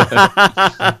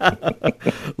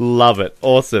 Love it.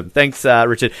 Awesome. Thanks,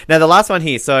 Richard. Now, the last one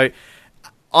here. So,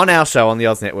 on our show on the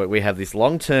Oz Network, we have this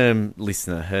long-term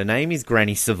listener. Her name is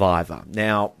Granny Survivor.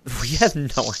 Now, we have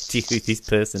no idea who this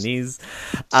person is,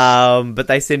 but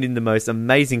they send in the most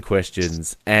amazing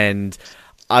questions, and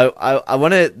I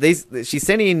want to. She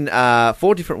sent in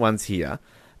 4 different ones here.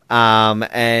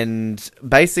 And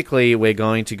basically we're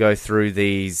going to go through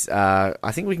these,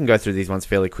 I think we can go through these ones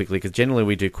fairly quickly, because generally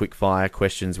we do quick fire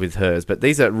questions with hers, but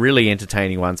these are really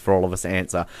entertaining ones for all of us to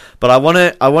answer. But I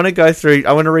want to go through,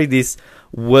 I want to read this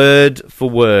word for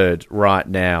word right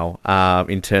now,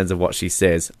 in terms of what she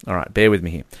says. All right, bear with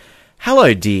me here.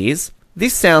 Hello, dears.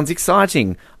 This sounds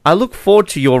exciting. I look forward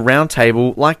to your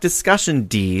roundtable like discussion,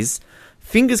 dears.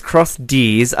 Fingers crossed,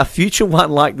 dears. A future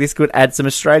one like this could add some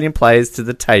Australian players to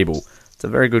the table. It's a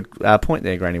very good point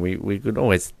there, Granny. We could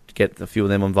always get a few of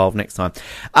them involved next time.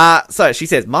 So she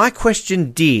says, my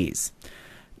question, dears.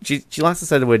 She likes to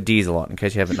say the word dears a lot, in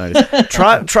case you haven't noticed.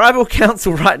 Tribal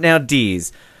Council right now,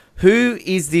 dears. Who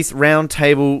in this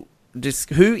roundtable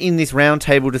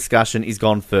discussion is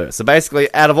gone first? So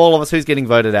basically, out of all of us, who's getting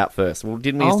voted out first? Well,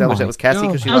 didn't we establish that was Cassie?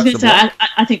 Because I was going to say,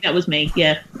 I think that was me.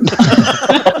 Yeah,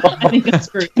 I think that's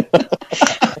true.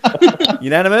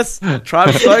 Unanimous?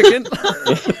 Tribe spoken?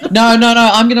 No.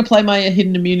 I'm going to play my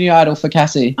hidden immunity idol for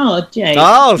Cassie. Oh, Jay.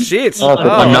 Oh, shit.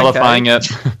 I'm nullifying it.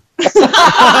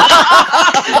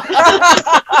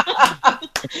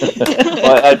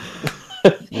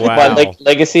 My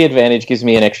legacy advantage gives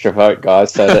me an extra vote,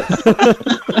 guys. So that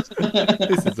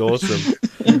This is awesome.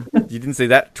 You didn't see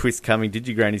that twist coming, did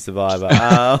you, Granny Survivor?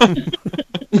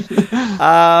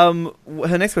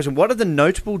 Her next question: what are the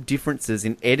notable differences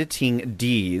in editing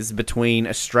D's between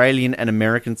Australian and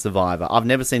American Survivor? I've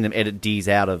never seen them edit D's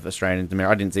out of Australian and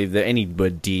American. I didn't see there any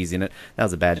word D's in it. That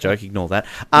was a bad joke. Ignore that.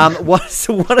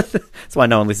 That's why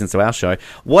no one listens to our show.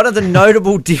 What are the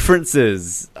notable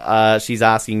differences? She's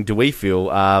asking, do we feel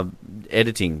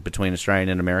editing between Australian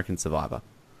and American Survivor?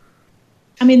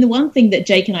 I mean, the one thing that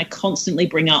Jake and I constantly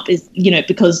bring up is,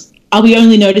 because are we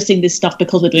only noticing this stuff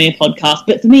because we're doing a podcast?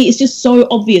 But for me, it's just so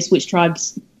obvious which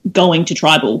tribe's going to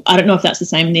tribal. I don't know if that's the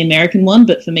same in the American one,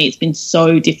 but for me, it's been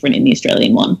so different in the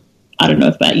Australian one. I don't know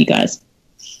about you guys.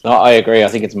 No, I agree. I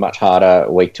think it's much harder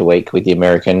week to week with the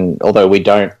American, although we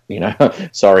don't,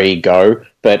 go.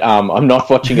 But I'm not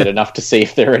watching it enough to see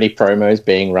if there are any promos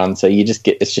being run. So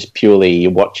it's just purely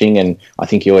you're watching, and I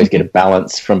think you always get a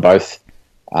balance from both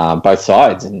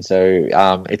sides, and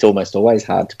so it's almost always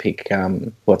hard to pick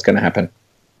what's going to happen.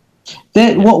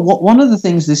 One of the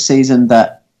things this season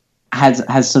that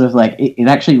has sort of like it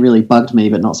actually really bugged me,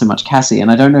 but not so much Cassie, and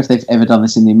I don't know if they've ever done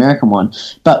this in the American one,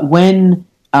 but when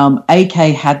AK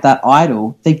had that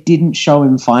idol, they didn't show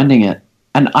him finding it.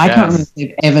 And I can't remember if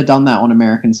they've ever done that on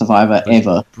American Survivor,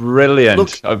 ever. Brilliant.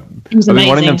 Look, I've been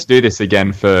wanting them to do this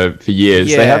again for years.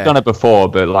 Yeah. They have done it before,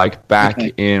 but back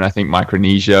in, I think,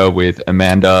 Micronesia with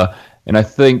Amanda, and I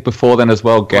think before then as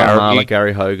well, Gary.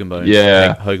 Gary Hoganboom.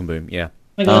 Yeah. Hoganboom, yeah.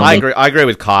 I agree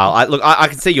with Kyle. I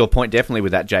can see your point definitely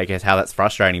with that, Jake, how that's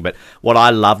frustrating. But what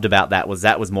I loved about that was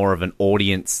more of an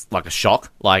audience, like a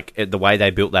shock, the way they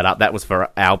built that up. That was for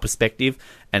our perspective,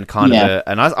 and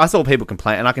I saw people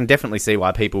complain, and I can definitely see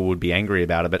why people would be angry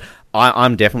about it. But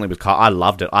I'm definitely with Kyle. I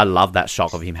loved it. I loved that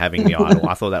shock of him having the idol.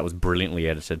 I thought that was brilliantly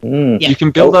edited. Yeah. You can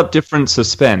build up different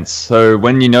suspense. So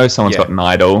when you know someone's got an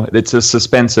idol, it's a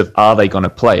suspense of, are they going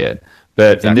to play it?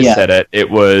 But in this edit,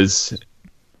 it was,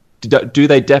 do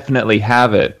they definitely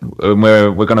have it?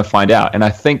 We're going to find out. And I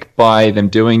think by them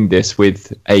doing this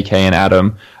with AK and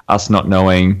Adam, us not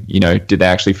knowing, did they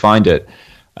actually find it?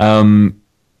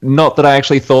 Not that I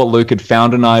actually thought Luke had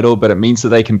found an idol, but it means that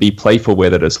they can be playful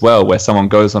with it as well, where someone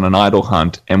goes on an idol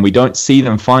hunt and we don't see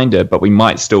them find it, but we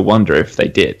might still wonder if they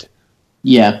did.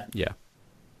 Yeah. Yeah.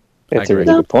 That's a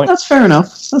really good point. That's fair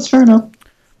enough.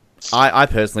 I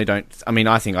personally don't. I mean,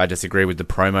 I think I disagree with the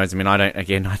promos. I mean,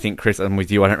 I think, Chris, I'm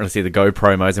with you. I don't really see the Go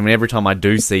promos. I mean, every time I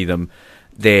do see them,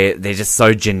 they're just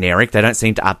so generic. They don't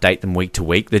seem to update them week to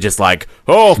week. They're just like,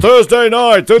 oh, Thursday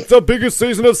night, it's the biggest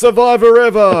season of Survivor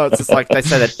ever. It's just like they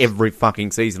say that every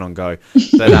fucking season on Go.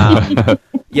 But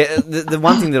the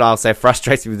one thing that I'll say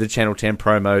frustrates me with the Channel 10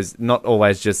 promos, not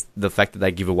always just the fact that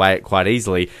they give away it quite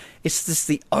easily. It's just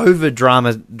the over drama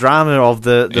of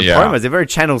the promos. They're very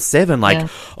Channel 7,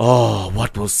 oh,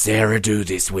 what will Sarah do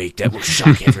this week that will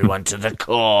shock everyone to the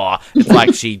core? It's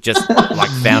like she just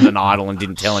found an idol and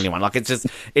didn't tell anyone.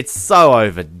 It's so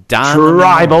overdone.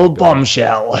 Tribal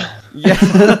bombshell. Yeah.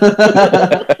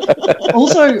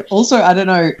 Also, I don't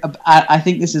know. I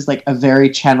think this is a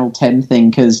very Channel 10 thing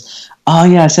because. Oh,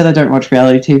 yeah, I said I don't watch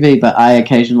reality TV, but I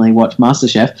occasionally watch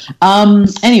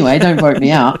MasterChef. Anyway, don't vote me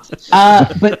out.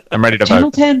 But I'm ready to Channel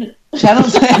vote. 10,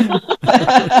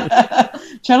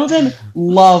 Channel 10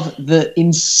 love the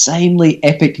insanely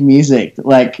epic music.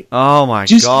 Oh, my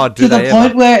God. To the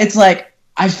point where it's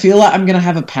I feel like I'm going to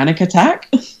have a panic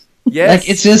attack. Yes.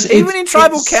 It's just even in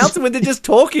Tribal Council when they're just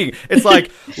talking, it's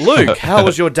like, Luke, how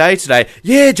was your day today?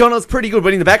 Yeah, John, it was pretty good.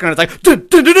 But in the background, it's like, dun,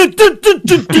 dun, dun, dun, dun,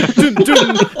 dun, dun, dun,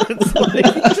 dun. It's like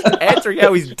just answering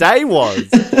how his day was.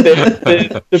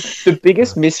 The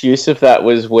biggest misuse of that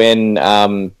was when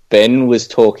Ben was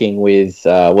talking with,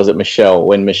 was it Michelle,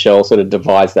 when Michelle sort of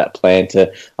devised that plan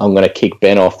to, I'm going to kick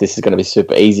Ben off, this is going to be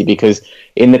super easy, because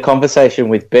in the conversation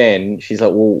with Ben, she's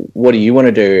like, well, what do you want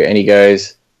to do? And he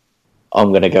goes, I'm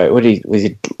going to go, was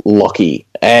it Lockie?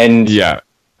 And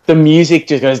the music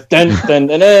just goes, dun, dun,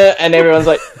 dun, dun, and everyone's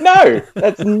like, no,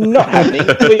 that's not happening.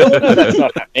 We all know that's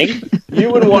not happening.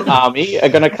 You and what army are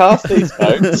going to cast these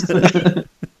folks?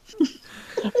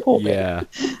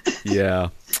 Yeah.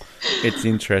 It's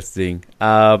interesting.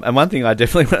 And one thing I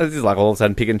definitely, this is like all of a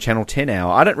sudden picking Channel 10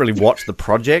 hour. I don't really watch the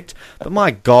project, but my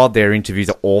God, their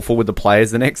interviews are awful with the players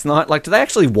the next night. Like, do they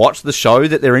actually watch the show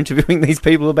that they're interviewing these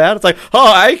people about? It's like,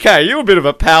 oh, AK, you're a bit of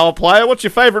a power player. What's your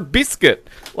favourite biscuit?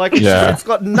 Like, it's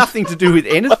got nothing to do with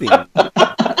anything.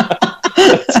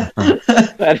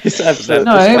 That is absolutely...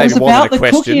 No, it was about the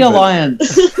Cookie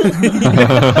Alliance.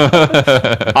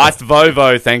 Iced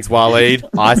Vovo, thanks, Waleed.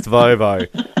 Iced Vovo.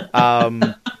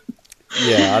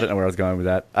 Yeah, I don't know where I was going with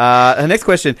that. Her next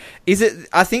question,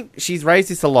 I think she's raised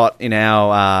this a lot in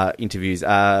our interviews,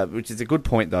 which is a good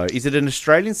point, though. Is it an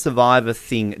Australian Survivor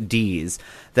thing, Dears,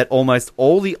 that almost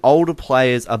all the older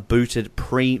players are booted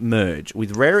pre-merge,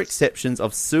 with rare exceptions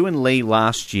of Sue and Lee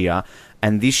last year,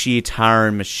 and this year Tara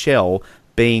and Michelle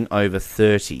being over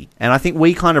 30? And I think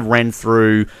we kind of ran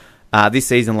through this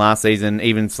season, last season,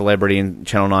 even Celebrity in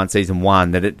Channel 9 Season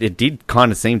 1, that it did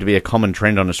kind of seem to be a common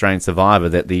trend on Australian Survivor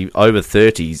that the over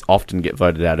 30s often get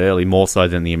voted out early, more so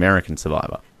than the American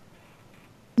Survivor.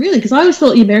 Really? Because I always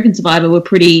thought the American Survivor were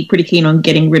pretty keen on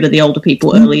getting rid of the older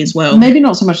people early as well. Maybe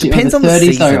not so much the Depends over on the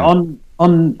 30s, though.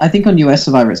 On I think on US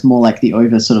Survivor, it's more like the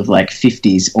over sort of like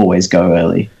 50s always go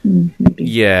early.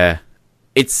 Yeah.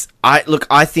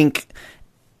 I think...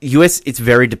 US, it's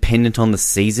very dependent on the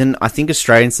season. I think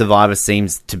Australian Survivor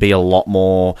seems to be a lot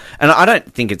more... And I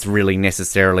don't think it's really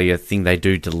necessarily a thing they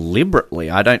do deliberately.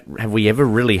 Have we ever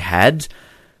really had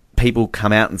people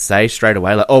come out and say straight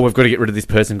away, like, oh, we've got to get rid of this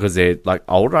person because they're, like,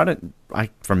 older?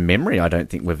 From memory, I don't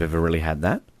think we've ever really had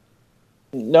that.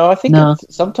 No, I think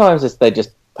sometimes they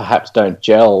just perhaps don't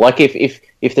gel. Like,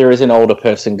 if there is an older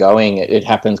person going, it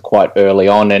happens quite early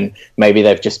on, and maybe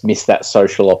they've just missed that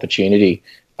social opportunity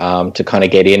to kind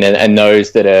of get in, and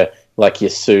those that are like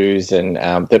your Sues and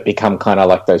that become kind of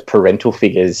like those parental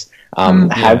figures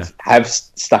have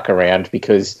stuck around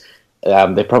because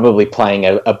they're probably playing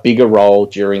a bigger role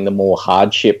during the more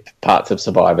hardship parts of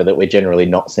Survivor that we're generally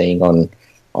not seeing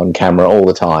on camera all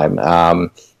the time.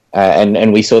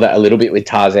 And we saw that a little bit with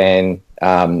Tarzan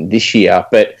this year,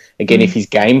 but again, if his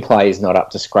gameplay is not up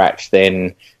to scratch,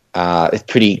 then it's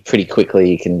pretty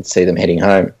quickly you can see them heading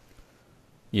home.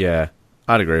 Yeah.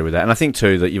 I'd agree with that. And I think,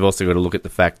 too, that you've also got to look at the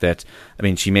fact that, I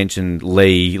mean, she mentioned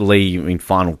Lee in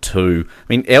Final 2. I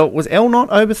mean, was Elle not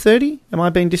over 30? Am I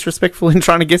being disrespectful in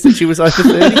trying to guess that she was over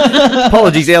 30?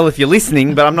 Apologies, Elle, if you're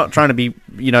listening, but I'm not trying to be,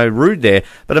 rude there.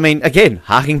 But, I mean, again,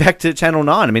 harking back to Channel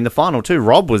 9, I mean, the Final 2,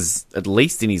 Rob was at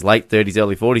least in his late 30s,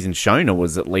 early 40s, and Shona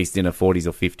was at least in her 40s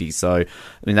or 50s. So, I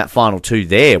mean, that Final 2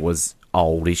 there was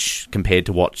oldish compared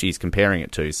to what she's comparing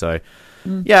it to. So...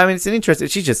 Yeah, I mean, it's an interesting...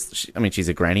 She's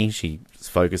a granny. She's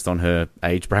focused on her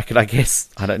age bracket, I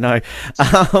guess. I don't know.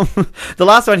 The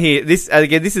last one here, this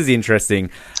is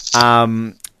interesting.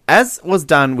 As was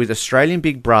done with Australian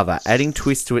Big Brother, adding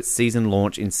twists to its season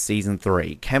launch in Season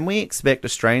 3, can we expect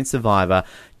Australian Survivor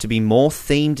to be more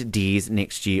themed Dears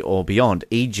next year or beyond,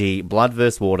 e.g. Blood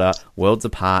vs. Water, Worlds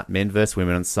Apart, Men vs.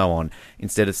 Women, and so on,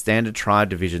 instead of standard tribe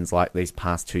divisions like these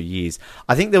past 2 years?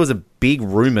 I think there was a big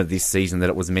rumour this season that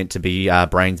it was meant to be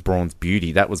Brains, Brawns,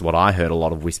 Beauty. That was what I heard a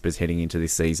lot of whispers heading into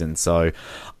this season. So,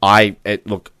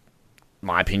 look...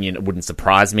 my opinion, it wouldn't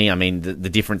surprise me. I mean, the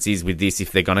difference is with this,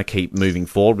 if they're going to keep moving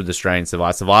forward with Australian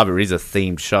Survivor, Survivor is a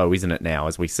themed show, isn't it now,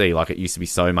 as we see? Like, it used to be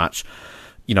so much,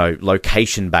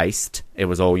 location-based. It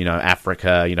was all,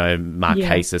 Africa,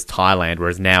 Marquesas, Thailand,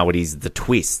 whereas now it is the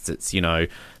twists. It's,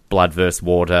 Blood vs.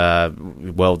 Water,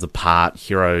 Worlds Apart,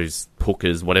 Heroes,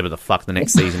 Hookers, whatever the fuck the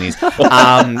next season is.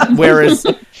 Whereas...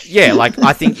 yeah,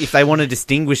 I think if they want to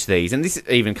distinguish these, and this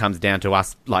even comes down to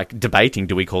us, debating,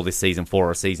 do we call this Season 4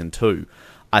 or Season 2?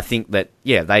 I think that,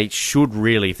 they should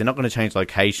really, if they're not going to change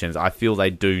locations, I feel they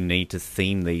do need to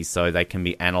theme these so they can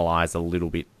be analysed a little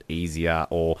bit easier,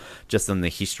 or just on the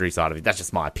history side of it. That's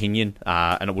just my opinion,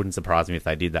 and it wouldn't surprise me if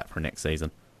they did that for next season.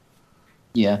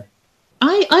 Yeah.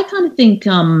 I kind of think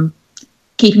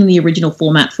keeping the original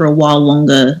format for a while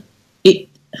longer,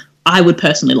 I would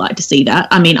personally like to see that.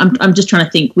 I mean, I'm just trying to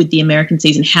think with the American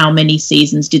season, how many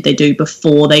seasons did they do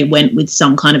before they went with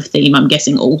some kind of theme? I'm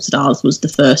guessing All Stars was the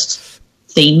first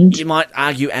themed. You might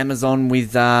argue Amazon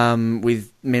with Men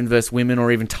vs. Women,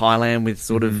 or even Thailand with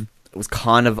sort of it was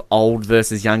kind of old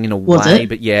versus young in a Was way, it?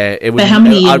 but yeah, it was. But how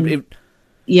many?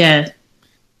 Yeah.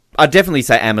 I'd definitely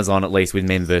say Amazon at least with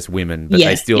men versus women, but Yeah,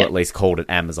 they still yeah. at least called it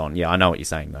Amazon. Yeah, I know what you're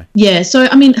saying though. Yeah, so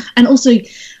I mean, and also,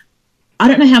 I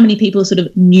don't know how many people are sort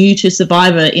of new to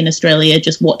Survivor in Australia,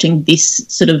 just watching this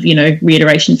sort of,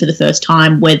 reiteration for the first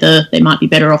time, whether they might be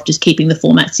better off just keeping the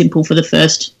format simple for the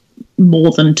first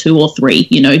more than 2 or 3,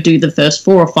 do the first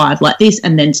 4 or 5 like this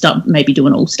and then start maybe do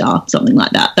an all-star, something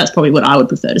like that. That's probably what I would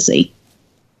prefer to see.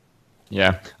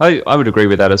 Yeah, I would agree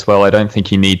with that as well. I don't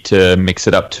think you need to mix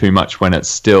it up too much when it's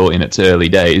still in its early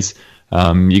days.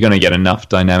 You're going to get enough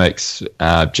dynamics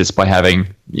just by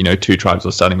having, 2 tribes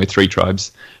or starting with 3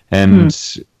 tribes. And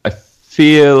I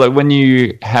feel like when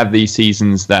you have these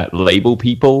seasons that label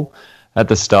people at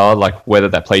the start, like whether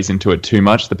that plays into it too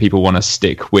much, the people want to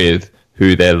stick with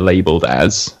who they're labeled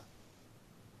as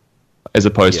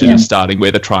opposed to just starting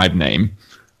with a tribe name.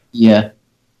 Yeah.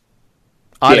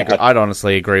 I'd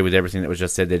honestly agree with everything that was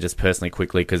just said there, just personally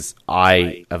quickly, because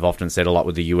I have often said a lot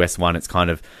with the US one. It's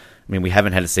kind of, we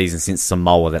haven't had a season since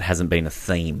Samoa that hasn't been a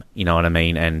theme, you know what I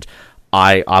mean? And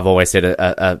I've always said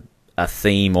a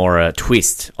theme or a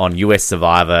twist on US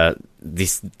Survivor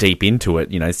this deep into it,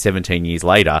 17 years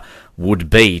later, would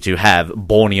be to have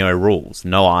Borneo rules.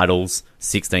 No idols,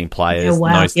 16 players,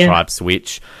 no tribe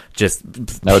switch, just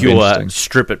pure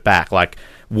strip it back. Like,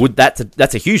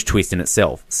 that's a huge twist in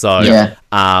itself. So,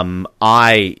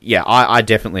 I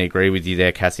definitely agree with you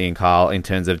there, Cassie and Kyle, in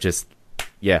terms of just,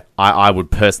 I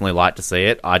would personally like to see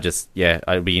it.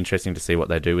 It'd be interesting to see what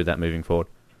they do with that moving forward.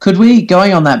 Could we,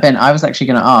 going on that, Ben, I was actually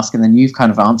going to ask, and then you've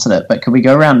kind of answered it, but could we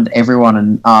go around everyone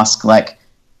and ask, like,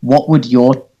 what would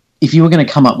if you were going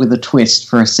to come up with a twist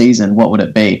for a season, what would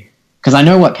it be? Because I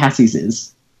know what Cassie's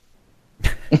is.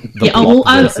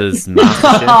 Versus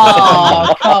MasterChef.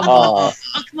 Oh, come on.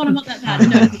 Oh, come on, I'm not that bad.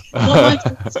 No, what my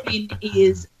twist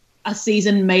is a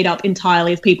season made up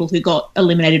entirely of people who got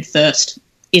eliminated first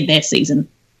in their season.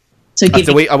 So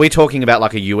are we talking about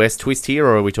like a US twist here,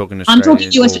 or are we talking Australian? I'm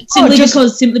talking US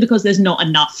simply because there's not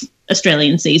enough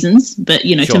Australian seasons, but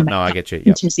I get you.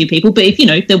 Yep. To see people. But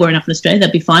if there were enough in Australia,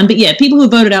 that'd be fine. But yeah, people who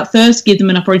voted out first, give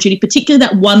them an opportunity. Particularly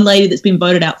that one lady that's been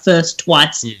voted out first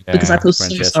twice, because I feel so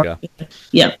sorry.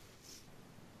 Yeah.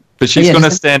 But she's going to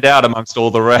stand out amongst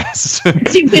all the rest.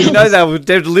 They'll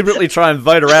deliberately try and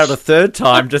vote her out a third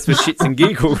time just for shits and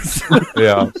giggles.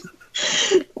 Yeah.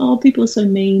 Oh, people are so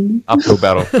mean. Uphill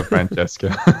battle for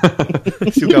Francesca.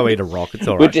 She'll go eat a rock. It's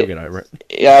all right. She'll get over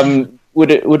it.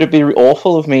 Would it be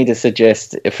awful of me to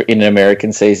suggest in an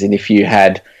American season if you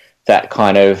had that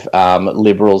kind of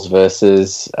liberals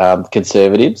versus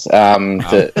conservatives in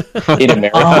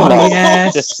America?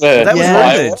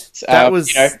 That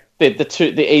was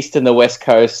the East and the West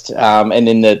Coast, and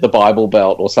then the Bible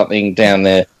Belt or something down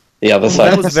there. The other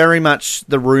side. That was very much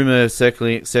the rumour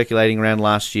circulating around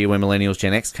last year when Millennials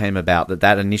Gen X came about,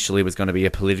 that initially was going to be a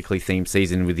politically themed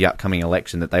season with the upcoming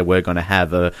election, that they were going to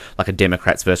have a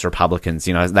Democrats versus Republicans.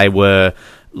 They were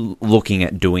looking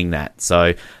at doing that.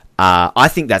 So I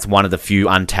think that's one of the few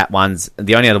untapped ones.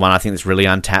 The only other one I think that's really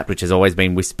untapped, which has always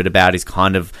been whispered about, is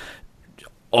kind of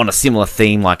on a similar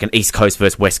theme, like an East Coast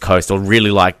versus West Coast, or really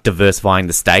like diversifying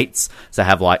the states. So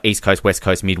have like East Coast, West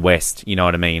Coast, Midwest, you know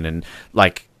what I mean? And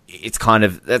like, it's kind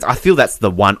of, I feel that's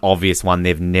the one obvious one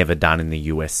they've never done in the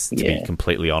US, to be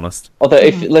completely honest. Although,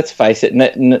 let's face it,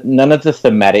 none of the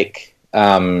thematic,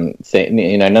 none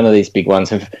of these big ones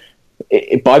have,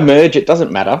 by merge, it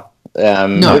doesn't matter.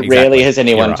 Rarely has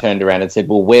anyone turned around and said,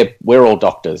 well, we're all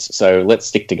doctors, so let's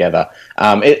stick together.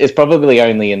 It's probably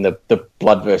only in the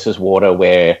blood versus water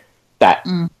where that,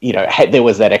 there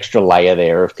was that extra layer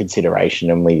there of consideration,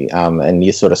 and and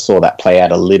you sort of saw that play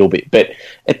out a little bit. But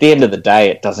at the end of the day,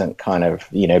 it doesn't kind of,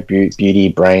 beauty,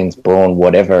 brains, brawn,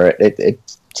 whatever. It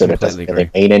sort of doesn't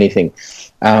really mean anything.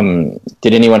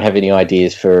 Did anyone have any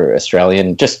ideas for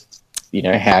Australian, just,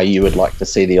 how you would like to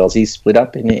see the Aussies split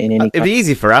up in any It'd be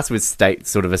easy for us with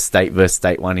sort of a state versus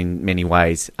state one in many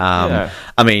ways. I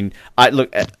mean,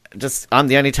 I'm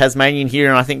the only Tasmanian here,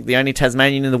 and I think the only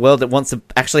Tasmanian in the world that wants to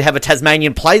actually have a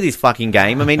Tasmanian play this fucking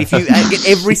game. I mean, if you get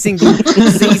every single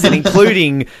season,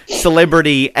 including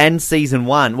Celebrity and Season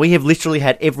 1, we have literally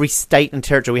had every state and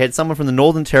territory. We had someone from the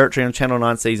Northern Territory on Channel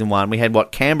 9 Season 1. We had,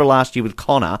 Canberra last year with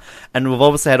Connor, and we've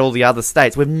obviously had all the other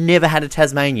states. We've never had a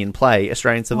Tasmanian play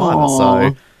Australian Survivor,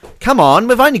 so... Come on,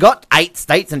 we've only got 8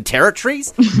 states and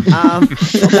territories.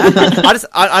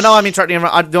 I know I'm interrupting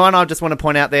everyone. I just want to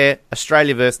point out there,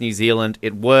 Australia versus New Zealand,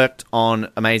 it worked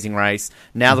on Amazing Race.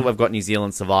 Now that we've got New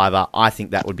Zealand Survivor, I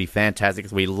think that would be fantastic,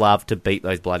 because we love to beat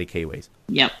those bloody Kiwis.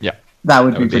 Yep. That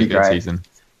would be pretty great. Season.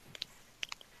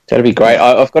 That'd be great.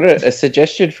 I've got a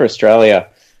suggestion for Australia.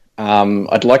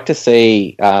 I'd like to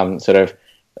see sort of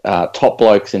top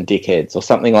blokes and dickheads or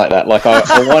something like that. Like I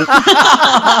want,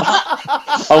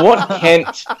 I want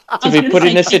Kent to be put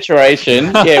in a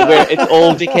situation, where it's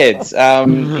all dickheads.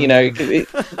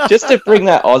 Just to bring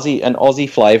that an Aussie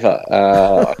flavour.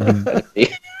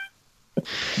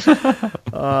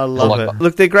 I love it.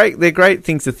 Look, they're great. They're great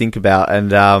things to think about,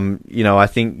 and I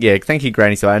think, thank you,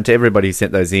 Granny, and to everybody who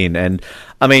sent those in. And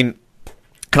I mean,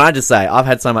 can I just say, I've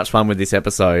had so much fun with this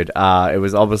episode. It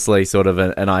was obviously sort of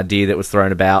an idea that was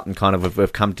thrown about, and kind of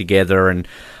we've come together, and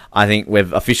I think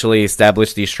we've officially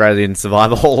established the Australian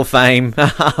Survivor Hall of Fame.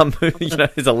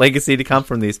 There's a legacy to come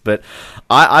from this, but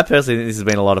I personally think this has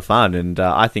been a lot of fun, and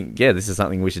I think, this is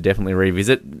something we should definitely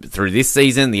revisit through this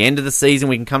season, the end of the season.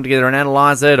 We can come together and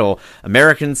analyse it, or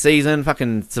American season,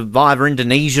 fucking Survivor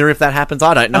Indonesia, if that happens.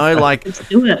 I don't know. Like, Let's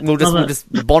do it. we'll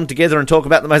just bond together and talk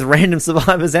about the most random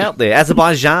survivors out there.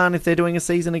 Azerbaijan, if they're doing a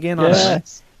season again.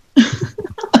 Yes.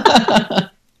 I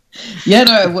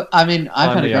mean,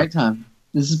 I've had a great time.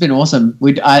 This has been awesome.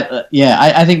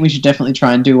 I think we should definitely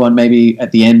try and do one maybe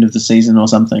at the end of the season or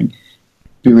something.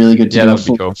 Be really good to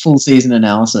do a full season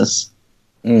analysis.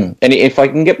 And if I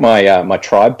can get my my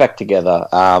tribe back together,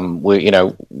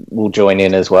 we'll join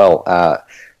in as well. I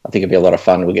think it'd be a lot of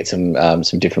fun. We'll get some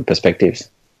different perspectives.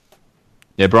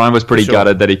 Yeah, Brian was pretty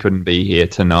gutted that he couldn't be here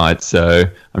tonight, so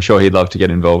I'm sure he'd love to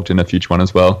get involved in a future one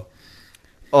as well.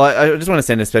 Well, I just want to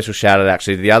send a special shout out,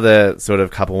 actually, to the other sort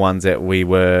of couple ones that we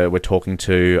were talking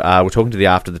to. We're talking to the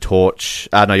After the Torch.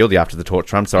 No, you're the After the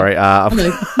Torch. I'm sorry. Hi.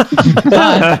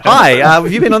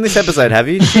 Have you been on this episode? Have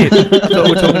you? Shit. I thought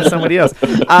we were talking to somebody else.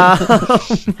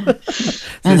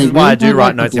 This is why I do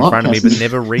write notes in front of me, but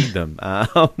never read them.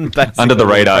 Under the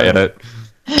radar edit.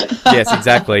 Yes,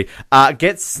 exactly.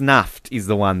 Get Snuffed is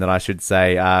the one that I should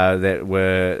say that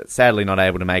were sadly not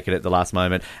able to make it at the last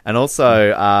moment. And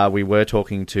also, we were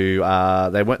talking to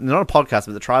they weren't not a podcast,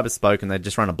 but the tribe has spoken. They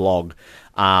just run a blog,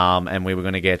 and we were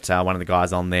going to get one of the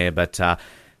guys on there, but.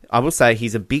 I will say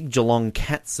he's a big Geelong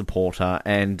Cats supporter,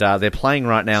 and they're playing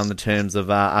right now in the terms of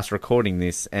us recording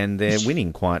this, and they're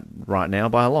winning quite right now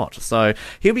by a lot. So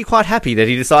he'll be quite happy that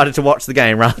he decided to watch the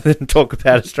game rather than talk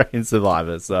about Australian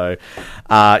Survivor. So,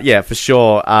 for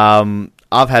sure.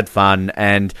 I've had fun,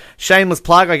 and shameless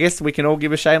plug, I guess we can all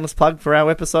give a shameless plug for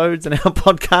our episodes and our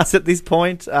podcasts at this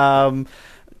point.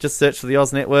 Just search for the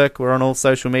Oz Network. We're on all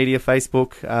social media,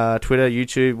 Facebook, Twitter,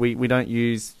 YouTube. We don't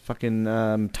use fucking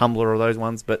Tumblr or those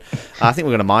ones, but I think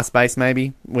we've got a MySpace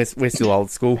maybe. We're still old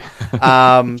school. We're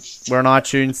on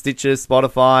iTunes, Stitcher,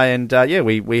 Spotify, and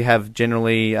we have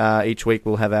generally each week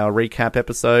we'll have our recap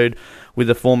episode with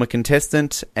a former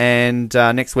contestant, and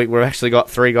next week we've actually got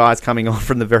 3 guys coming on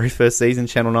from the very first season,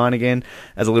 Channel 9 again,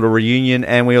 as a little reunion,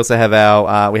 and we also have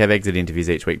our we have exit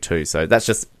interviews each week too. So that's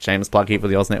just shameless plug here for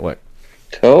the Oz Network.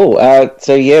 Cool.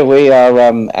 We are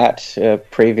at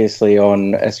previously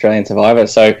on Australian Survivor.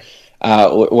 So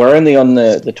we're only on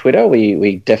the Twitter.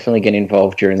 We definitely get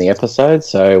involved during the episode.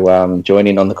 So join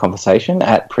in on the conversation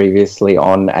at previously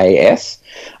on AS.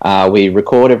 We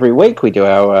record every week. We do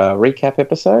our recap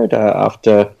episode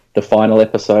after the final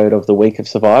episode of the week of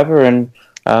Survivor, and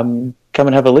come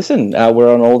and have a listen.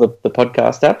 We're on all the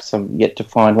podcast apps. I'm yet to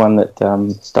find one that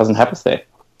doesn't have us there.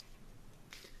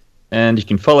 And you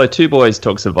can follow Two Boys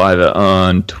Talk Survivor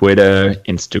on Twitter,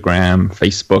 Instagram,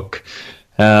 Facebook.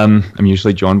 I'm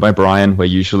usually joined by Brian. We're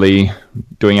usually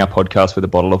doing our podcast with a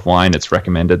bottle of wine. It's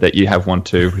recommended that you have one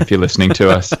too if you're listening to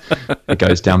us. It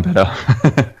goes down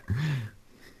better.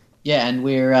 Yeah, and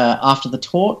we're After the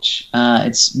Torch.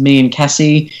 It's me and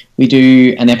Cassie. We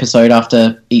do an episode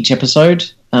after each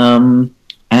episode. And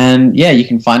you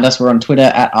can find us. We're on Twitter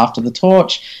at After the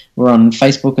Torch. We're on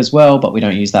Facebook as well, but we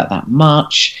don't use that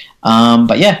much.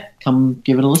 Come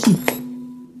give it a listen.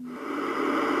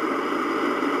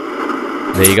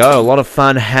 There you go. A lot of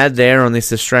fun had there on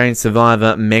this Australian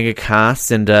Survivor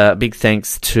Megacast, and big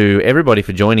thanks to everybody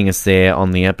for joining us there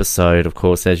on the episode. Of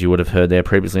course, as you would have heard there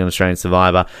previously on Australian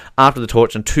Survivor, After the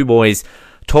Torch and Two Boys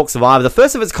Talk Survivor. The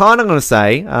first of its kind, I'm going to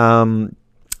say.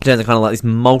 In terms of kind of like this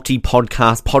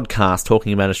multi-podcast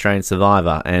talking about Australian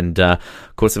Survivor. And, of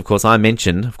course, I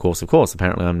mentioned,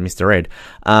 apparently I'm Mr. Ed,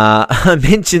 I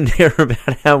mentioned there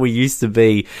about how we used to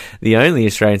be the only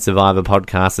Australian Survivor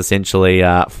podcast essentially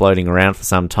floating around for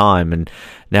some time. And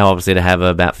now, obviously, to have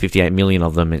about 58 million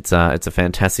of them, it's a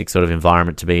fantastic sort of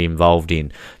environment to be involved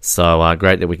in. So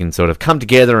great that we can sort of come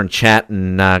together and chat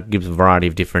and give a variety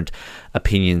of different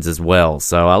opinions as well.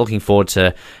 So looking forward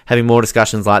to having more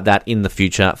discussions like that in the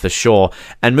future for sure.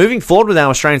 And moving forward with our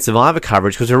Australian Survivor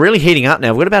coverage, because we're really heating up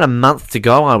now. We've got about a month to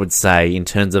go, I would say, in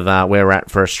terms of where we're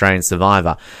at for Australian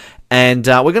Survivor. And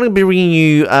we're going to be bringing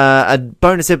you a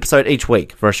bonus episode each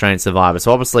week for Australian Survivor.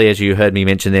 So obviously, as you heard me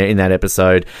mention there in that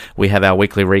episode, we have our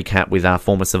weekly recap with our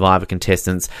former Survivor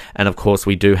contestants. And of course,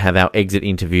 we do have our exit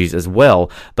interviews as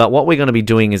well. But what we're going to be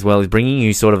doing as well is bringing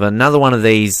you sort of another one of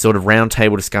these sort of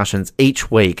roundtable discussions each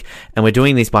week. And we're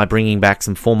doing this by bringing back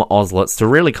some former Ozlets to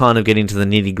really kind of get into the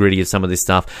nitty-gritty of some of this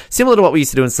stuff. Similar to what we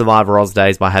used to do in Survivor Oz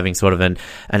days by having sort of an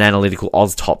analytical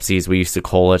Oztopsy, as we used to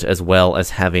call it, as well as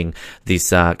having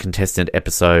this contestant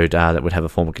episode that would have a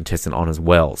former contestant on as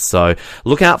well. So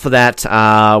look out for that.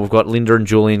 We've got Linda and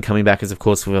Julian coming back, as of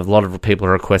course we have a lot of people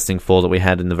are requesting for that we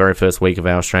had in the very first week of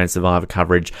our Australian Survivor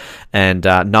coverage. And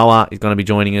Noah is going to be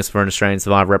joining us for an Australian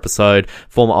Survivor episode.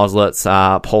 Former Ozlets,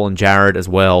 Paul and Jared as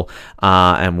well.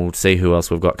 And we'll see who else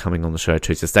we've got coming on the show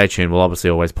too. So stay tuned. We'll obviously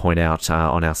always point out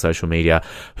on our social media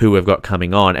who we've got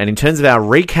coming on. And in terms of our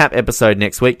recap episode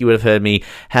next week, you would have heard me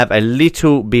have a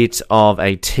little bit of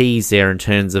a tease there in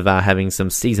terms of having some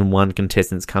season 1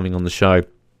 contestants coming on the show.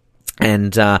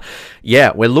 And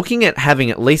we're looking at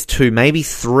having at least 2, maybe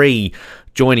 3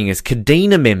 joining us,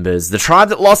 Kadena members, the tribe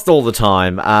that lost all the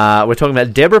time. We're talking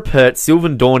about Deborah Pert,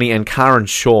 Sylvan Dorney, and Karen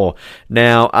Shaw.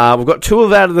 Now, we've got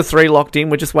 2 out of the 3 locked in.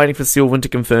 We're just waiting for Sylvan to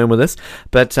confirm with us,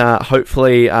 but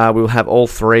hopefully we'll have all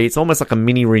 3. It's almost like a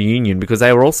mini reunion because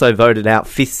they were also voted out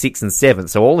 5th, 6th, and 7th,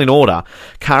 so all in order.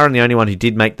 Karen, the only one who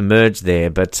did make the merge there,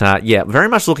 but very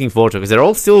much looking forward to it because they're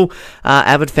all still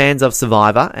avid fans of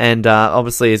Survivor, and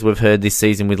obviously, as we've heard this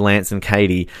season with Lance and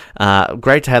Katie,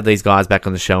 great to have these guys back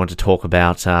on the show and to talk about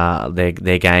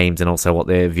their games and also what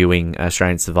they're viewing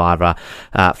Australian Survivor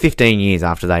 15 years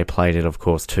after they played it, of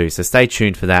course, too. So stay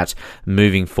tuned for that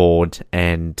moving forward.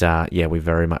 And we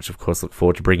very much, of course, look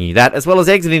forward to bringing you that, as well as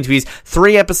exit interviews.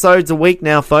 3 episodes a week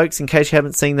now, folks, in case you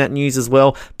haven't seen that news as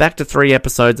well. Back to 3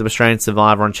 episodes of Australian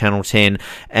Survivor on Channel 10.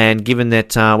 And given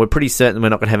that we're pretty certain we're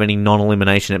not going to have any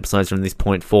non-elimination episodes from this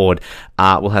point forward,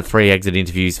 we'll have 3 exit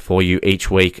interviews for you each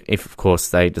week. If, of course,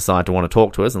 they decide to want to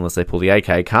talk to us, unless they pull the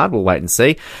AK card, we'll wait and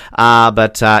see.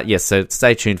 So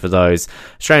stay tuned for those.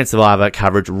 Australian Survivor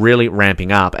coverage really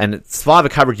ramping up, and Survivor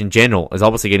coverage in general is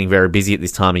obviously getting very busy at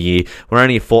this time of year. We're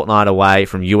only a fortnight away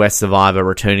from US Survivor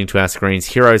returning to our screens.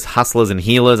 Heroes, Hustlers, and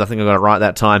Healers. I think I got it right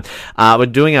that time. We're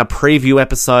doing our preview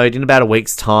episode in about a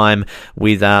week's time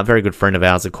with a very good friend of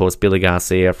ours, of course, Billy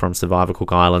Garcia from Survivor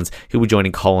Cook Islands. He'll be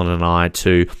joining Colin and I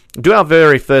to do our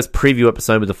very first preview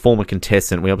episode with a former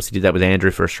contestant. We obviously did that with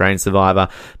Andrew for Australian Survivor,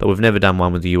 but we've never done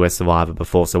one with the US Survivor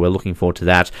before, so we're looking forward to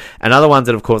that. And other ones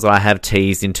that, of course, I have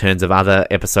teased in terms of other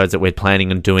episodes that we're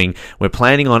planning on doing. We're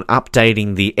planning on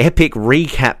updating the epic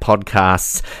recap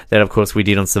podcasts that, of course, we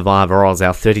did on Survivor Oz,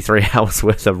 our 33 hours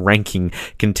worth of ranking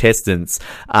contestants.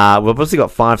 We've obviously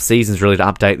got 5 seasons really to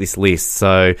update this list.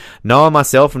 So Noah,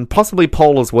 myself, and possibly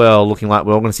Paul as well, looking like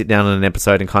we're all going to sit down in an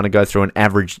episode and kind of go through an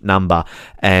average number.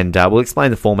 And we'll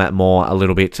explain the format more a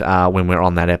little bit when we're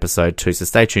on that episode too, so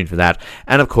stay tuned for that.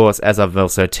 And of course, as I've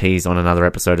also teased on another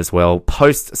episode as well,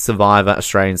 post-Survivor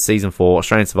Australian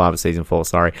Survivor Season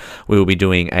 4, we will be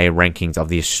doing a rankings of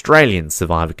the Australian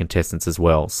Survivor contestants as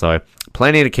well. So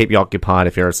plenty to keep you occupied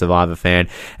if you're a Survivor fan.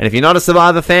 And if you're not a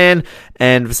Survivor fan,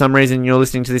 and for some reason you're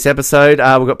listening to this episode,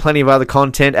 we've got plenty of other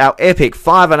content. Our epic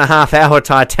 5.5 hour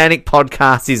Titanic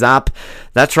podcast is up.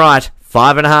 That's right.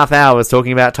 5.5 hours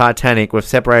talking about Titanic. We've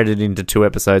separated it into 2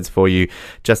 episodes for you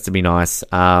just to be nice.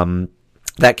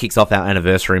 That kicks off our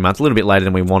anniversary month a little bit later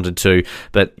than we wanted to,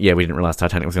 but we didn't realise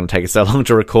Titanic was going to take us so long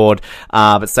to record.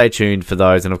 But stay tuned for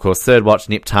those, and of course, Third Watch,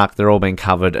 Nip Tuck, they're all being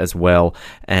covered as well,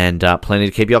 and plenty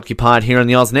to keep you occupied here on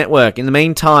the Oz Network. In the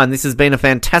meantime, this has been a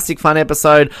fantastic, fun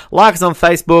episode. Like us on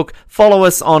Facebook, follow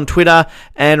us on Twitter,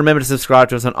 and remember to subscribe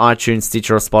to us on iTunes,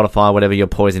 Stitcher, or Spotify, whatever your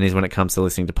poison is when it comes to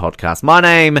listening to podcasts. My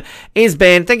name is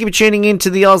Ben. Thank you for tuning in to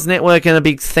the Oz Network, and a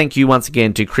big thank you once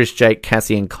again to Chris, Jake,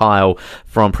 Cassie, and Kyle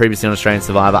from previously on Australian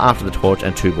Survivor, After the Torch,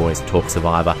 and Two Boys Talk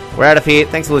Survivor. We're out of here.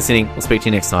 Thanks for listening. We'll speak to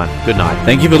you next time. Good night.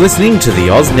 Thank you for listening to the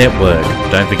Oz Network.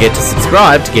 Don't forget to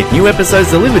subscribe to get new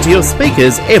episodes delivered to your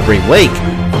speakers every week.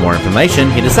 For more information,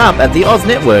 hit us up at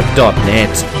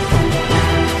theoznetwork.net.